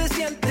dime qué se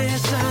siente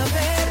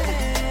saber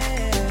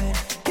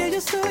que yo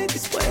estoy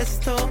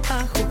dispuesto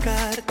a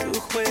jugar tu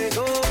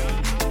juego.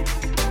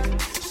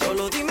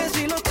 Solo dime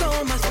si lo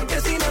tomas, porque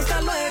si no,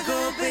 hasta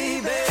luego,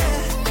 baby.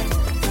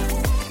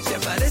 Si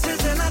apareces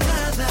de la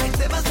nada y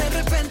te vas de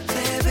repente,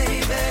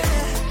 baby.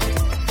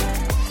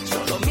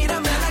 Solo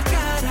mírame a la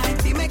cara y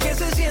dime qué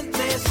se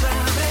siente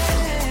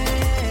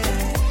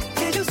saber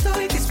que yo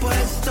estoy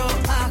dispuesto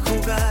a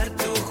jugar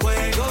tu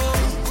juego.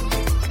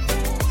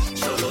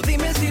 Solo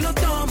dime si lo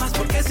tomas,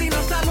 porque si no,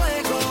 hasta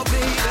luego,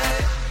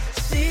 baby.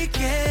 Si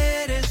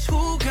quieres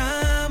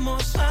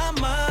jugamos a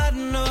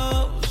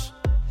amarnos,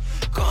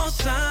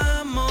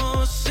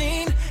 gozamos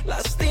sin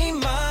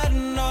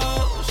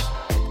lastimarnos,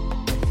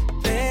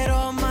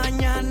 pero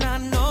mañana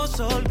nos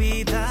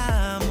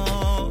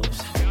olvidamos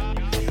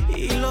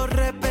y lo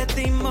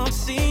repetimos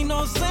si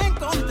nos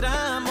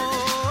encontramos.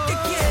 ¿Qué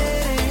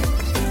quieres?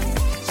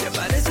 Si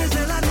apareces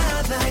de la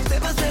nada y te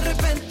vas de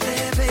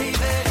repente, baby.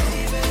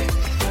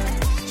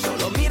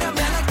 Solo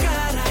mírame a la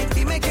cara y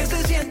dime qué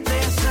se siente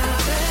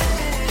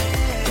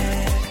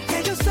saber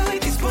que yo estoy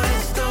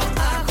dispuesto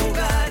a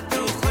jugar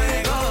tu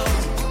juego.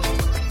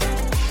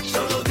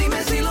 Solo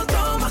dime si lo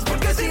tomas,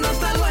 porque si no,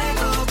 hasta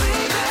luego,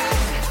 baby.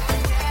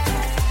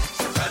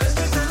 Si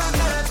apareces de la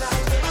nada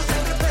y te vas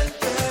de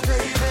repente,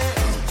 baby.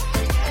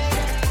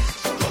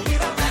 Solo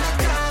mírame a la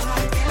cara y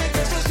dime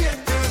qué se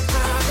siente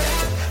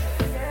saber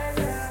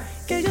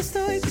que yo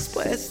estoy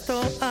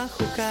dispuesto a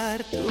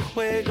jugar tu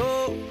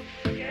juego.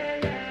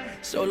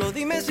 Solo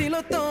dime si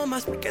lo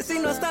tomas, porque si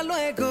no, hasta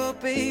luego,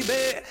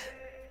 baby.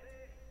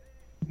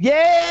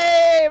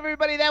 Yay,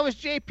 everybody! That was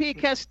JP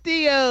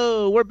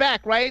Castillo. We're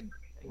back, right?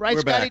 Right,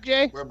 We're Scotty back.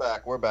 J?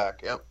 We're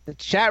back. Yep. The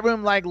chat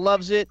room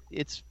loves it.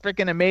 It's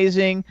freaking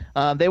amazing.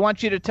 They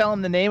want you to tell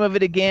them the name of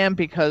it again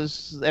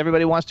because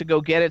everybody wants to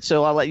go get it.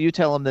 So I'll let you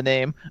tell them the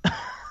name.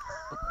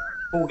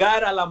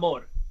 Jugar al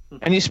amor.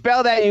 And you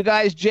spell that, you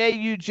guys,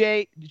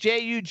 Jugar,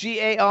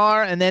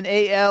 and then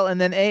AL, and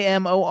then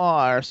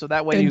AMOR. So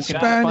that way In you can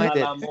Spanish. find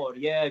it. Amor.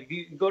 Yeah, if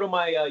you go to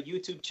my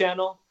YouTube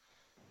channel,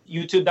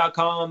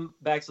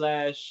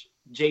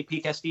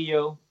 youtube.com/JP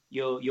Castillo,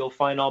 you'll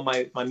find all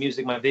my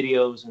music, my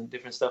videos, and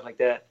different stuff like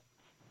that.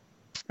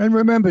 And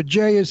remember,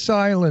 J is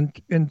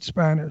silent in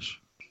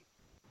Spanish.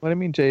 What do you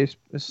mean J is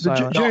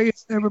silent? J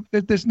is never.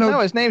 There's no.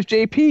 No, his name's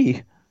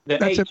JP. The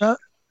That's H, about.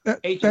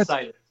 H is That's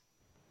silent.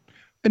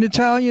 in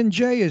Italian.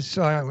 J is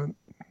silent.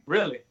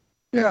 Really?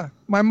 Yeah,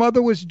 my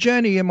mother was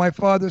Jenny, and my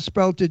father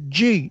spelled it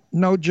G,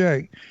 no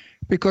J,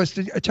 because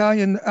the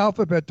Italian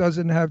alphabet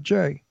doesn't have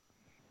J.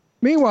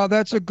 Meanwhile,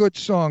 that's a good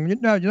song.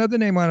 Now, another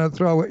name I'm going to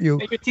throw at you.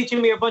 Hey, you're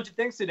teaching me a bunch of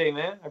things today,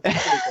 man. I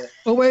appreciate that.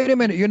 Oh, wait a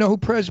minute. You know who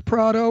Prez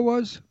Prado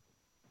was?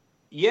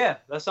 Yeah,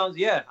 that sounds,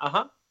 yeah.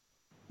 Uh-huh.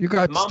 You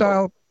got Mambo.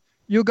 style.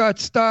 You got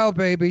style,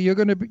 baby. You're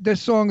going to be,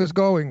 this song is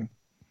going.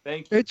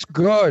 Thank you. It's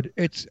good.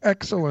 It's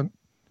excellent.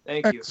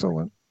 Thank you.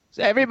 Excellent.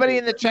 So everybody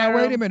in the chat Now,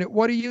 room. wait a minute.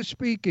 What are you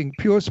speaking?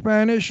 Pure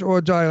Spanish or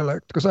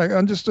dialect? Because I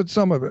understood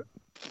some of it.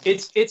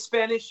 It's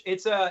Spanish.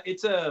 It's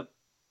a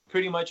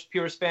pretty much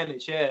pure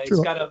Spanish. Yeah, it's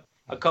Sure. got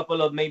a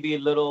couple of maybe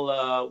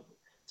little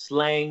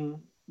slang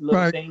little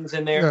Right. things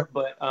in there, Yeah.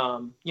 but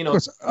you know.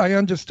 Because I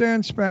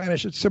understand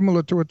Spanish. It's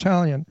similar to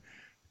Italian.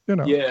 You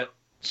know. Yeah.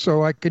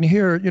 So I can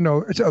hear,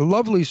 it's a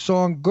lovely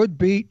song, good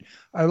beat.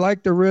 I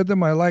like the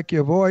rhythm. I like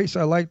your voice.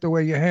 I like the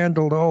way you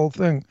handled the whole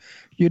thing.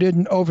 You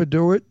didn't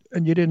overdo it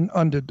and you didn't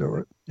underdo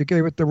it. You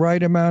gave it the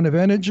right amount of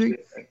energy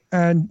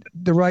and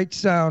the right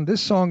sound.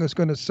 This song is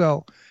going to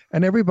sell.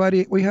 And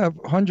everybody, we have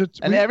hundreds.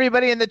 And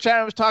everybody in the chat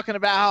room was talking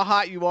about how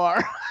hot you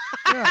are.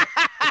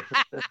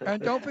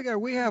 And don't forget,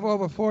 we have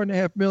over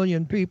 4.5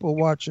 million people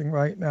watching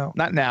right now.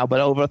 Not now,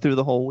 but through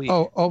the whole week.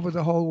 Oh, over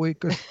the whole week,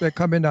 because they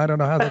come in. I don't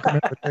know how they come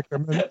in, but they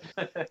come in.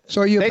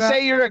 So you. They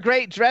say you're a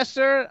great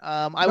dresser.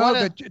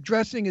 The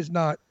dressing is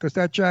not, because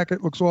that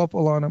jacket looks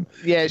awful on him.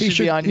 Yeah, it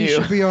should be on you.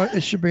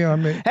 It should be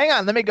on me. Hang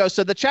on, let me go.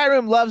 So the chat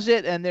room loves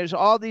it, and there's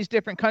all these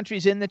different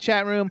countries in the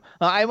chat room.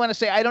 I want to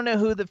say I don't know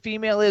who the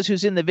female is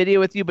who's in the video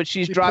with you, but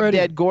she's drop pretty,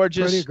 dead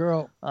gorgeous. Pretty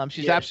girl.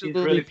 She's Yeah,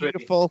 absolutely she's really pretty.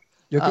 beautiful.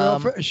 Your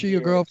girlfriend? Is she your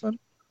girlfriend?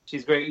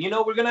 She's great. You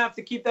know, we're gonna have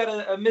to keep that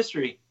a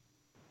mystery.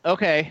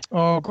 Okay.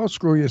 Oh, go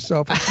screw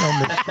yourself. It's no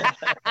mystery.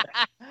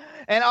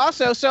 And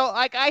also, so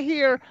like I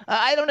hear,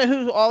 I don't know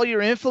who all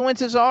your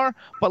influences are,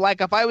 but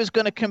like if I was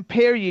going to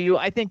compare you,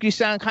 I think you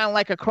sound kind of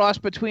like a cross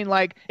between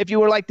like if you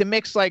were like to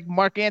mix like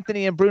Mark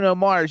Anthony and Bruno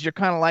Mars, you're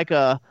kind of like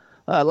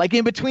like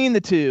in between the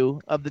two.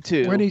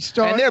 When he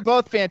started, and they're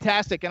both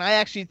fantastic. And I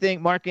actually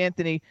think Mark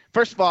Anthony,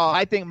 first of all,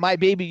 I think My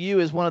Baby You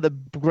is one of the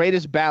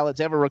greatest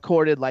ballads ever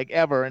recorded, like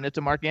ever. And it's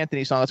a Mark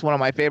Anthony song. It's one of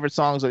my favorite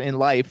songs in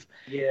life.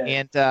 Yeah.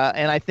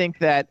 And I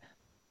think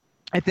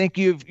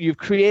you've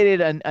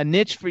created a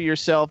niche for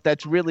yourself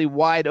that's really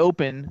wide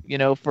open,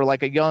 for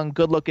like a young,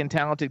 good-looking,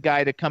 talented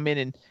guy to come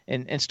in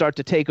and start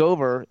to take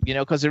over,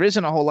 because there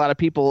isn't a whole lot of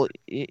people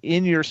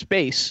in your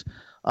space.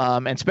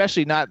 and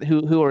especially not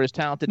who are as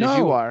talented as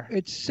you are.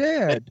 It's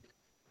sad.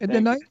 In the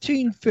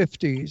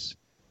 1950s,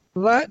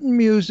 Latin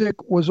music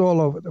was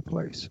all over the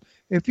place.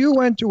 If you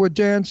went to a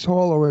dance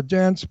hall or a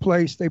dance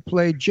place, they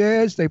played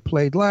jazz, they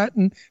played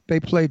Latin, they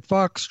played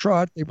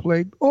foxtrot, they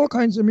played all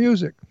kinds of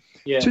music.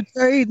 Yeah.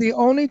 Today, the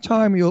only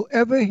time you'll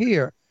ever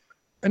hear,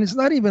 and it's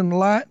not even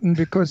Latin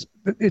because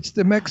it's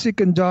the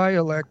Mexican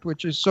dialect,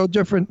 which is so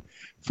different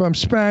from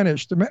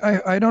Spanish.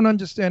 I don't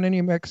understand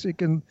any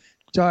Mexican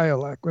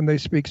dialect when they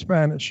speak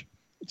Spanish.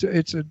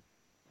 It's a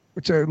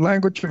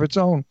language of its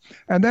own.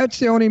 And that's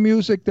the only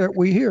music that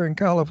we hear in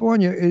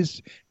California is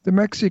the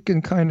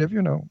Mexican kind of,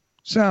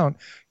 sound.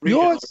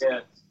 Regional,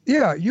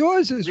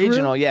 yours is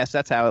regional. really, Yes,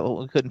 that's how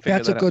we couldn't figure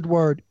that's that a good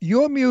word.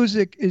 Your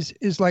music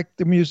is like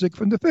the music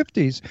from the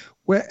 50s,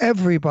 where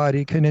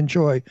everybody can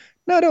enjoy,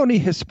 not only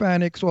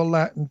Hispanics or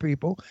Latin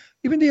people,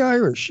 even the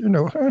Irish. do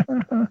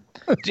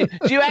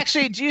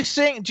you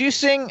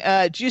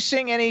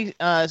sing any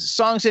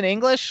songs in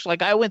English?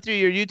 Like I went through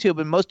your YouTube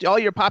and all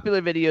your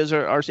popular videos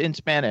are in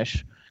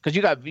Spanish because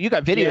you got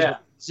videos with a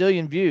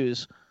zillion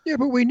views. Yeah,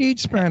 but we need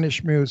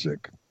Spanish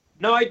music.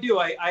 No, I do.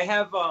 I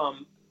have.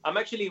 I'm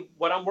actually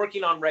what I'm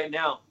working on right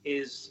now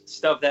is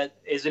stuff that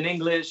is in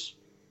English,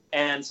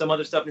 and some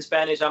other stuff in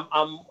Spanish.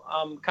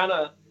 I'm kind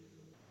of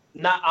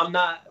not. I'm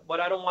not. What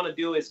I don't want to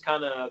do is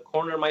kind of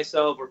corner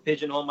myself or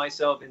pigeonhole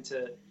myself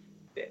into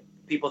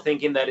people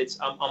thinking that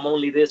I'm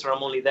only this or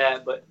I'm only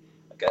that. But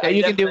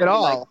you can do it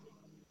all.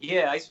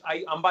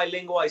 I'm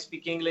bilingual. I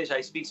speak English. I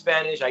speak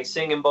Spanish. I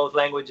sing in both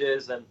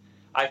languages, and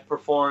I've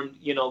performed.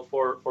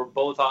 For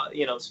both.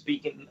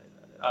 Speaking.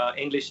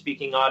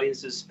 English-speaking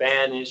audiences,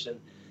 Spanish, and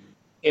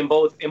in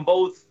both,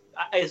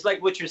 it's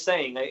like what you're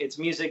saying. It's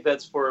music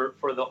that's for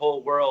the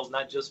whole world,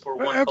 not just for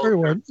one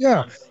everyone.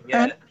 Culture.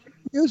 And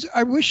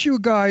I wish you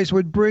guys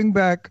would bring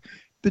back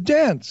the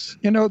dance.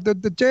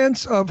 The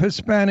dance of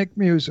Hispanic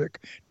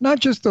music, not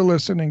just the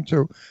listening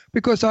to,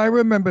 because I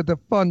remember the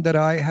fun that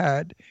I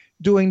had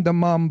doing the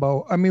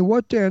mambo. I mean,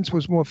 what dance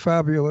was more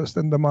fabulous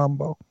than the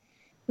mambo?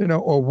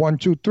 Or 1,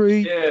 2,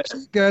 3,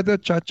 together,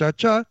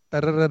 cha-cha-cha,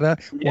 da-da-da-da,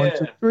 1,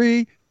 2,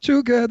 3,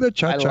 together,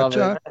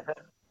 cha-cha-cha,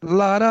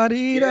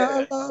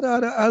 la-da-dee-da,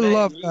 la-da-da. I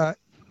love that.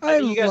 I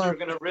think you guys are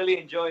going to really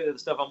enjoy the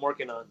stuff I'm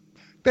working on.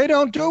 They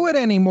don't do it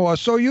anymore,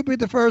 so you be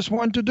the first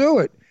one to do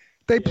it.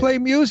 They play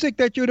music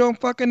that you don't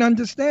fucking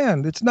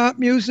understand. It's not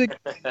music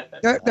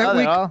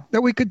that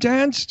we could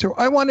dance to.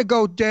 I want to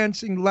go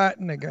dancing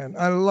Latin again.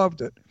 I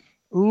loved it.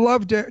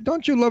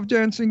 Don't you love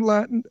dancing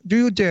Latin? Do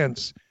you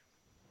dance?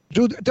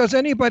 Does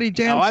anybody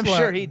dance? Oh, I'm Latin?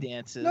 sure he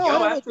dances.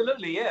 No,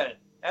 absolutely, yeah.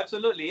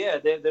 Absolutely, yeah.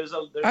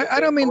 I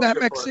don't mean that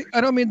I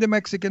don't mean the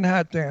Mexican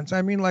hat dance.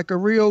 I mean like a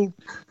real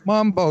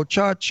mambo,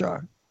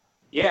 cha-cha.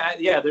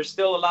 Yeah. There's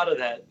still a lot of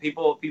that.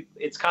 People,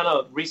 it's kind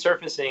of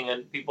resurfacing,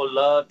 and people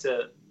love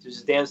to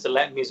just dance to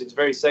Latin music. It's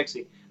very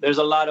sexy. There's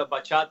a lot of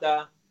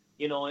bachata,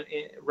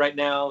 right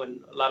now, and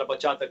a lot of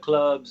bachata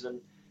clubs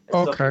and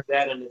stuff like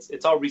that, and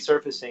it's all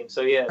resurfacing.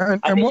 So yeah,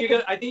 I think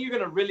you're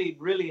gonna really,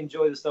 really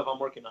enjoy the stuff I'm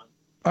working on.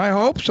 I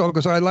hope so,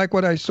 because I like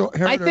what I saw.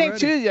 I think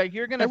too. Like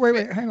you're gonna.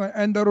 Wait, hang on.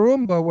 And the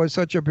rumba was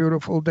such a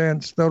beautiful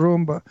dance. The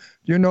rumba.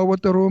 Do you know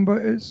what the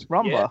rumba is?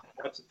 Rumba.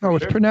 Yeah, no,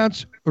 it's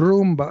pronounced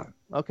rumba.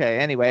 Okay.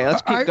 Anyway,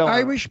 let's keep going.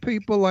 Irish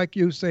people like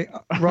you say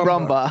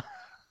rumba.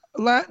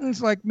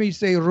 Latins like me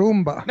say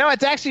rumba. No,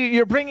 it's actually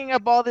you're bringing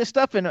up all this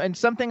stuff, and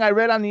something I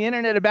read on the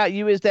internet about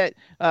you is that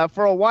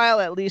for a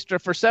while at least, or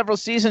for several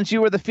seasons,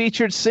 you were the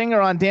featured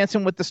singer on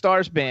Dancing with the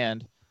Stars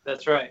band.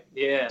 That's right.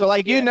 Yeah.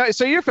 So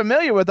so you're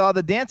familiar with all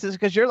the dances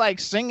because you're like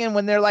singing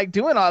when they're like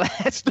doing all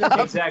that stuff.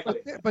 Exactly.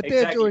 But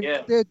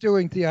they're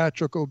doing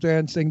theatrical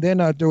dancing. They're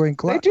not doing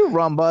They do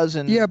rumbas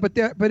and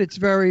but it's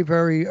very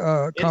very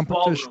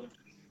competition. It's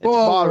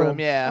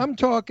ballroom, yeah. I'm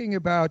talking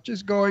about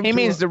just going. He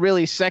means the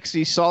really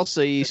sexy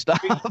salsa-y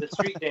stuff. The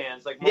street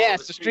dance,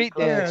 yes, the street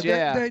dance.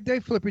 Yeah, they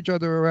flip each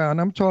other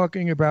around. I'm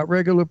talking about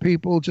regular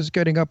people just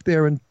getting up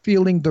there and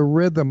feeling the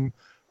rhythm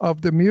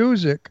of the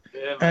music,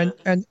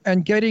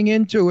 and getting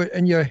into it,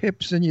 and your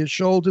hips and your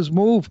shoulders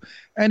move,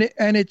 and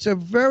it's a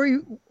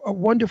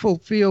wonderful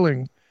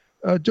feeling,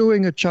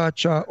 doing a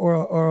cha-cha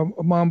or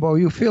a mambo.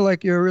 You feel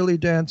like you're really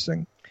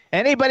dancing.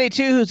 Anybody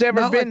too who's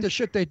ever Not been like the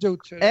shit they do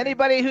today.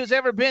 Anybody who's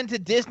ever been to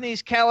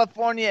Disney's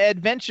California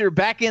Adventure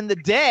back in the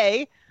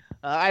day,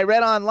 I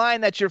read online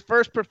that your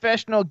first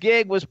professional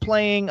gig was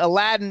playing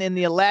Aladdin in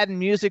the Aladdin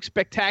Music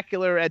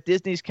Spectacular at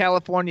Disney's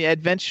California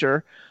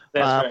Adventure.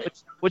 That's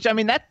right. Which I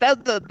mean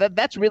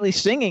that's really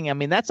singing. I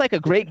mean that's like a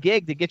great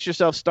gig to get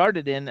yourself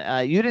started in.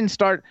 You didn't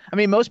start. I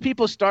mean most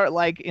people start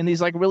like in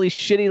these like really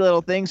shitty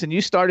little things, and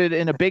you started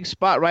in a big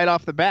spot right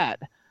off the bat.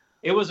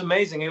 It was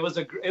amazing.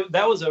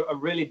 That was a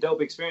really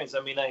dope experience.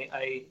 I mean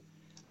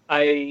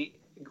I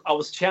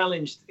was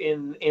challenged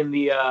in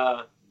the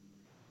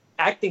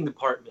acting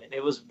department.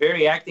 It was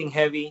very acting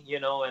heavy,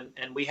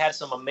 and we had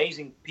some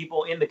amazing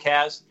people in the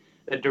cast.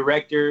 The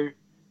director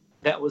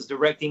that was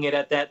directing it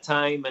at that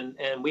time,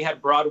 and we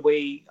had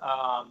Broadway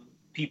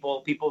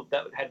people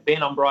that had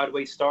been on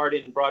Broadway,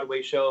 started in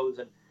Broadway shows,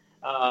 and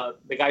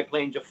the guy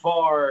playing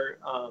Jafar.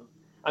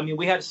 I mean,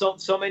 we had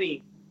so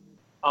many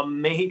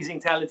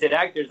amazing, talented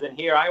actors, and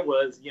here I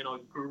was,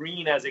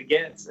 green as it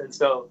gets. And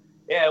so,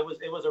 yeah,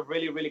 it was a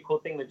really, really cool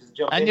thing to just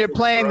jump into. And you're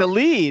playing the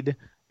lead.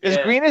 As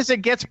green as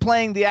it gets,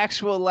 playing the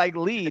actual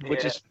lead,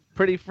 which is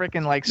pretty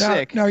freaking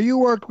sick. Now you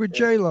worked with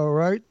J-Lo,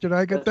 right? Did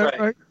I get that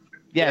right?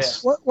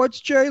 Yes. What's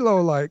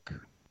J-Lo like?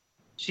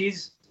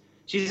 She's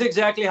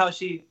exactly how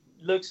she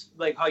looks,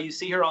 like how you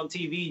see her on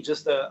TV.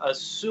 Just a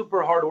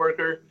super hard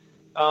worker.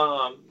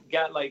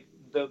 Got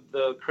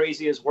the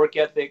craziest work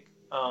ethic.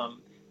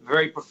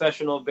 Very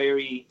professional.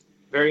 Very,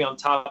 very on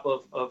top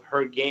of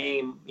her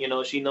game.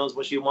 She knows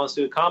what she wants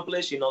to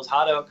accomplish. She knows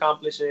how to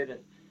accomplish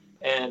it.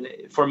 And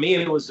for me,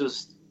 it was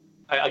just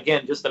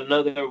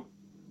another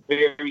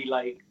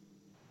very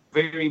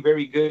very,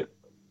 very good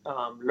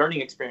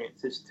learning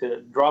experience, is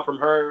to draw from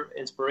her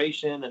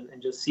inspiration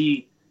and just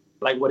see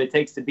what it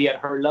takes to be at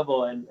her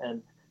level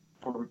and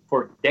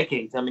for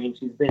decades. I mean,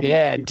 she's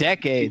been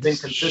decades.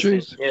 She's been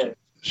consistent.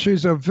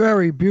 She's a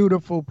very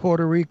beautiful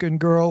Puerto Rican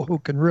girl who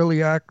can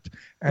really act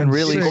and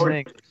really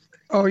sing.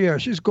 Oh yeah,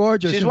 she's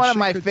gorgeous. She's one of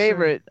my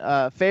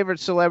favorite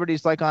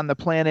celebrities on the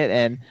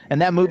planet,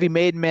 and that movie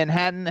Made in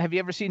Manhattan. Have you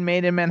ever seen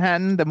Made in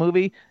Manhattan? The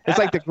movie? It's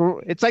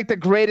like the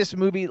greatest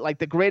movie,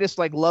 the greatest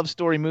love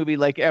story movie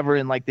ever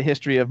in the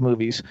history of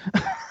movies.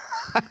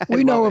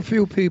 We know a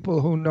few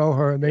people who know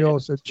her, and they all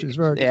said she's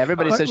very. Yeah,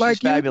 everybody says she's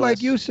fabulous.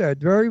 Like you said,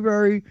 very,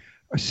 very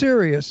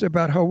serious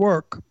about her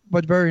work,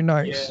 but very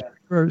nice,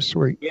 very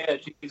sweet. Yeah,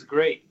 she's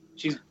great.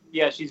 She's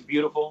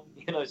beautiful.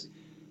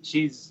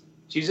 She's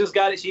just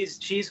got it.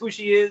 She's who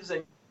she is,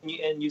 and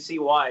you see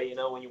why.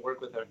 When you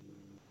work with her.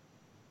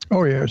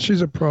 Oh yeah,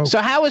 she's a pro.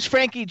 So how is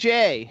Frankie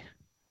J?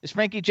 Is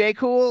Frankie J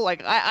cool?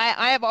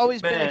 I have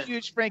always been a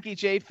huge Frankie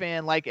J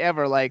fan,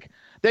 ever.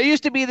 There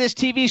used to be this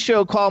TV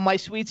show called My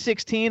Sweet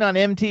 16 on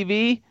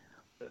MTV,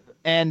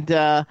 and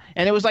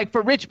it was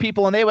for rich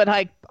people, and they would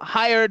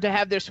hire to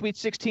have their Sweet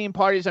 16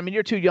 parties. I mean,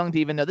 you're too young to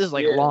even know. This is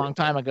a long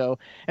time ago.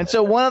 And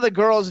so one of the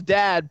girls'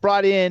 dad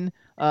brought in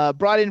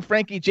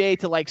Frankie J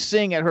to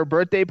sing at her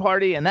birthday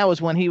party, and that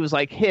was when he was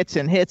hits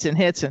and hits and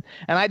hits, and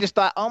I just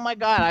thought, oh my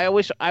God, I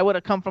wish I would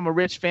have come from a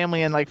rich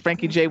family and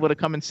Frankie J would have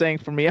come and sang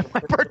for me at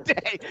my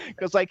birthday,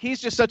 because he's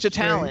just such a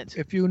talent.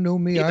 If you knew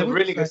me, he's a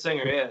really good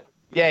singer.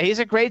 Yeah, he's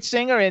a great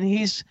singer, and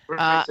he's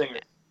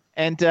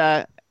and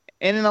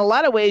in a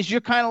lot of ways, you're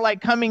kind of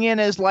coming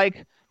in as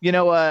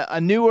a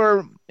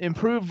newer,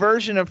 improved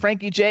version of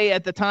Frankie J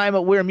at the time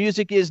of where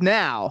music is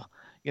now,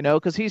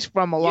 because he's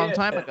from a long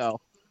time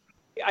ago.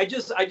 I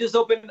just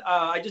opened.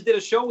 I just did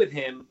a show with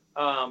him.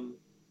 A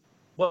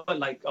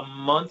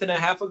month and a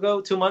half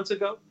ago, 2 months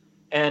ago,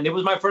 and it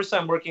was my first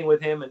time working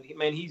with him. And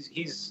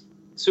he's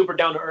super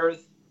down to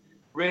earth,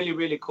 really,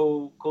 really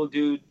cool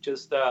dude.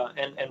 Just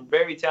and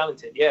very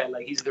talented. Yeah,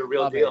 he's the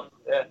real deal.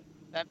 Yeah.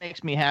 That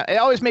makes me happy. It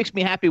always makes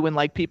me happy when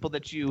people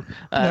that you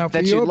now,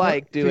 that you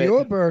like do it. For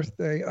your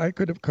birthday, I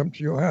could have come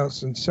to your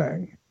house and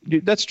sang.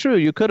 That's true.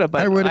 You could have,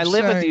 but I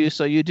live with you,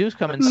 so you do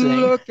come and sing.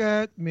 Look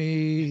at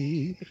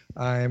me.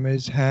 I'm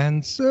as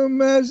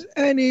handsome as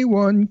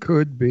anyone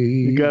could be.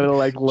 You gotta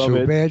love Too it.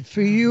 Too bad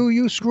for you,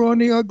 you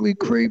scrawny, ugly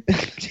creep.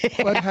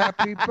 But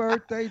happy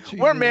birthday to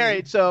you. We're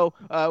married, so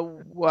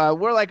we're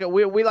we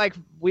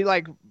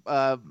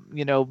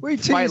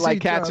fight like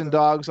cats and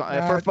dogs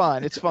for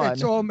fun. It's fun.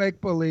 It's all make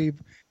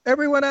believe.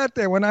 Everyone out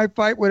there, when I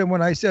fight with him,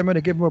 when I say I'm going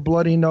to give him a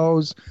bloody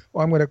nose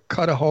or I'm going to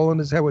cut a hole in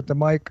his head with the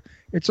mic,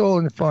 it's all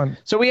in fun.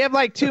 So we have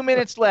 2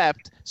 minutes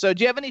left. So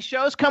do you have any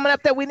shows coming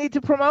up that we need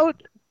to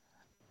promote?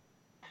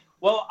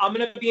 Well, I'm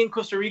going to be in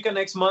Costa Rica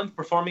next month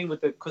performing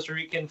with the Costa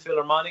Rican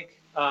Philharmonic.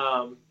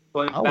 Going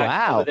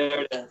back over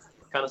there to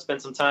kind of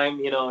spend some time,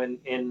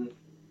 in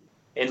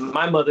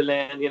my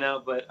motherland,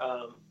 But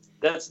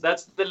that's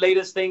the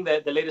latest thing,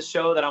 the latest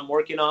show that I'm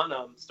working on.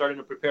 I'm starting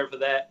to prepare for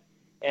that.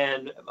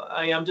 And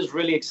I'm just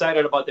really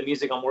excited about the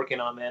music I'm working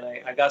on, man.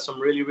 I got some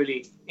really,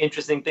 really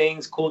interesting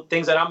things, cool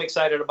things that I'm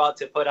excited about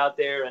to put out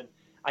there. And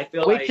I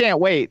feel we can't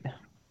wait.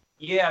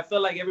 Yeah, I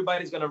feel like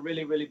everybody's going to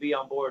really, really be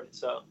on board.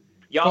 So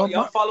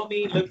y'all follow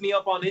me. Look me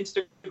up on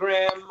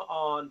Instagram,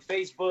 on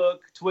Facebook,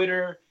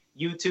 Twitter,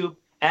 YouTube,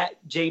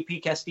 at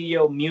JP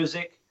Castillo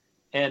Music.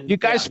 And you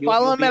guys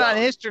follow him on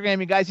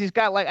Instagram, you guys. He's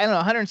got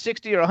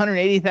 160 or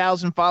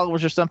 180,000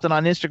 followers or something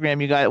on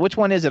Instagram, you guys. Which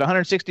one is it,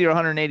 160 or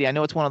 180? I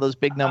know it's one of those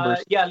big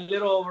numbers. Yeah, a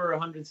little over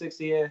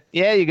 160, yeah.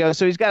 Yeah, you go.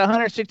 So he's got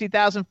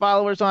 160,000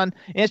 followers on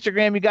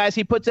Instagram, you guys.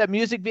 He puts up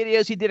music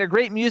videos. He did a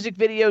great music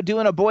video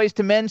doing a Boys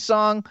to Men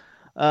song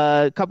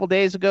a couple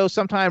days ago,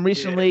 sometime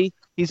recently. Yeah.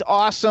 He's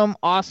awesome.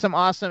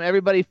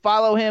 Everybody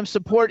follow him,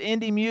 support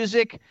indie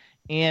music.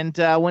 And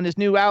when his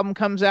new album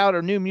comes out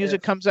or new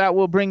music comes out,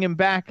 we'll bring him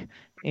back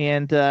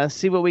and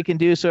see what we can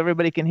do so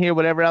everybody can hear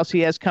whatever else he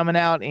has coming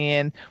out.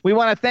 And we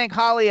want to thank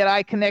Holly at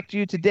iConnect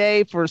You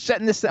today for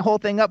setting this whole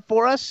thing up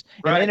for us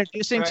and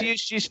introducing to you.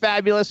 She's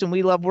fabulous, and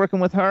we love working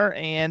with her.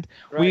 And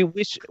we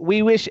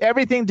wish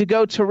everything to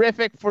go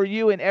terrific for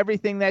you and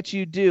everything that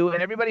you do.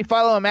 And everybody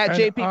follow him at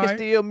JP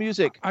Castillo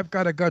Music. I've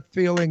got a gut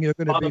feeling you're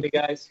going to be. Me,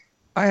 guys.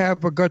 I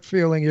have a gut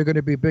feeling you're going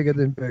to be bigger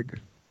than big.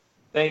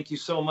 Thank you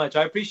so much.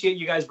 I appreciate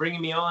you guys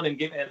bringing me on and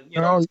spending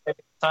time.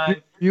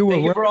 Thank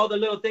you for all the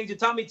little things you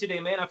taught me today,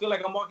 man. I feel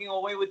like I'm walking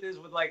away with this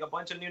with like a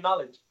bunch of new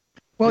knowledge.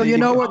 Well, you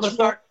know what's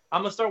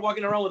I'm gonna start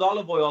walking around with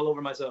olive oil all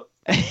over myself.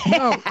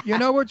 No, you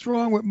know what's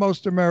wrong with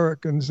most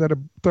Americans that are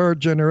third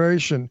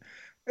generation?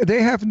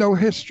 They have no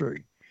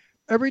history.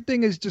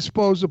 Everything is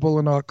disposable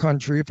in our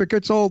country. If it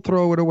gets old,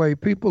 throw it away.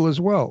 People as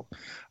well.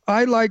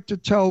 I like to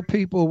tell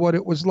people what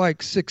it was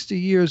like 60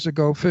 years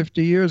ago,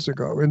 50 years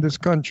ago in this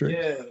country.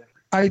 Yeah.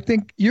 I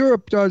think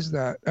Europe does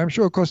that. I'm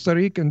sure Costa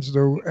Ricans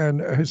do and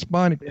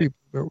Hispanic people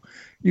do.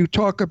 You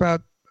talk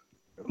about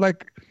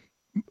like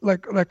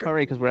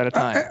Sorry, because we're out of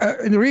time.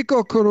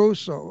 Enrico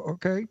Caruso,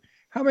 okay?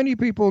 How many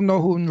people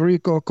know who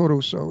Enrico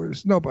Caruso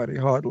is? Nobody,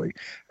 hardly.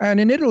 And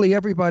in Italy,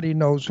 everybody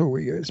knows who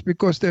he is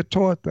because they're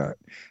taught that.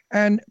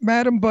 And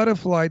Madame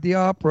Butterfly, the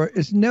opera,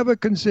 is never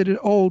considered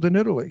old in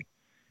Italy.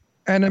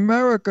 And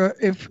America,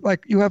 if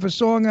like you have a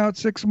song out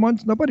 6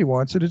 months, nobody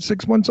wants it. It's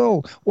 6 months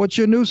old. What's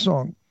your new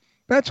song?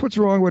 That's what's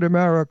wrong with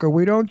America.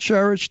 We don't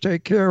cherish,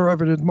 take care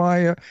of, and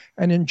admire,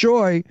 and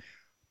enjoy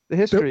the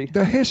history.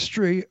 The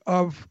history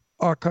of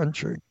our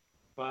country.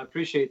 Well, I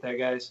appreciate that,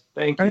 guys.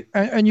 Thank you.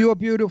 And your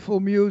beautiful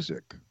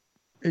music.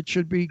 It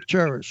should be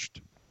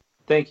cherished.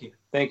 Thank you.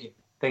 Thank you.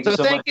 Thank you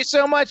so much. Thank you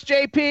so much,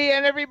 JP,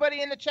 and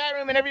everybody in the chat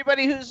room and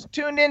everybody who's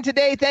tuned in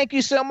today. Thank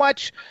you so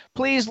much.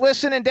 Please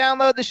listen and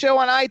download the show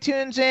on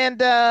iTunes and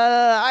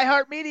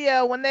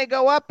iHeartMedia when they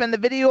go up, and the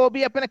video will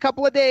be up in a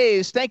couple of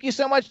days. Thank you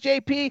so much,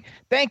 JP.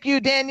 Thank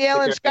you,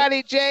 Danielle and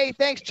Scotty J.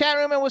 Thanks, chat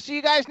room, and we'll see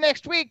you guys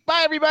next week.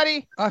 Bye,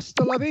 everybody.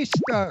 Hasta la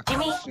vista.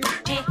 This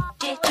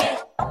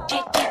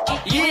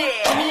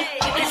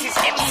is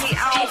MC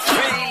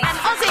Alfred.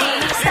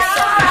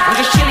 I'm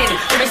just chilling,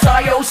 when I saw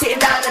you sitting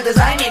down and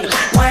designing,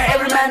 where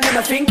every man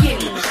never thinking,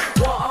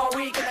 what are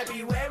we gonna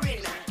be wearing?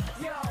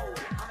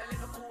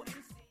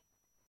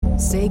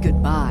 Say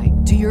goodbye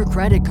to your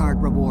credit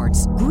card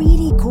rewards.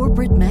 Greedy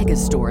corporate mega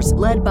stores,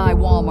 led by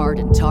Walmart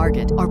and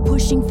Target, are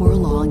pushing for a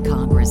law in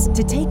Congress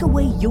to take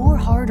away your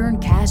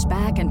hard-earned cash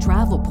back and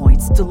travel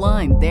points to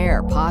line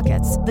their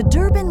pockets. The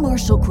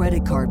Durbin-Marshall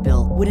credit card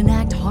bill would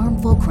enact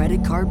harmful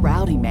credit card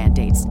routing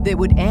mandates that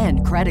would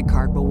end credit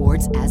card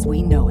rewards as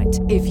we know it.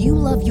 If you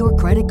love your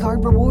credit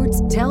card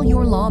rewards, tell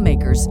your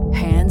lawmakers,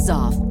 hands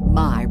off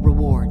my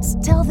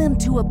rewards. Tell them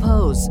to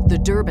oppose the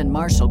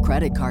Durbin-Marshall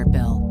credit card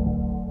bill.